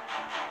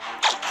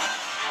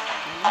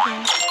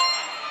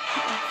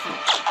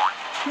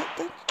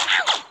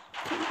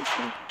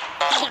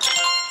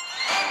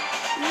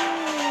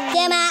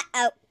 Come out.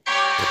 Oh.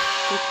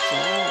 Good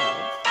job.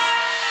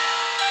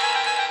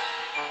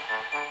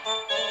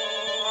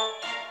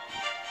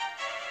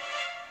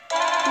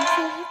 I'm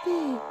so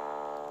happy.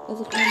 As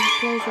it comes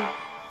closer.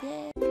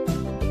 Yay.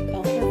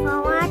 Thank you for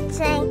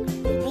watching.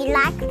 If you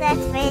like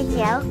this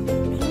video,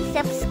 please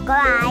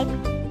subscribe,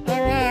 and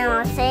then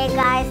I'll see you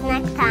guys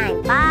next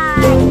time.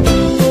 Bye!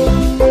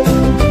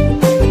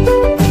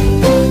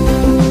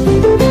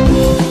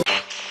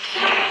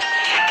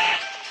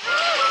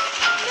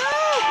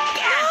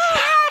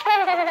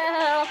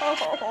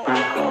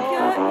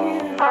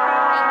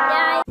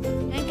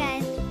 Hi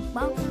guys,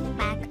 welcome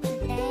back.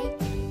 Today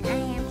I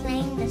am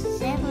playing the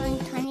Sibling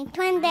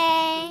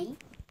 2020.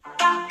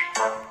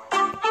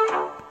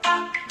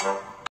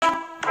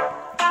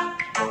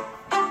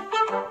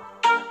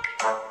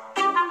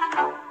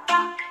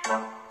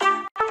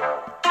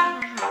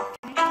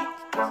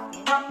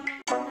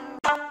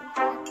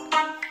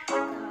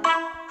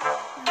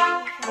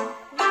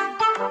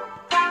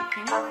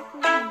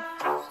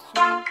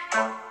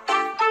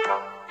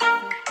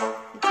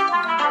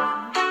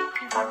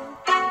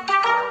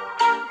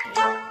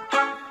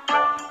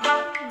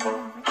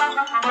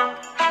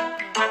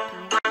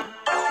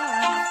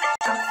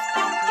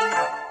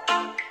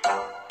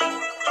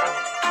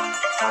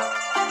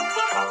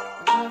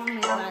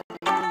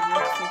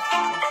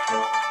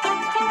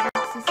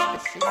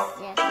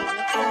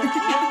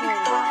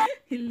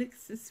 He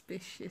looks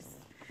suspicious.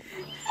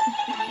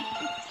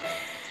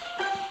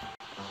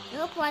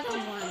 Your brother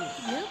won.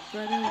 Your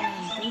brother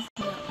one does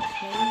not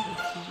play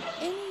with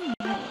you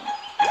anymore.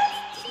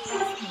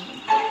 Tease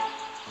him.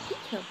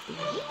 Pick up the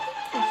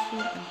whoopee cushion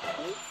and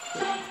place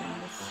it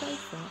on the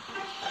sofa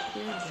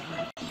where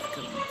one is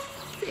going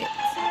to sit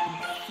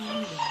and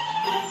see the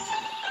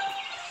magic.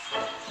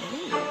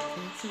 Oh,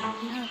 that's a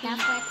No,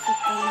 that's where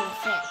she's going to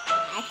sit.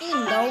 I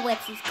didn't know where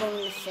she's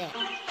going to sit.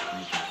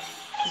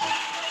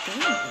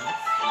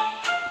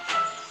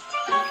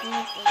 I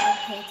think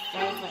it's his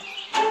favorite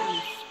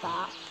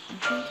spot. I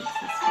think it's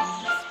his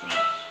favorite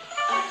spot.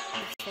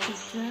 So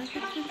drag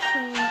the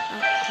controller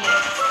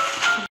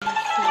upwards to the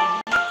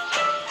floor.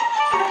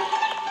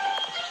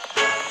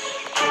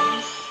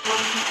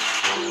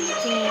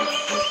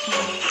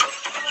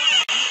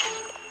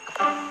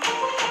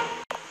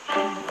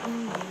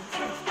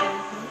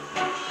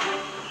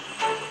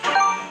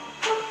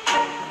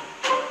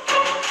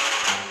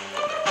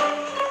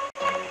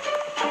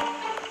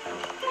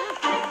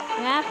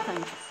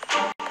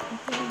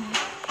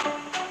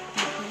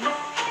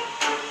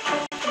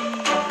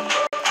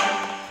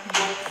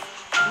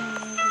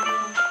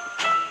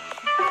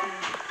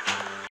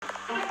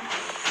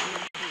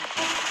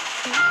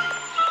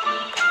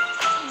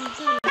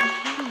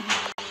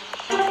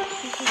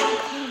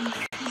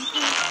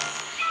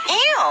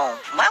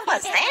 What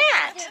was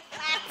that?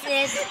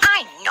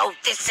 I know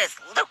this is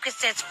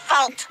Lucas's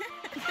fault.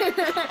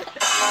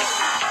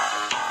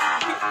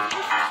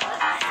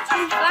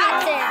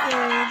 I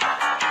think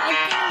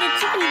the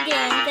chicken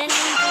again, then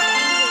I'm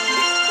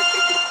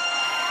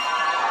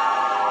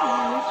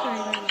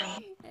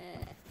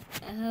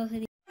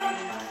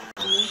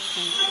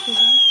He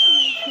wants to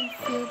make him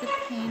feel the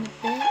pain a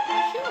bit.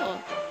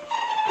 Sure.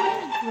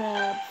 Get a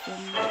grab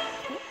from the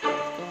clip.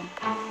 It's gone.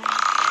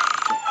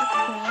 Get the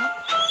crab.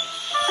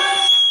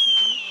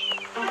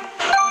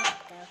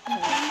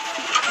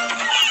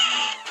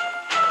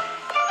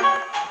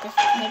 just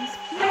takes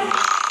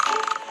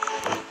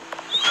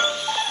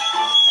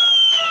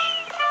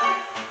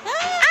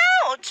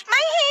Ouch,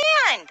 my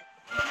hand!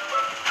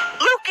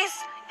 Lucas,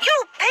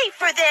 you'll pay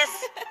for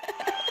this.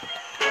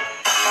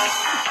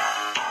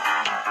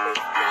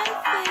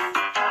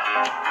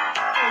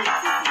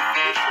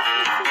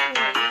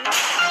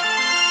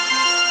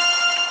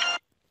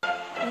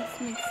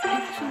 Let's mix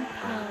action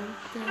powder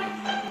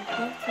and the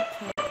butter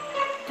cup.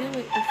 Do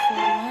it before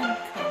one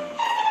comes.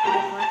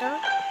 water.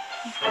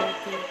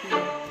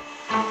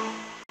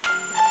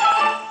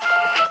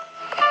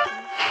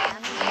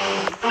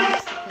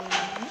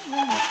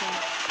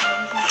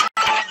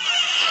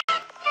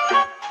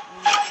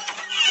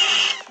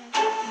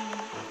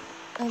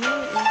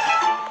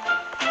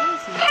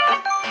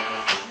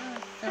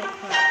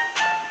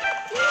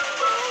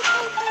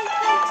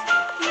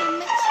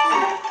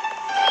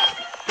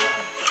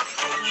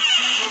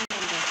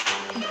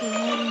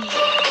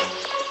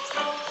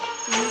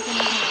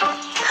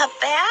 A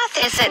bath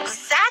is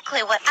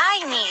exactly what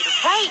I need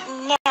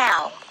right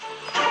now.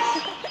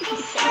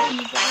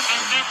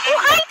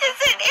 Why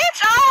does it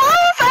itch all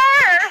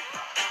over?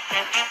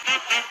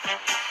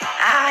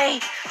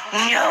 I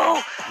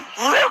know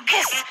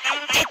Lucas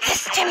did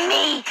this to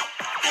me.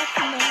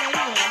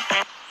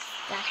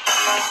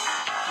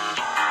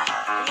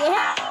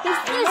 Yeah,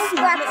 he's just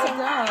scratching.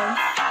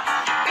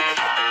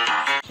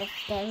 The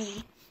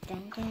fairy,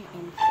 dungeon,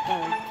 and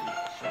fairy.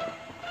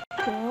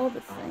 They're all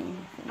the same,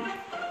 I think.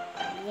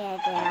 Yeah,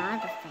 they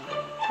are the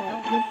same.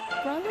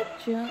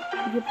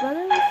 Your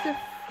brother is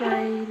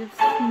afraid of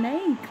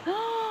snake.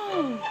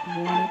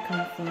 Wanna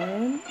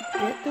confirm?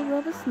 Get the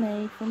rubber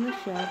snake from the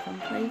shelf and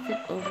place it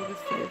over the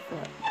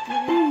sofa.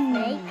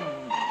 Snake?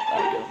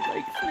 I don't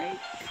like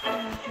snakes.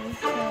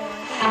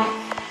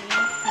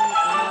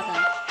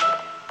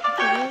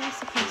 Where are we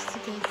supposed to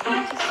go?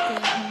 Come to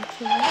scare him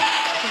to the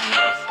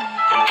rubber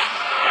snake.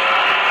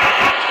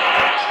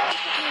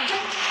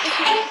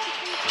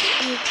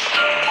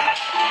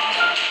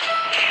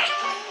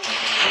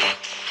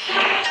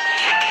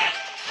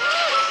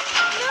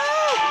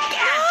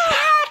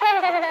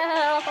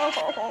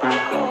 But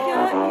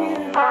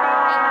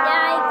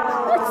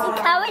she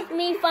carried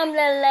me from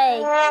the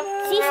lake.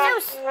 She's so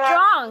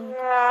strong.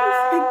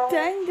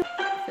 Dang. So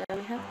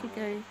we have to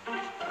go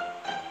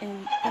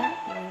in that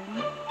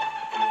room.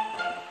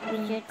 We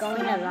should go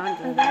in the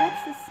laundry Oh, room.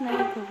 that's the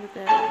snake over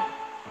there.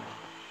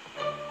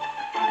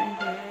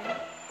 Okay.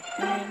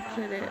 And then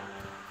put it.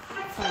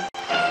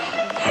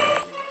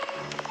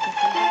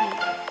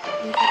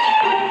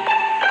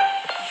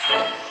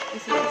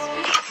 Is it this one?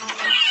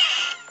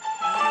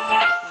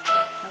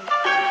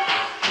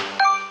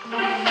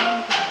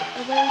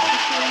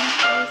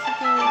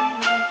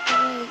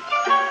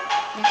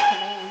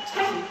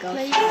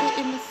 Place it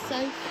in the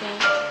sofa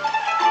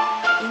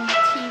in the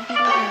TV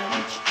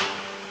lounge.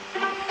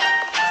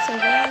 So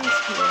where is he?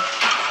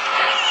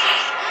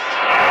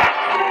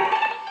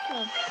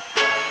 Oh.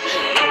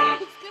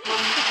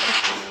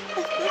 I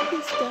thought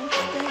he's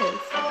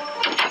downstairs.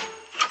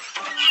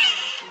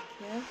 Be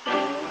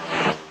careful.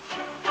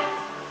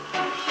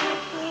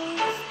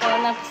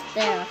 Going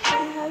upstairs. He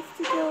has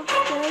to go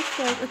upstairs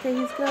first. Okay,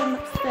 he's going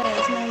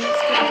upstairs. Now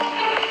let's go.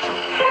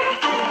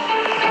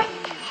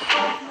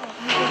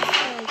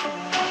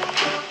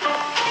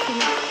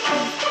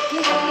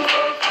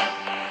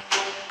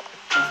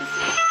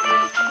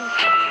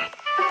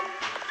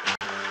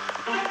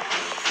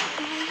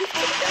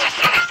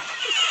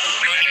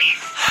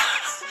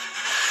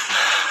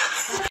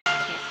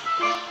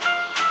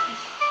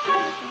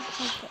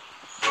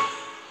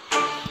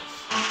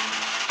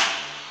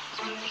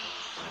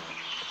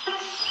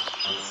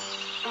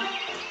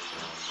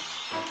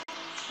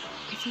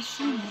 Is he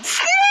seen it?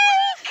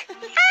 Snake!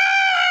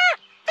 Ah!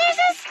 There's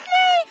a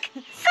snake!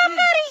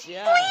 Somebody,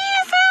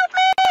 please help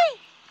me!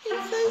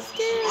 He's so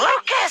scared.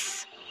 Lucas!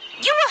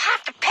 You will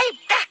have to pay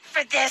back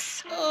for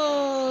this!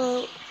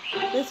 Oh,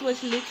 that's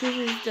what Lucas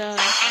has done.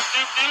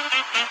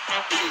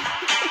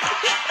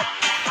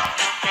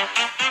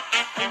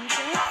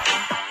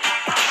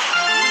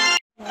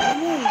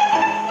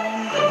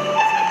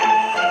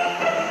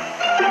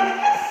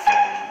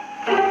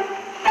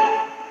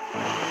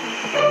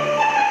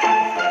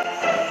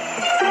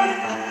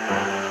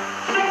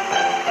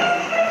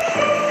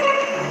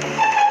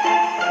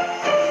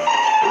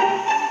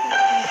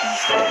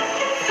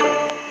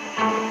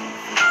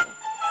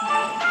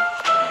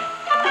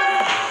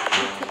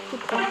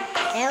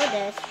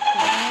 Elders.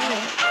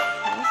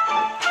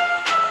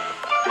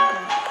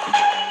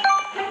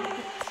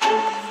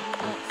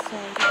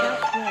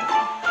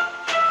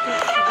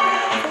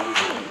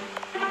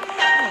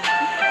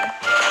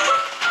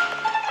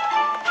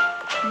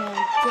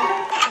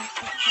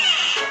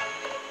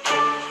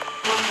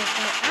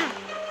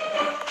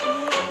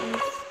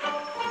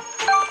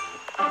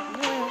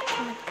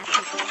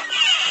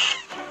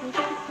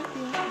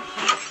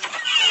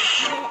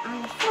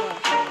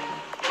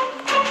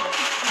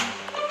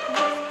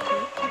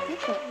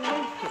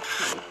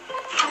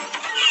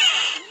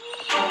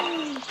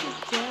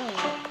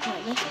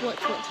 Watch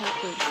what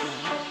happens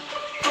now.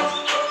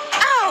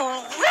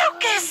 Oh,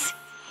 Lucas!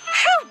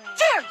 How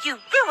dare you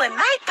ruin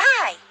my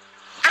pie!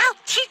 I'll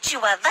teach you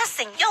a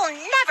lesson you'll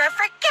never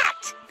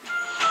forget!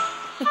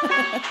 Oh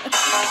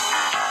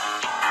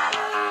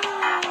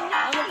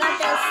my God,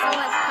 there's so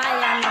much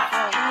pie on the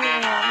floor.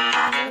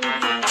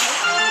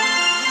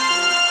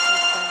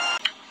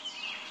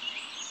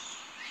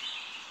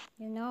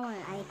 You know what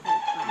I hate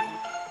pie?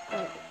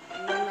 But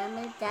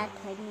remember Dad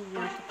told me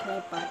not to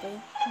play Buddy?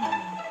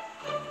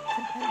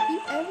 Have you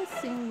ever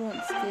seen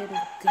one scared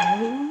of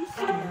ghosts?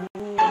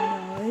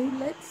 No,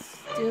 let's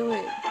do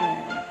it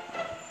then.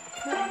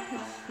 Cut her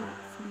sheet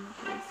from the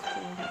ghost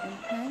form and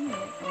hang it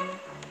on the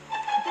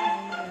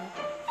hanger.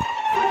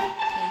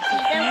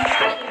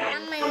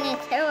 I'm in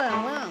this horror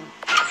room.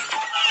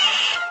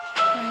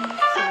 Find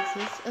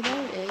scissors. Oh,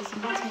 there it is on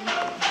the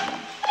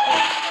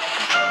table.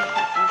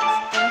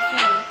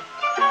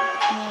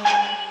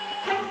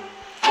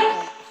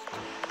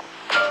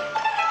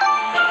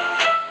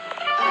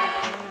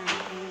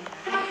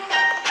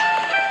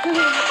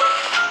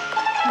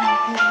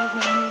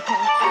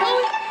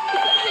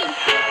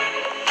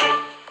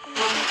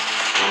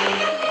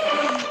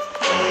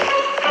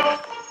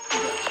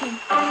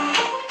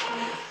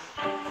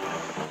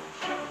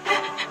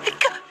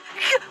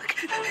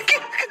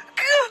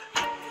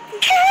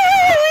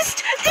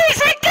 Ghost!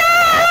 There's a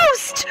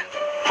ghost!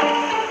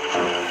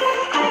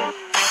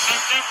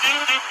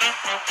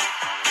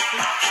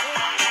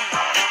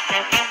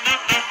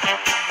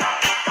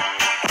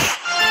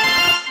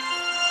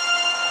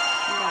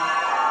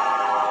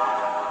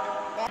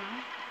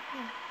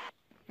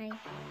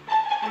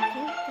 I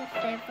think the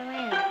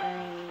separate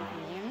again,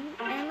 and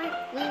I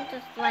will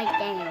just lie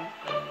down.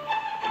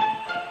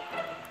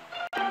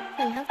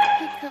 So you have to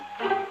pick up.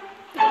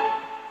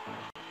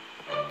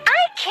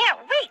 I can't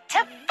wait to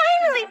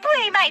finally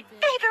play my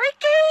favorite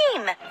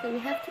game! So we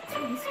have to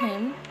tease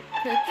him.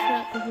 Put a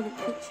trap over the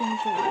kitchen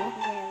door.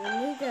 Yeah, we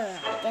need to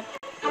get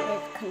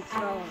this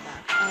controller.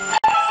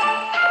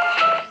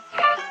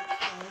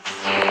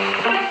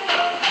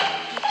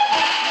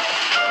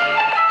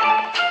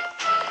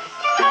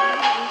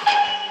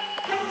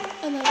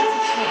 Oh no, it's a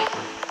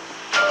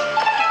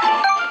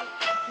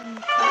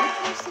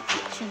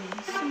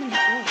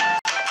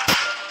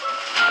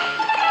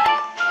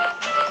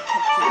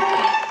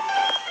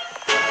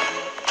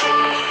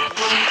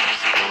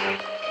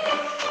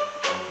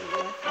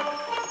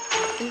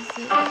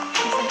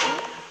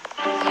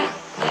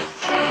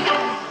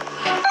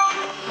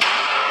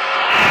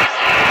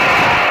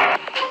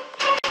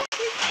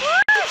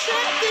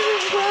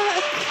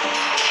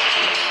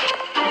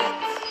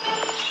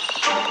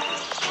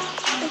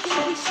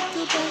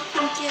go back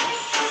and get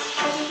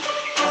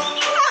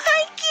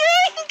My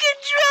game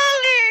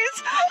controllers!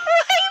 Why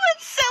would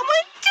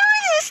someone do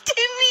this to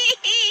me?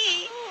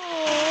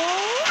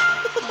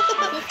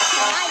 He's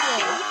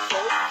crying. so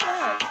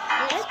sad.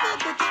 I thought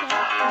the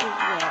trap didn't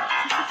work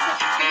because it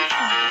kept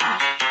chasing me.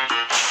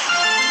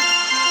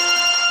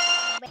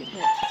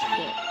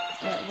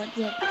 Right, what do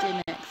you have to do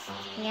next?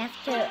 You have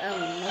to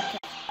make a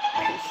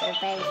pizza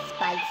very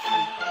spicy.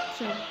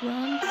 So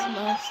Ron's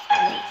last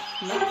place.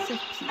 Lots of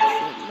pizza.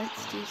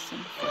 Let's do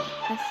some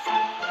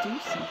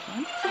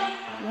fun.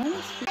 Ron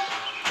is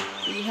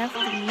you have to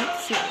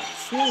mix it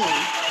chili.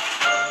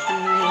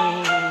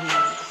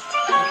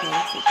 Okay,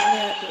 so get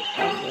out the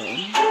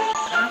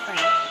oven.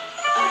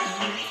 And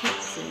the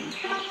kitchen.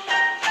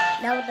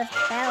 No, the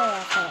spell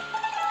of it.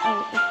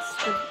 Oh, it's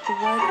the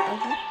word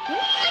oven?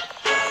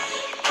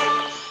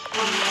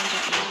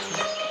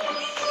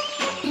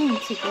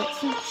 To get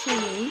some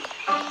chili.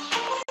 I'm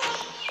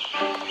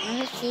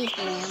gonna see me,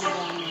 I'm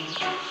warming.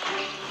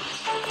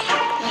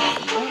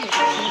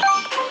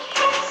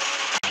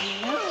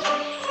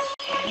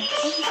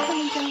 He's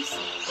coming down.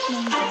 No,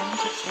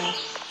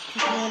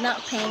 We're not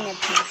paying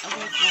attention.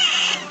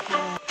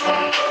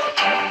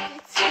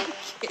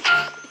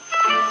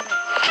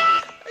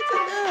 I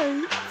don't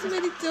know. Too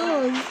many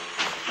doors.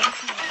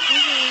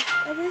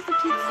 Oh, there's the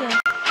pizza.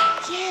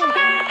 Yeah.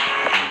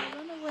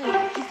 Run away.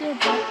 Is there a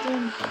back door in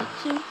the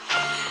kitchen?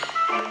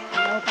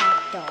 No back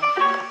door.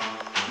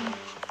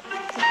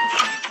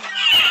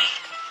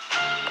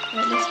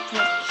 Right, let's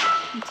watch.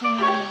 I'm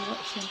turning around and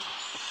watching.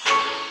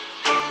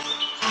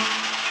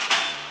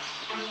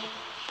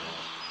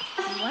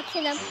 I'm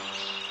watching them.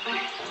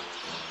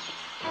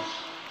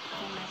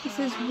 It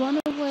says run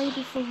away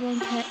before one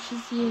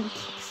catches you and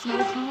kicks you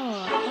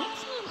hard.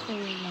 That's not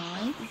very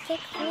nice. It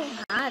takes me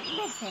hard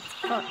with his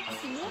foot.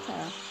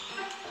 Yeah.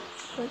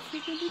 What's he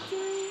gonna do?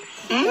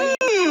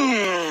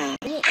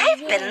 I've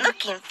been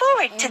looking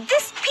forward to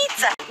this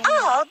pizza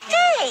all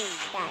day.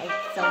 That is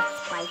so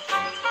spicy.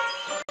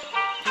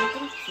 Do you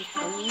think she's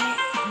doing it?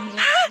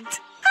 Hot!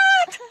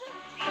 Hot!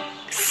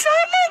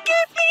 Someone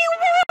give me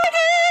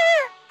water!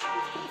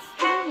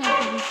 Still not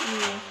gonna do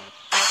it.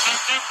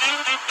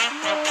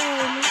 Whoa,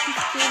 look,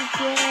 it's still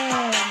again.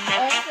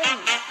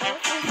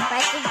 There's some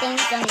spicy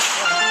things on his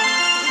foot.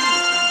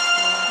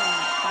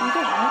 You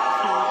don't like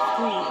chili,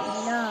 do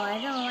you? No, I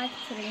don't like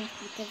chili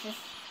because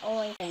it's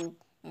always in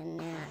I'm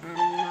not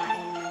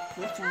in my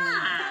kitchen.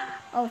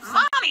 Oh,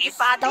 Mommy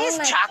bought these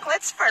don't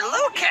chocolates for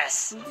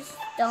Lucas. You just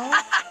don't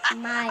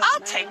my.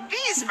 I'll take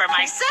these for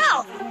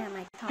myself. Yeah,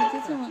 my He top.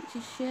 doesn't want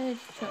to share his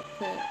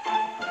chocolate.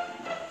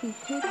 He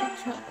hid the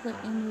chocolate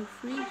in the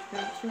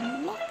refrigerator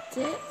and locked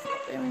it. It's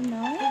not very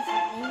nice.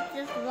 You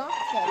just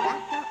locked it.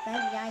 That's not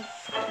very nice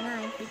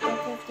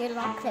because if you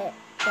lock it,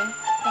 then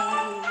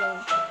you will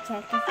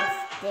check if it's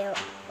still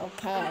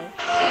okay.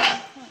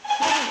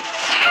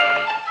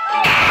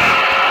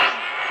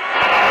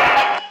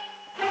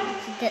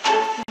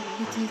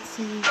 He did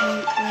say, wait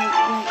there.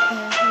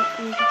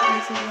 Hopefully he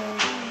goes away.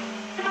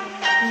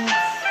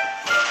 Yes.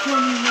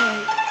 Come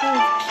right. That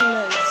was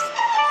close.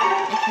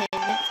 Okay,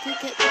 let's go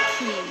get the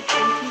key.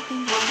 Where do you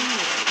think the key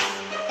is?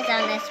 It's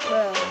on this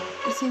room.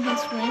 It's in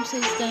this room, so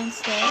it's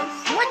downstairs.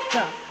 What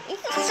the? You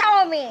just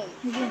saw me.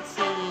 He didn't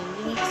see you.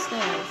 You're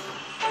upstairs.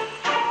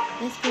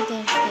 Let's go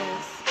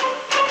downstairs.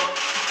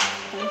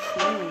 Don't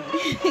see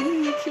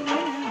me. You can run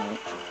out.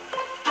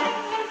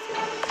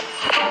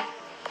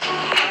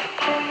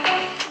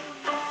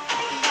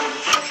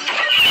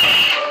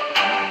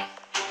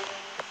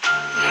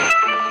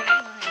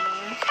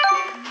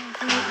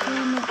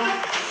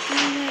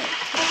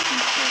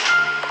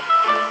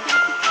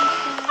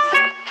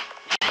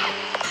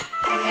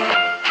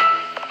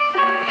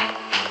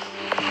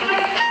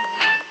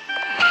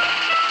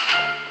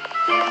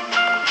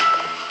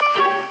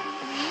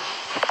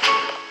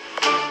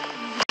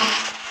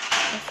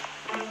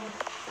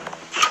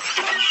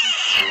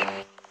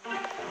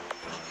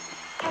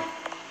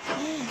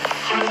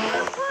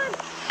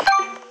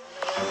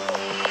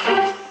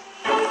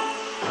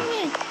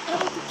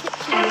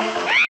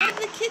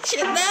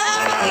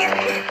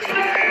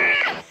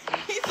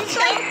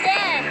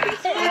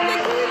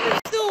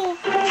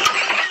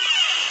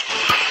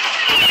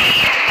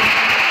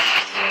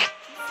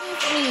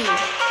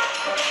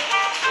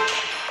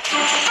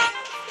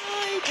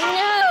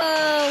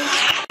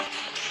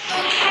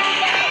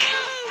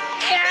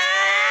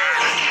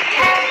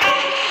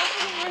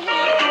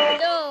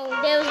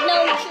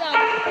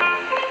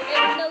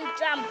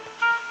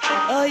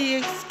 Oh, you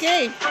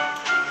escaped.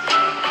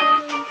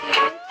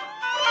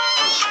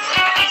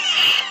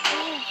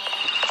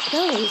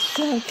 That was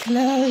so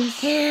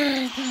close.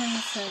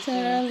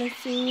 Tara, let's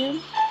see him.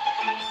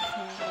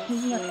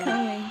 He's not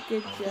coming.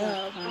 Good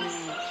job.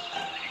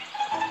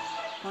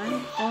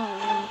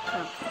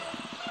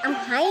 I'm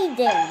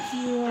hiding.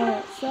 You are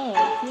outside,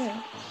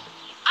 yeah.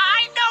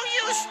 I know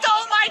you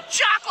stole my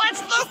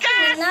chocolates,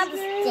 Lucas! Another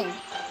thing.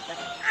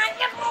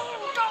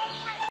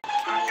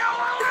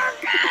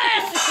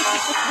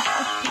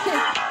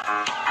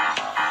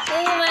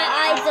 My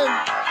eyes are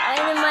And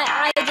then my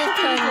eye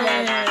just turned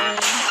red.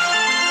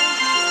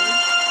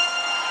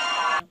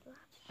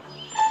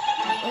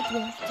 What do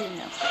we have to do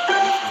now?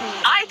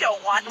 I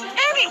don't want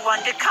anyone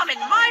to come in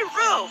my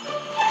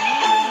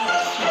room.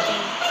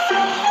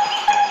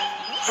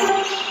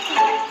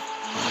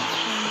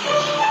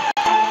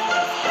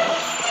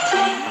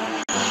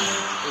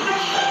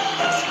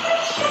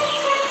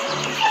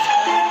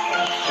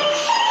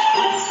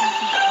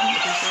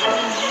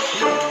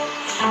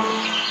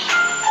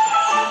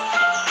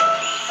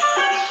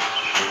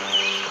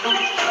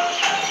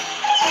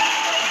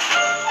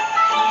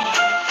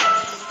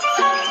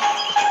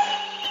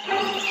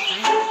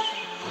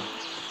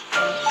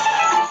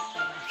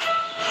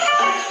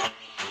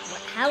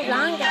 How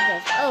long is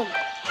this? Oh,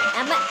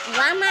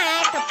 why am I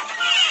at the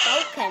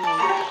balcony?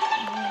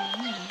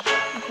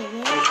 Okay,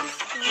 where is this?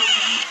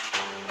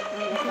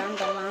 It's on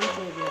the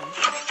laundry room.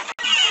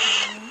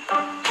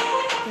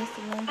 There's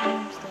the laundry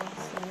room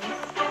downstairs.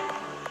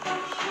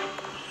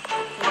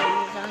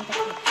 It's on the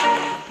kitchen.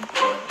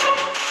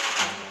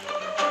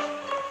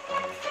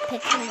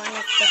 Picking one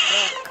of the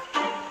book.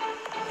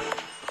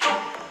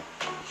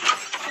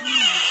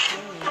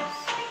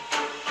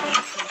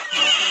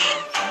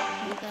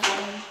 You got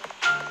one.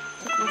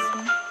 Take this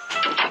one.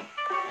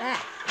 Ah.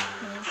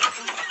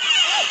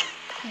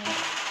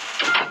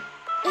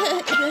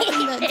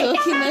 Open that door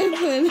can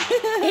open.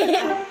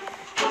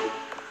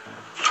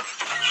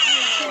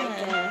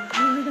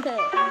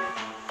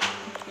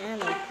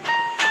 Can't open.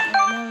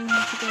 Now we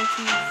have to go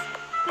to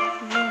his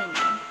room.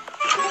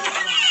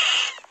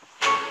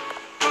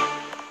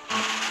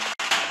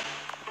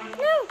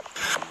 No.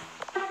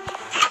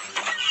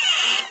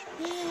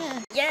 Yeah,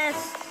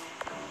 Yes.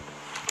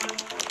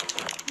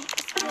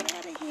 let's get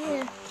out of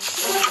here.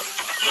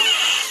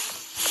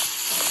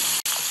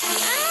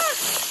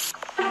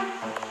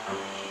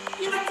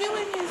 He's still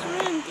in his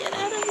room. Get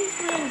out of his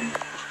room.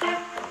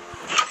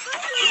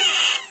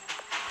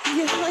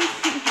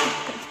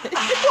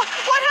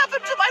 What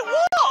happened to my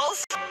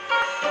walls?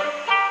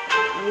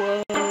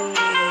 Whoa.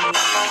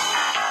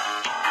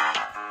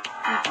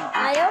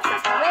 I also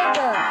sprayed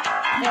the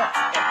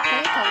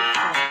paint on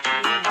it.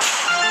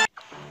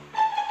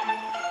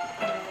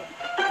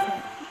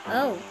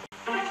 Oh.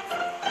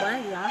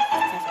 One lost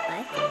his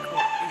bicycle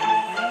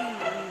and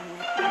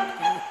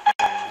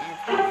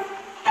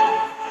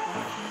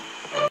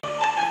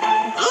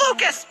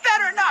Lucas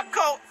better not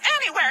go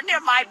anywhere near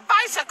my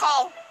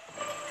bicycle.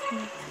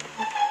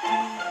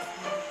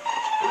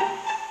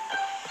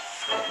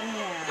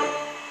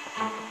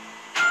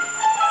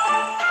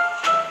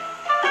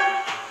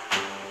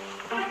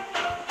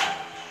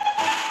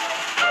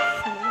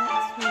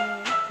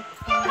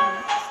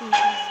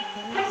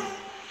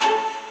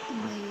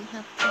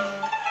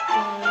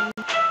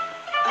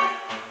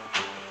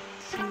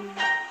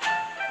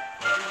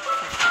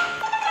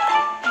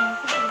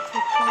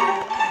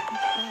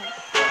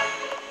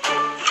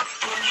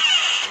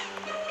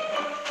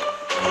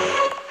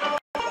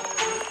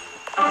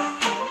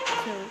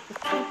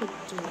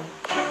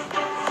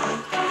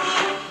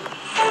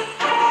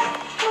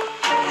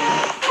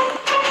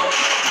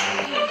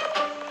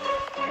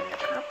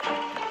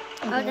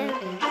 Oh, there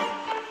it is.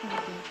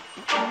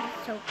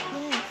 So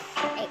yes.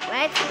 Hey,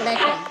 where's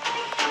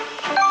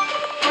Glitton?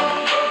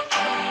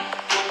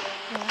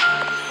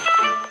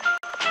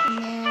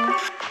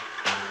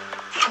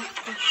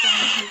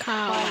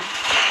 Call.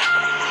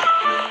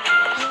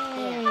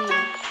 Yay.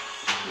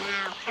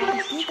 Now.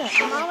 Do that.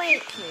 I'm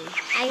always.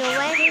 Are you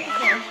ready?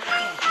 No,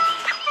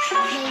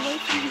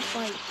 wait for his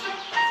bike.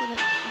 So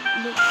that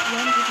look,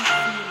 one doesn't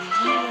see him.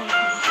 Run away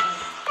from his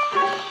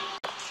bike.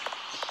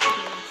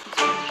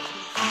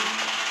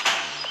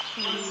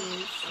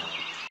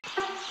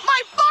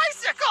 My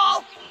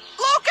bicycle!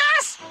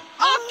 Lucas!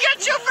 I'll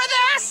get you for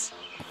this!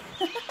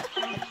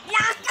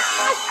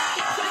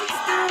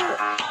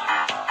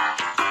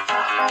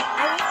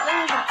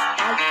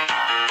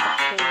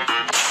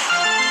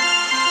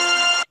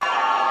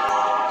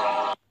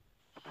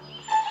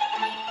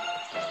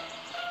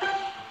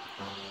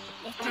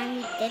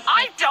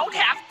 I don't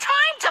have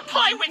time to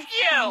play with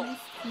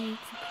you! You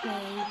to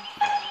play,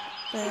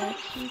 but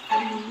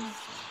please.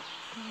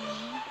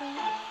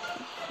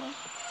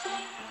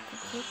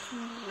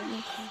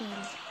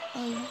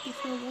 Oh, you have to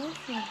throw water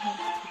on him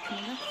to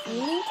take him.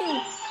 You need to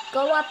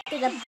go up to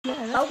the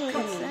Yeah, that's what it's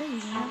balcony. saying. You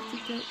have to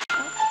go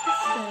up the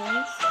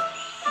stairs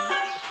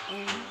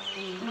And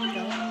and go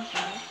go and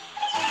get go.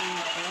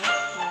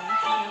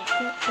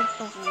 the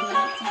bottle and then go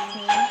out the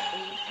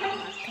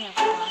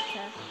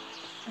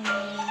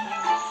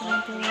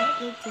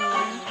door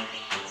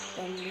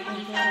and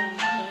then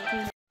go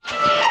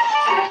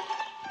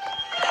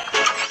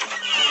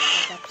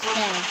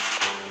upstairs.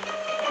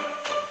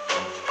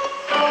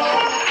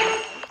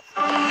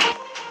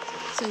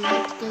 so you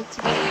have to go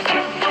to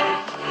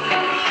the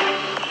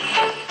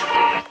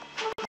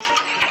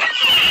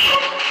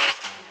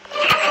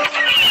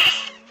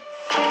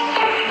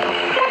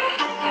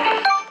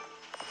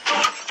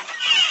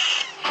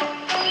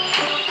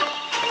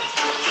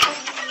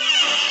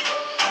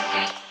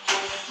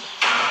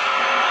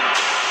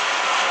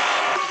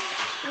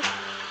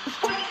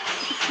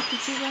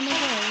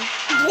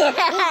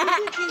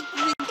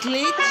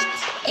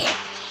Glitched.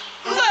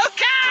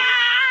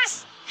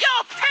 Lucas!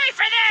 You'll pay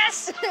for this!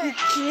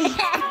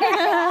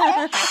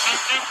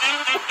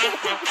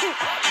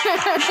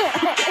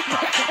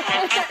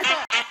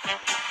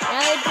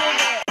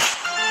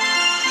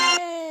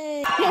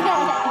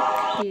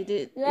 Did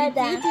it. Well It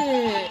done. did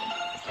it.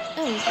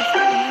 Oh, it's just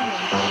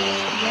another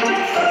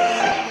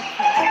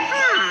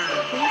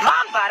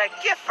Mom bought a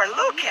gift for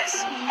Lucas.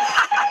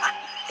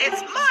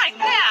 It's mine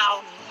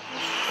now.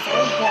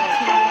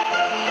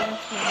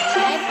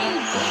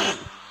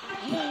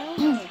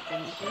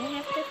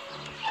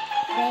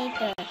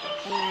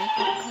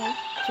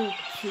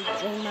 To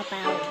dream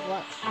about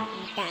what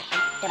that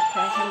the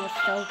person was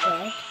so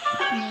good.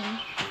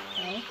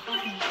 Okay?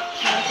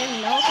 I didn't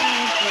know how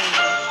to dream.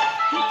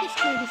 You just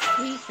go to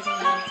sleep and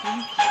then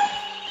dream.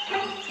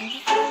 I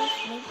just go to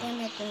sleep when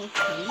I dream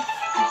things.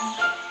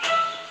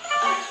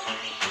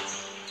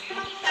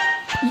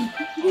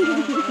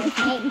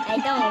 I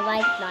don't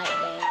like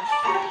nightmares.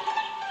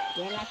 Do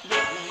you like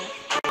nightmares?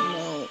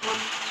 No.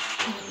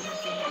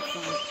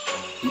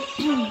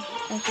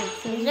 Okay,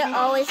 so Is it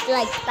always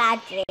like bad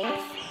dreams?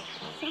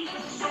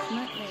 sometimes,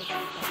 not like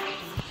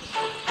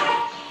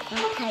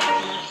Sometimes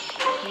not.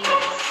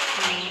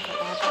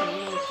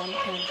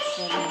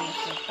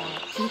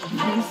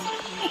 Sometimes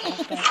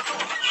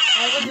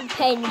I wasn't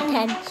paying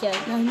attention.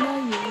 I know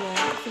you were.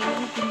 So what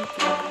are you going to do?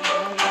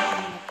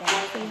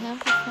 So you have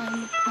to find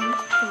the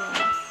punch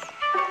gloves.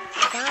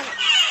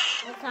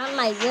 It's on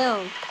my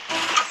room.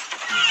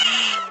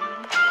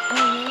 Oh,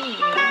 there it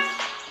is.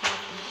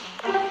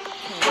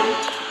 Okay.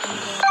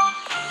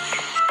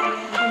 And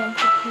then you have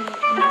to put it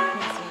in the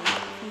prison.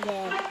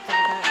 Yeah,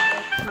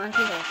 the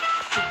content.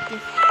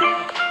 This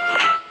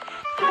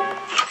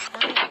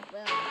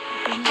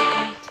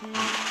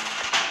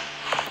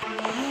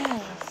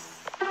Yes.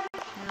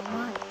 I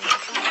want.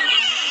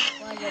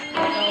 Well, the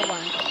little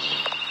one.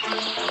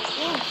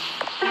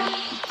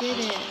 did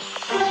it.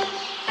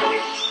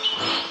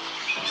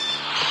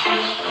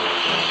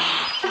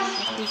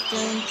 It's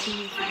going to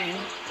his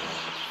room.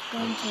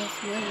 Going to his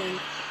room.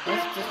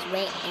 Let's just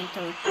wait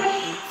until we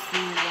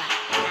see what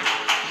happens.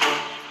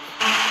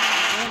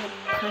 I'm gonna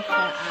punch her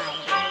eye.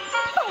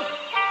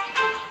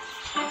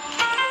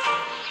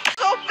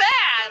 So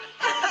bad.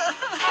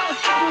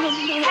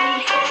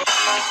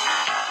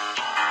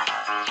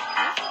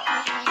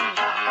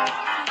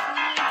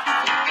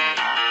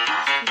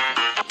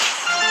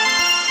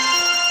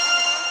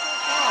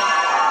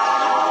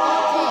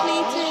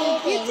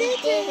 You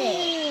did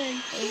it.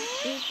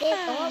 You did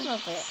all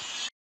of it.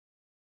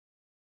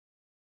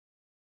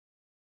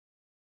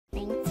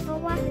 Thanks for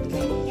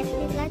watching. If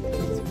you like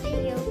this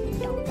video,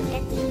 don't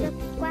forget to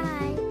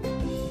subscribe.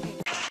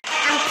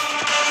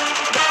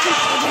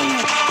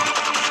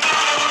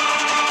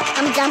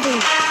 I'm jumping.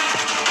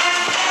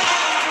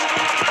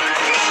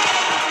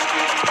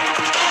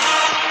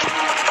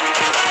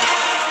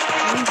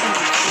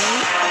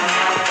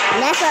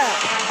 Never.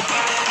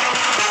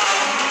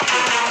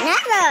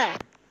 Never.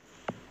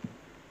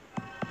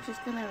 She's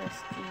gonna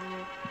rescue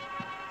you.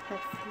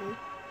 Hopefully.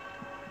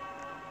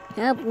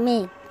 Help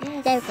me.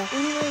 Yes. There we go.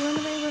 Run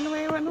away, run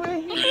away, run away, run away.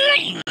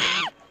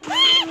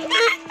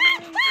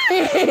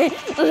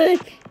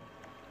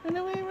 Run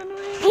away, run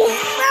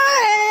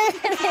away.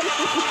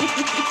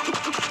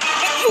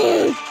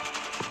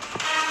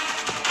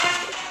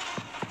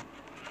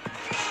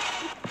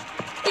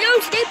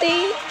 Don't stop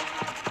me.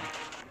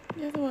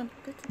 The other one.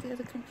 Go to the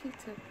other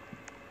computer.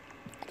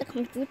 The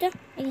computer?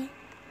 Okay.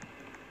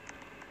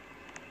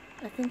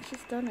 I think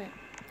she's done it.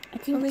 I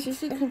think Only she's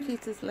two done.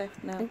 computers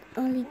left now.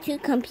 Only two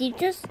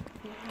computers?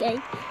 Okay.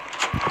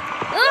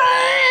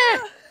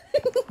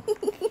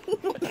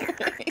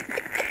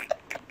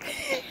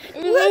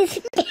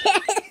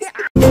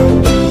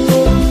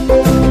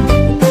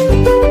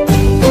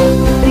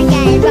 Hi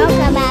guys,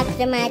 welcome back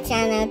to my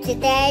channel.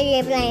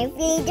 Today we're playing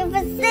Feed the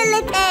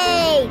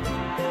Facility.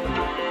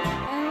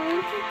 I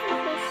want you to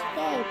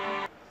escape.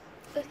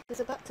 Look, it's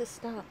about to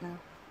start now.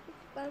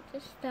 It's about to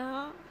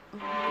start.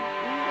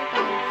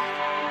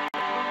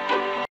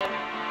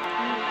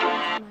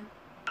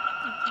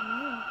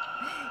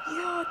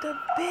 You're the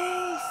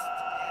beast!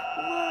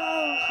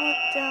 Whoa! Hunt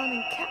down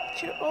and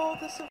capture all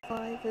the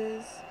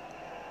survivors.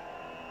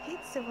 Hit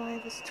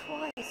survivors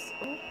twice.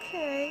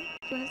 Okay.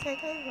 Do you want to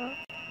take over?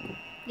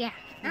 Yeah.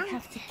 You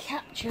have to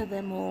capture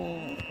them all.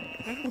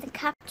 I have to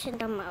capture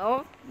them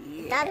all.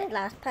 Yeah. That's the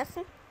last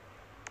person.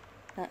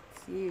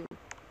 That's you.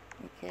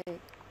 Okay.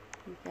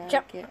 You gotta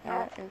Jump. get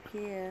out of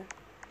here.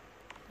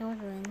 No one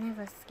will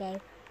never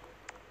escape.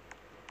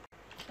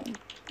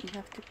 You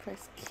have to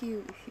press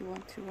Q if you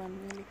want to run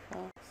really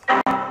fast.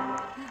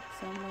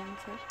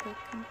 Someone's at the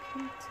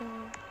computer.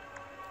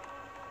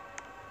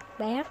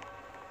 Where?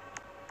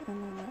 Oh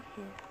no, not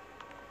here.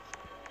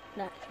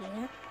 Not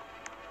here.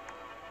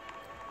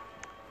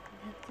 You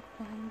have to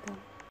find them.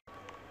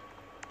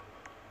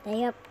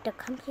 They up. The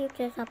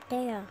computer's up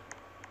there.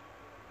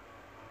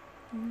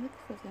 And look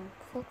for them.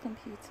 4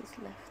 computers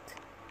left.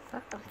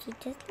 4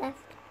 computers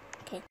left.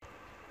 Okay.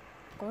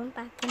 Going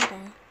back in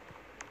there.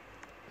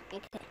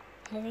 Okay.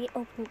 Has he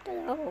opened the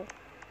door?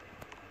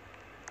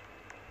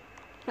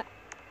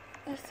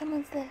 Oh,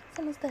 someone's there.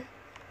 Someone's there.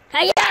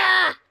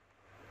 Hiya!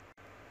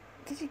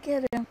 Did you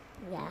get him?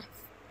 Yes.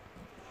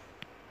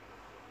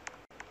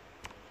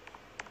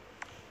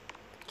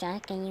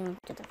 Dragging you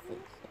into the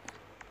freezer.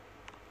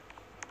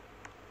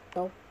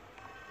 Go.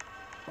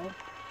 Go.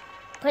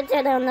 Put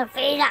it on the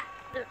freezer.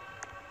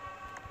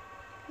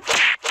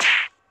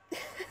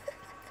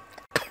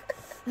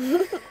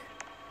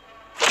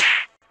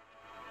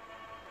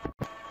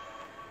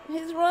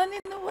 He's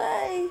running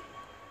away.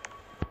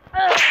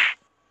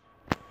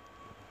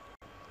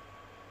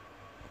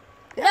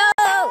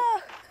 No!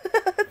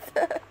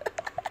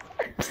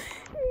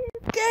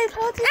 Gabe,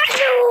 hold his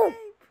Achoo!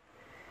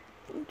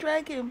 escape.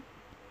 Drag him.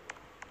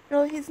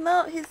 No, he's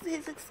not. He's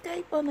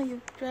escape on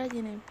you.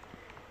 Dragging him.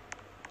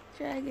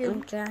 Drag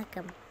him. Drag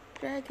him.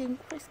 Drag him.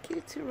 Press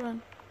Q to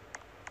run.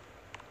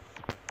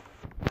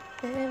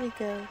 There we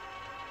go.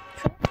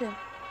 Trap him.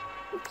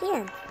 You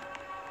can.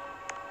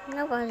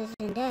 Nobody's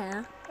in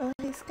there. Oh,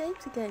 he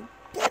escaped again.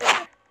 Get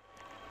her!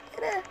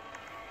 Get her!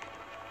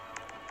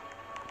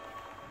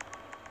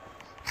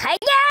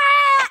 Hiya!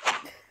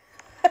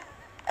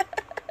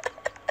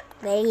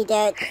 Very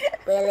good,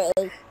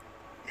 Willie.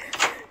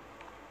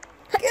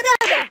 Get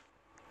her!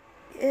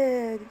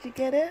 Yeah, did you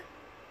get her?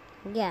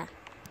 Yeah.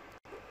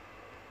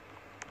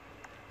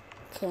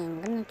 Okay,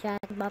 I'm gonna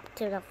drag him up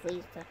to the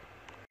freezer.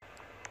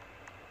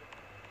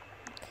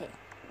 Okay.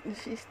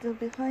 Is she still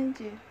behind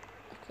you?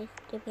 Is she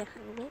still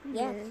behind me?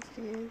 Yes. Yes,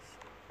 she is.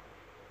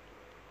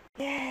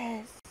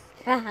 Yes!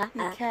 Haha.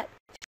 You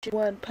captured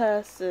one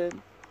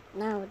person.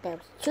 No,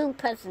 there's 2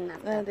 persons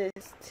up Now there.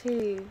 there's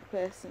 2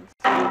 persons.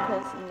 1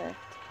 person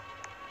left.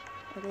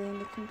 Are they in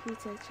the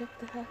computer? Check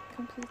the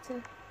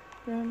computer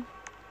room.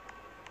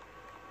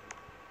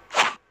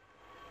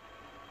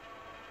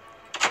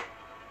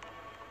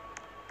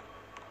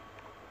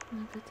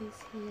 Nobody's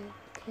here.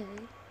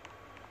 Okay.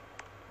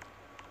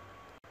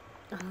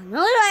 Oh,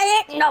 no,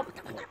 no, no.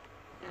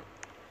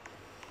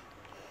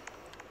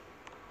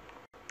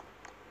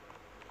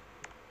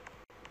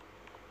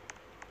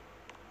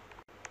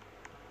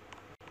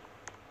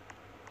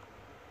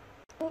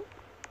 Oh,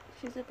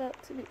 she's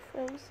about to be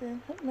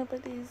frozen. Hope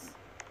nobody's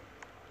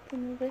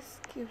gonna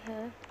rescue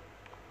her.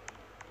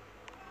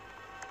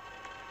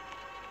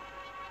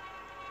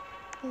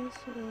 There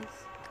she is.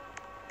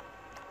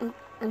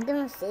 I'm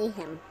gonna see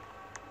him.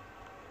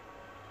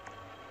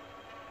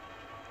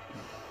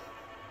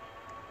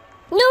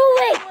 No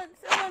way!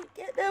 Someone,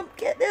 get him,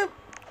 get him!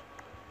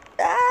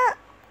 Ah!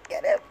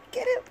 Get him,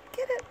 get him,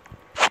 get him!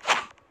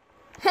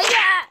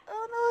 Hiya!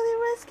 Oh no, they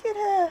rescued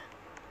her!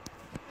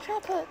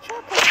 Trap her,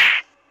 trap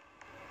her!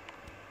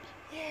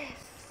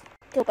 Yes!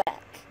 Go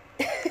back.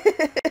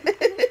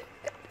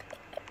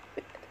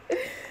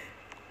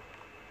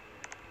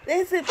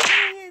 There's him!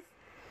 There he is!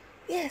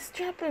 Yes,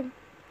 trap him!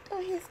 Oh,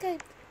 he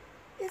escaped!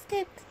 He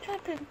escaped!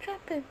 Trap him,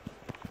 trap him!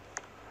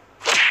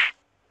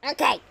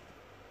 Okay.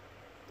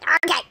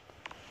 Okay.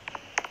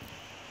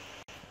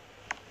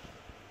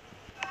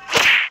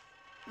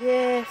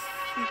 Yes,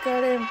 you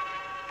got him!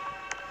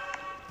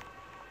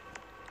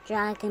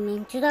 Drag him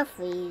into the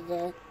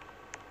freezer.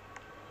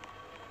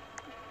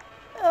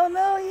 Oh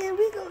no, he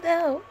wiggled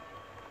out!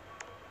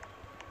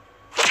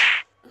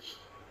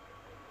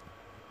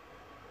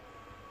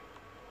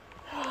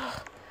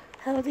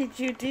 How did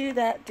you do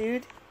that,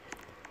 dude?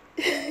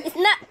 It's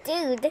not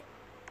dude.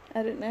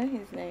 I don't know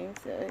his name,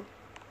 so...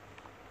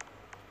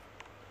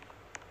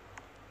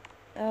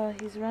 Oh,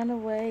 he's run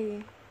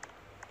away.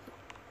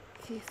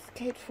 He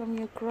escaped from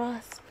your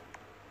grasp.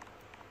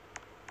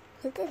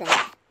 Who did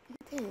that?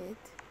 He did.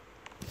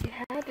 You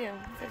had him,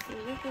 but he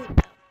wiggled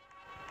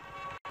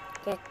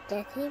out.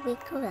 Did he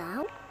wiggle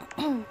out?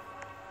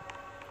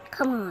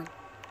 Come on.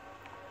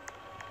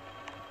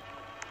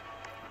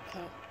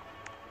 Okay.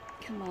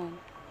 Come on.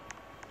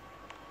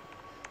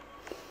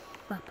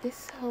 Bop.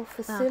 This whole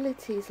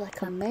facility is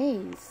like a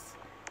maze.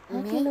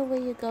 How do you know where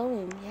you're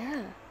going?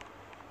 Yeah.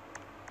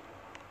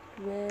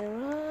 Where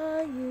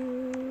are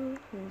you?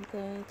 I'm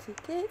going to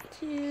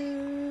get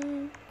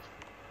you.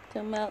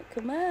 Come out,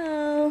 come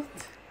out.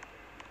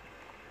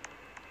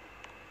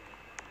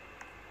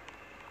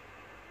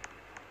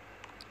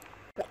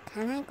 Wait,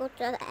 can I go to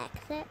the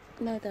exit?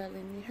 No,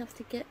 darling, you have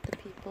to get the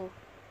people.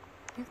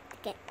 I have to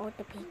get all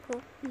the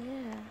people.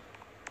 Yeah.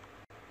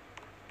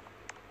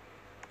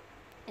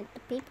 And the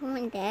people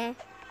in there.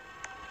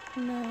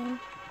 No.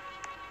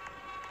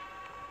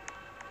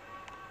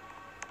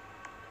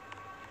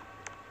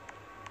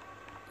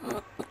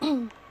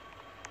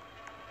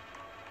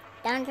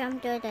 Don't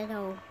jump through the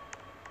door.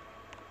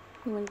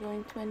 You want to go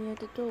into any of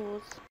the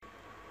doors?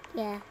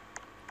 Yeah.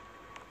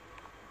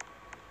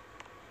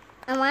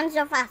 And run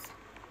so fast.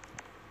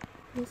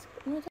 No,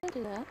 don't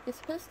do that. You're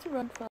supposed to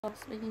run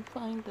fast when you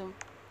find them.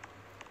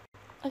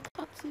 I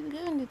can't see you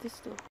go into this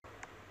door.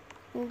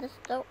 In the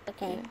store.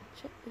 Okay. Yeah,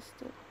 check this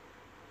door.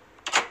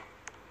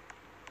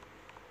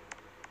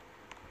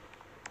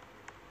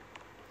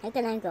 How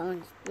can I go?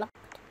 It's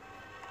locked.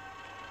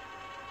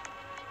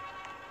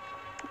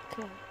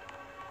 Okay.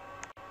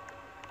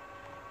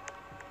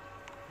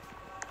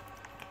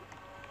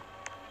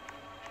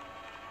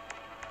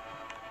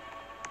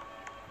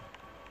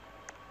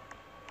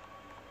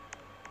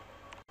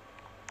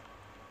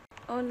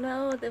 Oh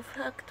no, they've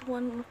hacked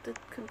one of the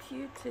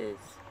computers.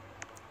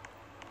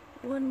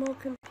 One more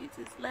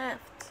computer's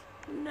left.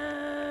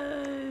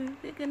 No,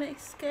 they're gonna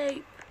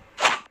escape.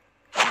 They're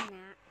not.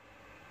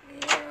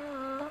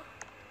 Yeah.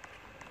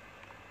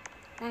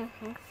 I don't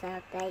think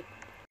so.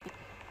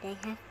 They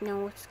have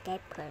no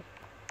escape code.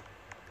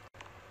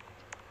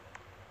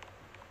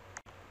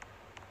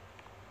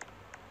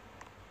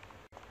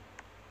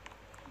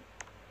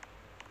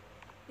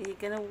 You're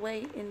gonna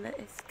wait in the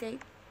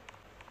escape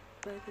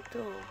by the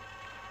door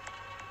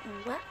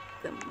and whack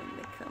them when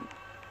they come.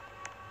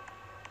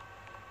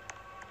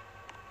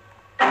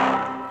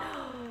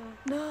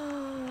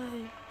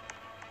 No!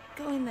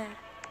 Go in there.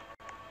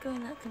 Go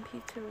in that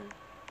computer room.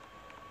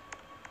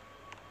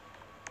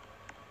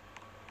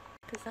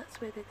 Because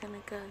that's where they're gonna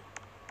go.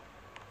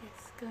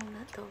 Yes, go in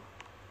that door.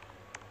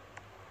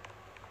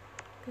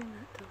 Go in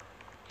that door.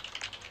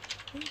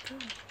 Where are you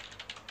going?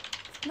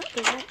 It's not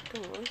the right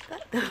door, it's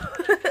that door.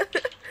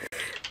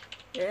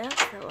 Yeah,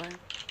 that's that one.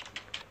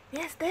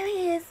 Yes, there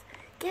he is!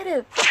 Get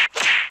him!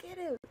 Get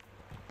him!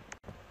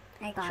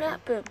 I got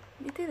Trap him.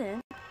 You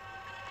didn't?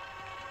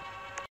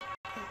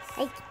 I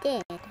Yes,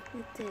 did.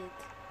 you did.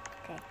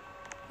 Okay.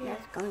 Yes.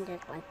 Let's go in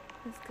this one.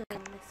 Let's go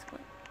in this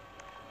one.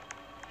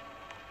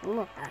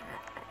 Ooh.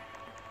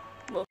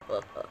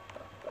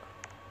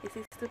 Is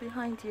he still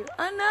behind you?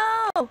 Oh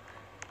no!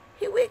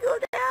 He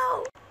wiggled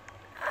out!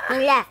 He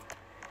left.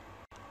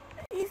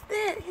 He's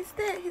there,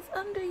 he's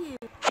under you.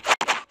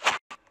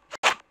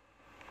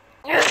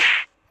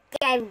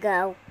 There we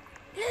go.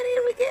 Get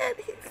him again!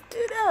 He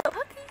stood up!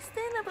 How can you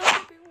stand up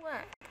after being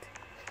whacked?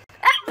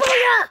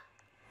 Booyah!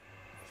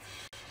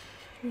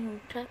 You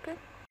trap him?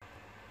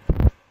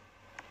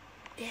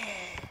 Yeah.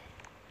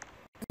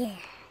 Yeah.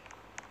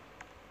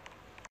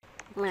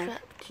 My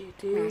Trapped you,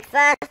 dude.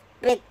 first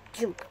big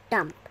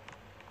dump.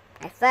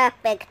 My first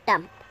big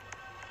dump.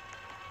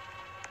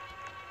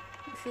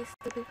 Is he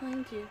still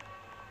behind you?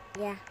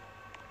 Yeah.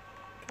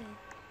 Okay.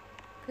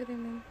 Put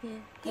him in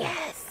here.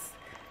 Yes!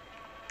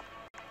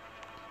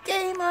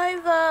 Game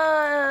over!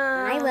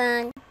 I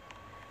won.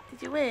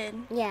 Did you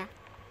win? Yeah.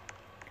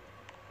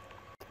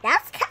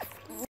 That's kind of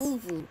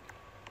easy.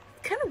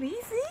 Kind of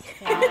easy.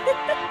 You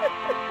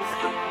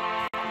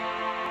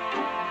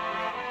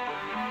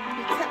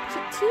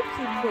captured 2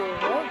 people.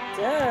 Well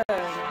done.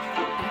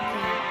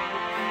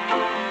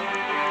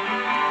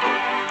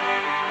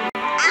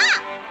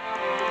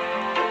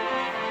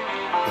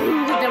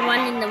 The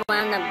one in the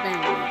one up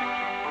there.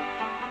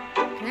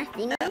 Can I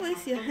sing? That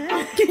was your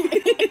hand.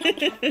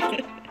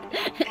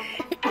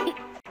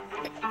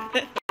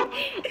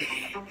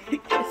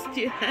 Just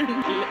your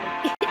hand.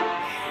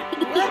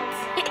 What?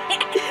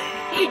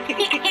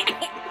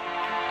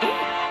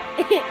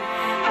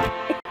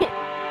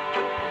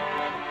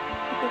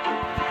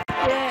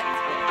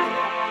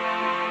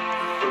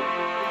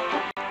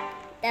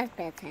 That's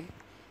better.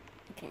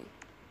 Okay.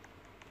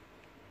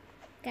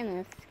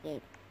 Gonna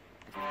escape.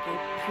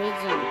 Escape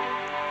prison.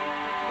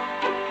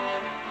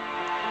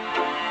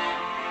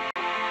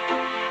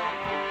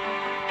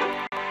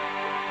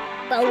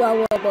 Whoa, whoa,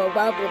 whoa, whoa, whoa,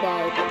 whoa,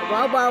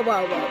 whoa, whoa,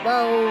 whoa, whoa,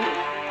 whoa.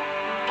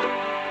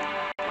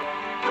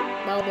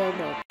 Whoa, whoa,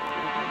 whoa.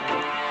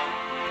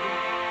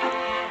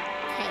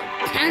 Okay,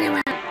 turn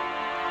around.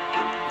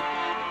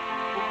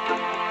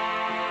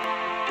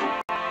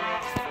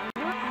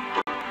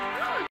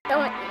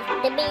 Don't eat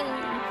the bean.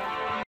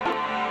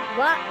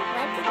 What?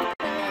 Let's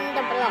clean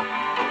the block.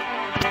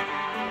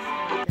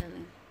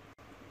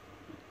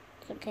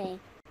 It's okay.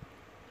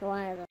 You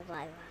are the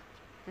survivor.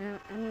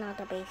 I'm not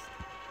a beast.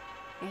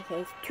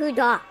 Okay, it's too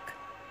dark.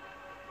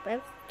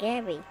 That's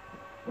scary.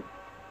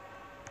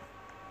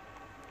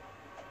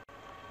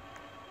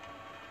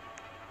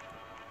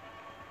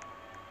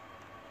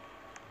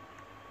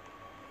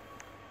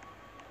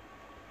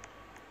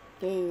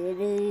 Do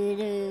do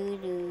do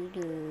do do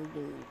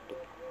do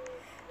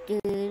do do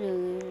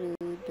do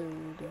do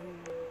do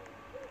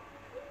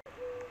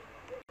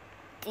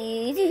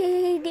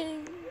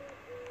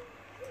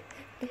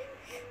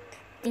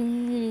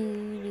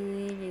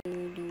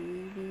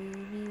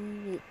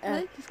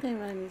I'm just going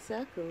around in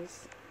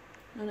circles.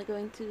 I'm gonna go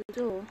into the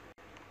door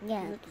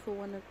Yeah. and look for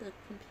one of the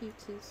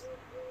computers.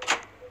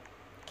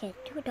 Okay,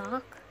 too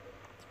dark.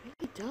 It's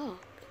really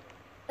dark.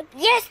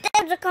 Yes,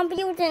 there's a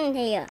computer in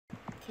here.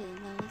 Okay,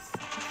 now let's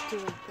do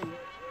our thing.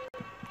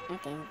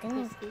 Okay, I'm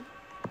gonna. Press E.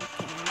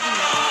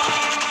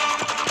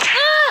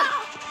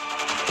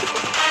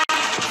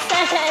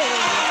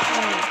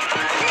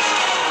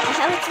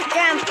 How to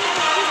jump?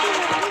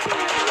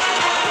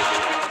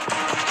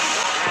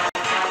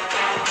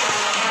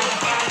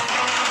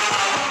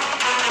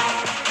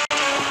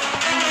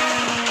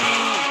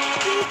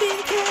 You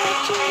didn't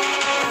catch it!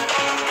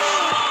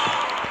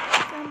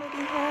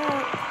 Somebody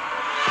help!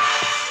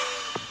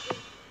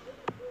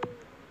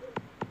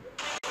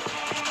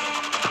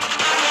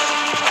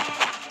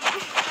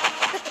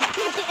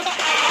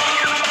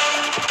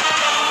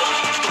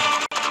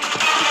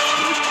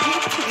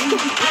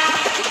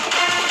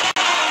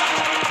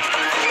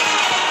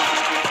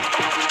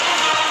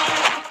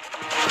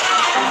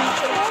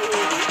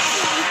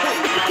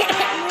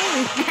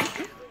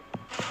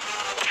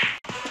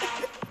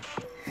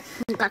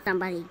 caught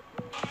somebody.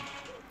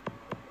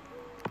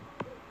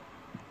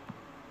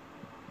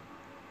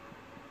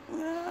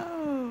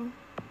 No.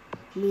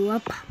 We're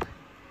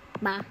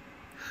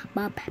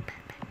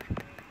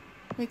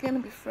gonna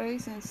be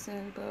frozen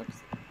soon,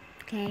 Bubs.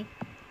 Okay.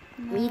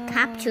 No. We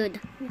captured.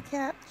 We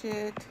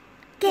captured.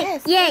 Okay.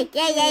 Yes. Yay!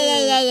 thank you.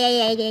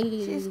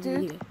 Yay! She's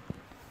good.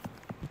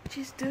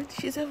 She's good.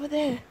 She's over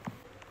there.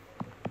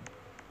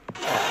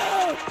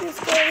 Oh, this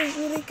girl is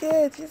really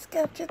good. She's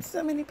captured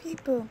so many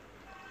people.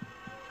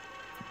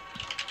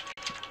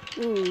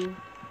 Ooh.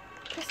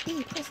 Press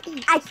E. Press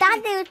E. I press thought E.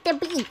 it was the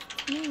bee.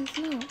 No, it's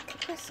not.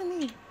 Keep pressing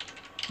E.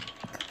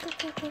 Go.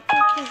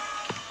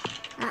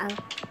 Uh-oh.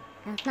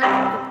 That's not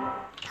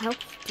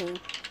supposed to.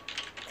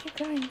 Keep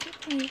going.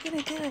 You're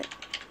gonna do it.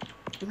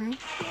 What?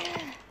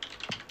 Yeah.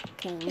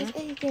 Okay. Press A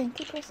again.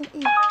 Keep pressing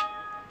E.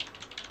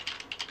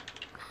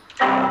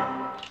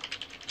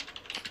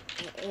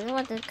 It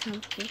was a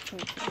computer.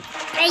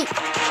 Hey!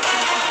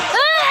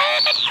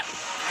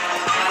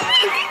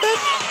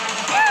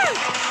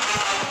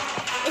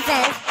 It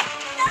says.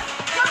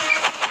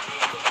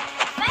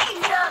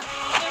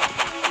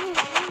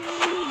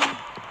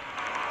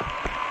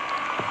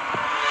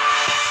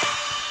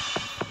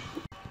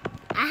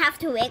 I have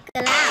to wake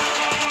it up.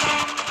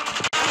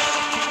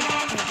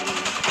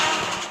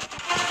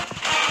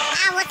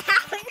 Ah, what's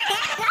happening?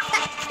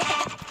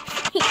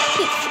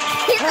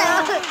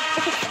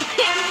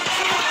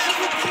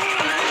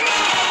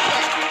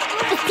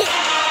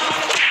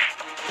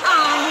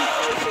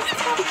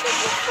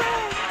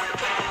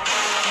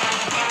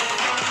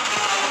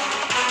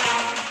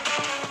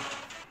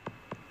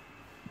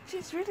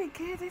 She's really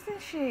good,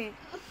 isn't she?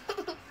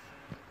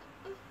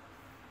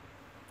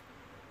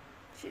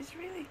 She's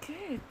really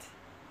good.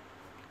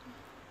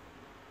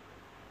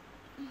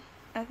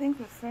 I think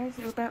we're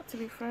frozen. We're about to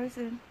be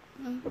frozen.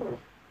 We're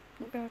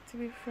about to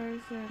be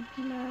frozen.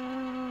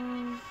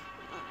 No.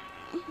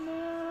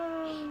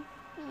 No.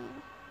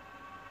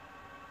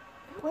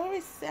 Where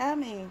is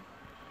Sammy?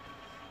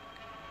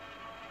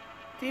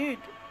 Dude.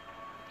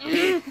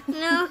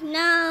 No.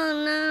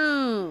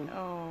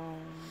 Oh.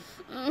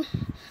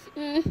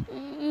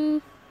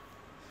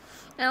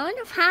 I would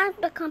have had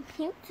the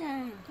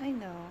computer. I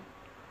know.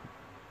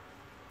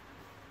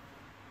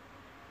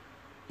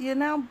 You're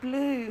now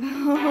blue.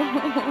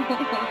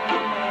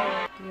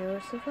 You're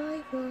a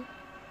survivor.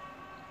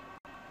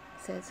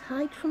 Says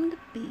hide from the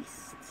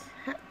beast.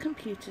 Hack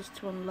computers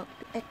to unlock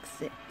the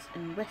exit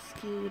and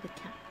rescue the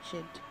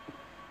captured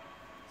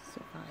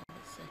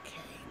survivors.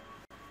 Okay.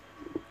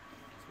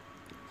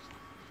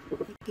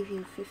 They give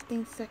you a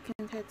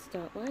 15-second head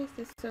start. Why is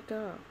this so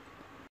dark?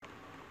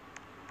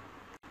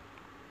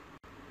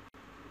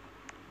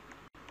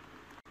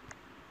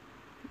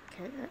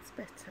 Okay, that's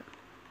better.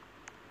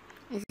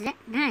 Is that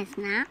nice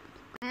now?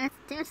 That's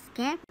still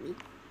scary.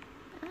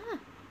 Ah.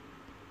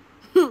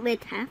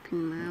 What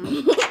happened, Mom?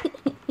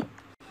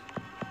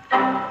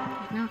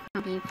 There's no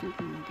computer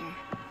in there.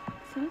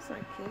 Sounds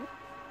like it.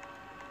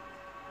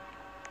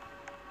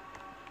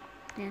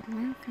 There's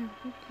no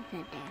computer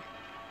there.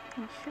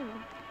 I'm sure.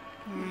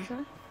 Yeah. You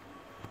sure?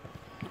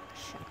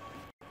 Sure.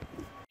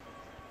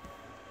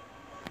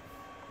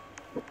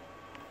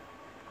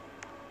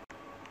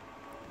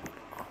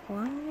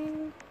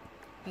 Corn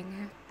and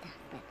not that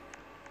bad.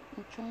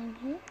 I'm trying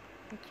here.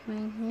 Which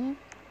one here?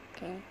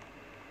 Okay.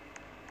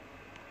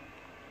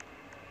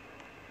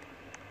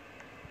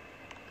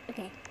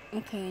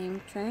 Okay,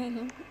 I'm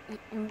trying.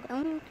 I'm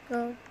going to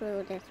go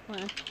through this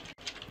one.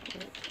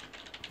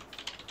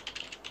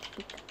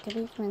 Because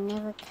these will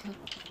never come.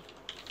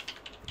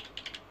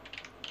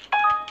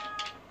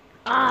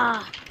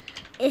 Ah!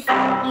 It's,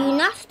 you're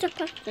not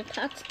supposed to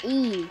touch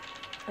E.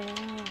 Oh,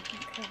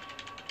 okay.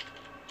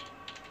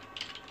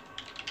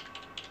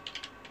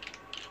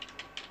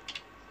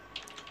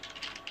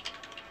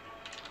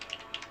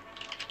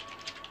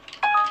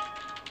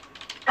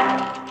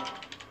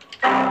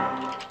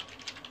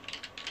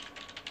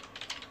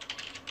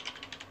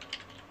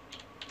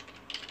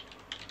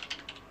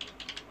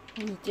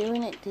 You're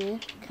doing it, dear.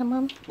 Come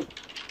on.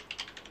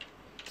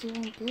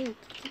 Doing good.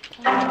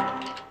 Keep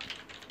going.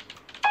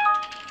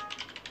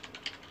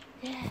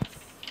 Yes.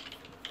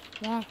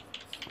 Yes.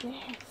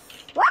 Yes.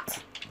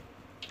 What?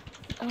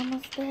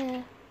 Almost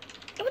there.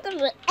 What is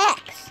the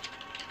X?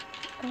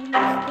 Almost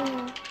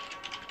there.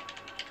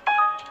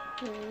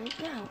 There you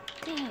go.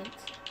 Good.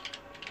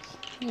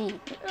 Hey,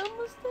 We're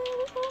almost there.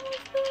 We're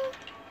almost there.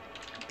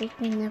 they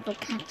can never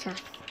catch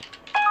us.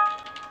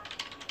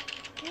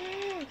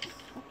 Yes.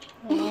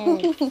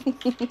 Yes.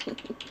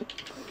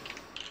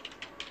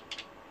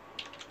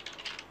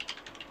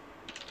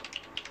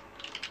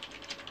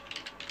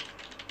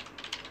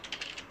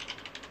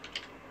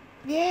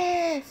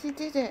 Yes, you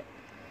did it.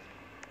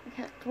 You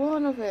hacked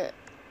one of it.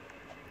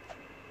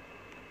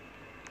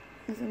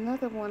 There's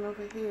another one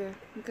over here.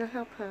 You go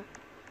help her.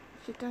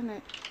 She done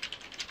it.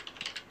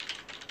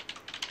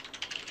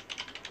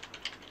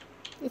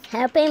 It's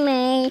helping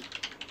me.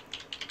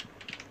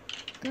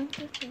 Go,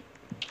 go, go.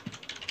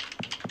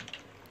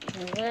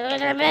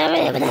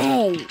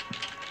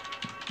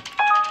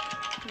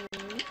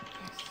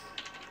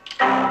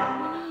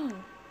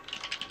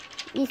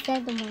 You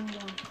said the wrong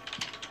one.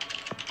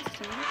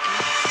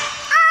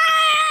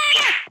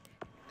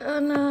 Oh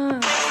no.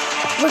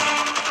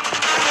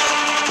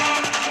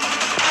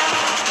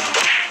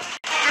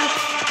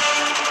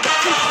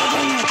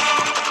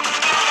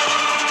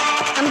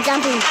 I'm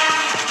jumping.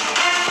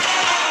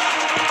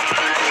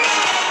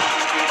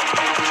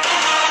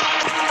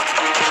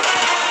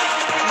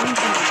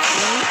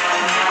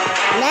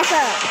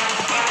 Never.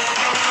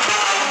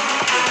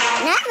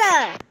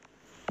 Never.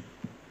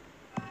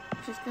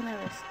 She's gonna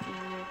rescue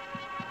you.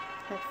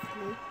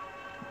 Hopefully.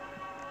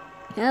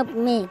 Help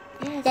me.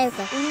 Yes. There we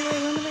go.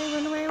 Run away,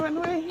 run away, run away, run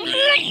away.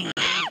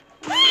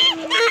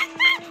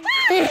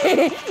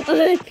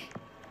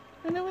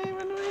 Run away,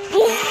 run away.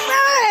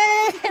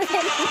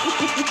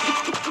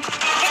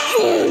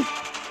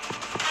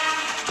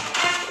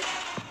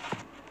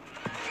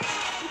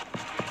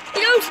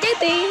 Don't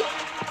Snoopy.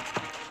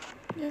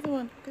 The other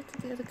one. Go to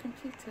the other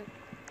computer.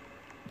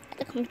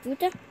 The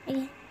computer?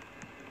 Okay.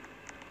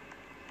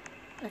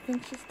 I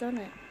think she's done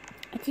it.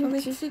 I think Only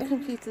she's two done.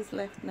 computers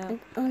left now.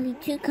 Only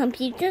 2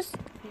 computers?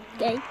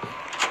 Okay.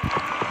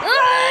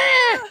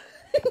 Ah!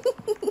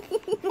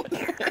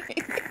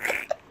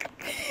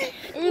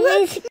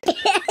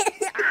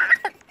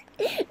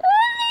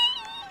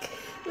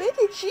 Where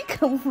did she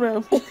come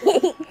from?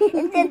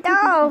 It's a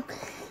dog.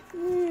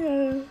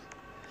 Yeah.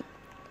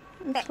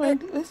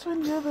 Let's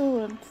find the other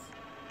ones.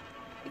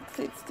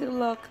 It's still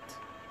locked.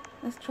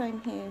 Let's try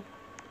in here.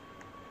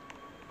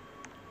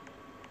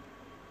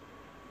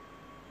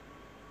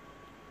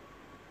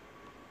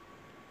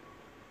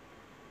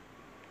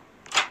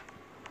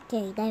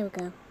 Okay, there we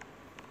go.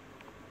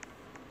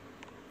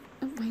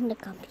 I'll find the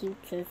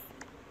computers.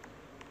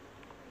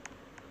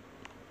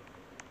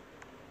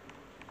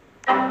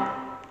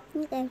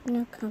 There's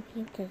no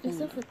computers It's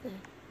in over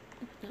there.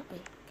 Up that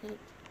way. Good.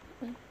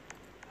 That way.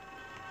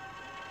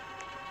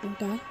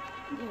 there. Yeah.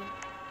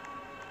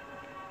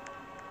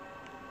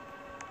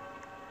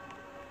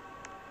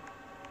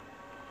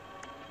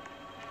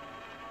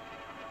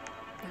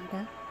 Down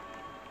there.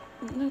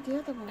 No, the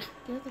other one.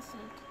 The other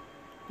side.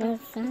 The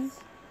other side. It's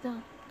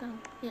down. Down.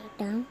 Yeah.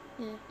 Down.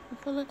 Yeah. You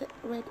follow the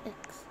red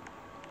X.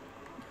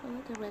 You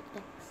follow the red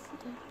X.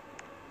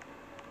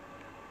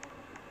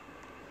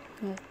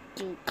 Yeah.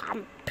 The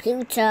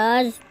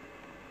computers.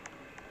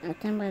 Oh,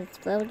 somebody's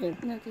frozen.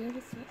 No, the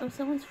other side. Oh,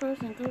 someone's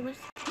frozen. Go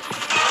rescue.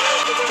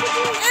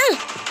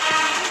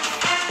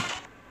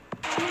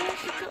 Oh,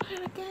 she got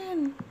her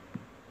again.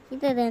 She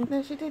didn't.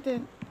 No, she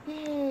didn't.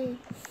 Yay.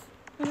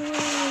 Hooray.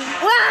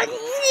 What?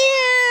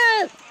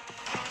 Yeah!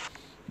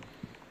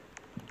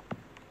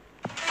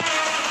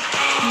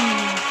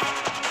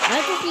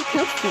 Where did he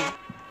come from?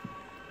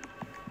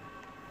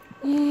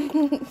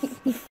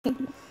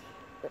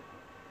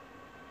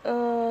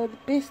 The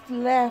beast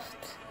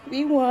left.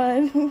 We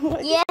won.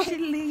 Why Yeah. did she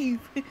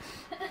leave?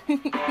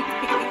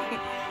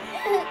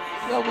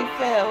 Well, we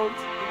failed.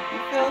 We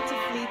failed to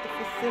flee the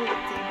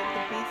facility, but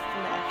the beast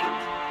left.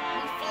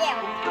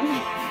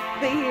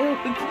 Failed.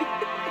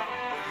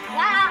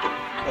 Wow!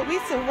 But we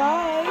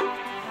survived.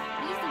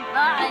 We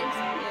survived.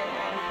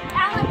 Yeah.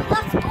 That was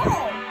close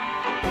call.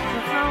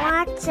 Thanks for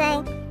watching.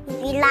 If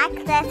you like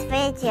this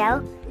video,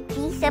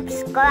 please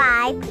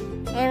subscribe.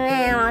 And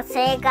then I'll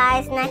see you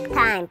guys next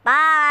time.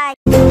 Bye!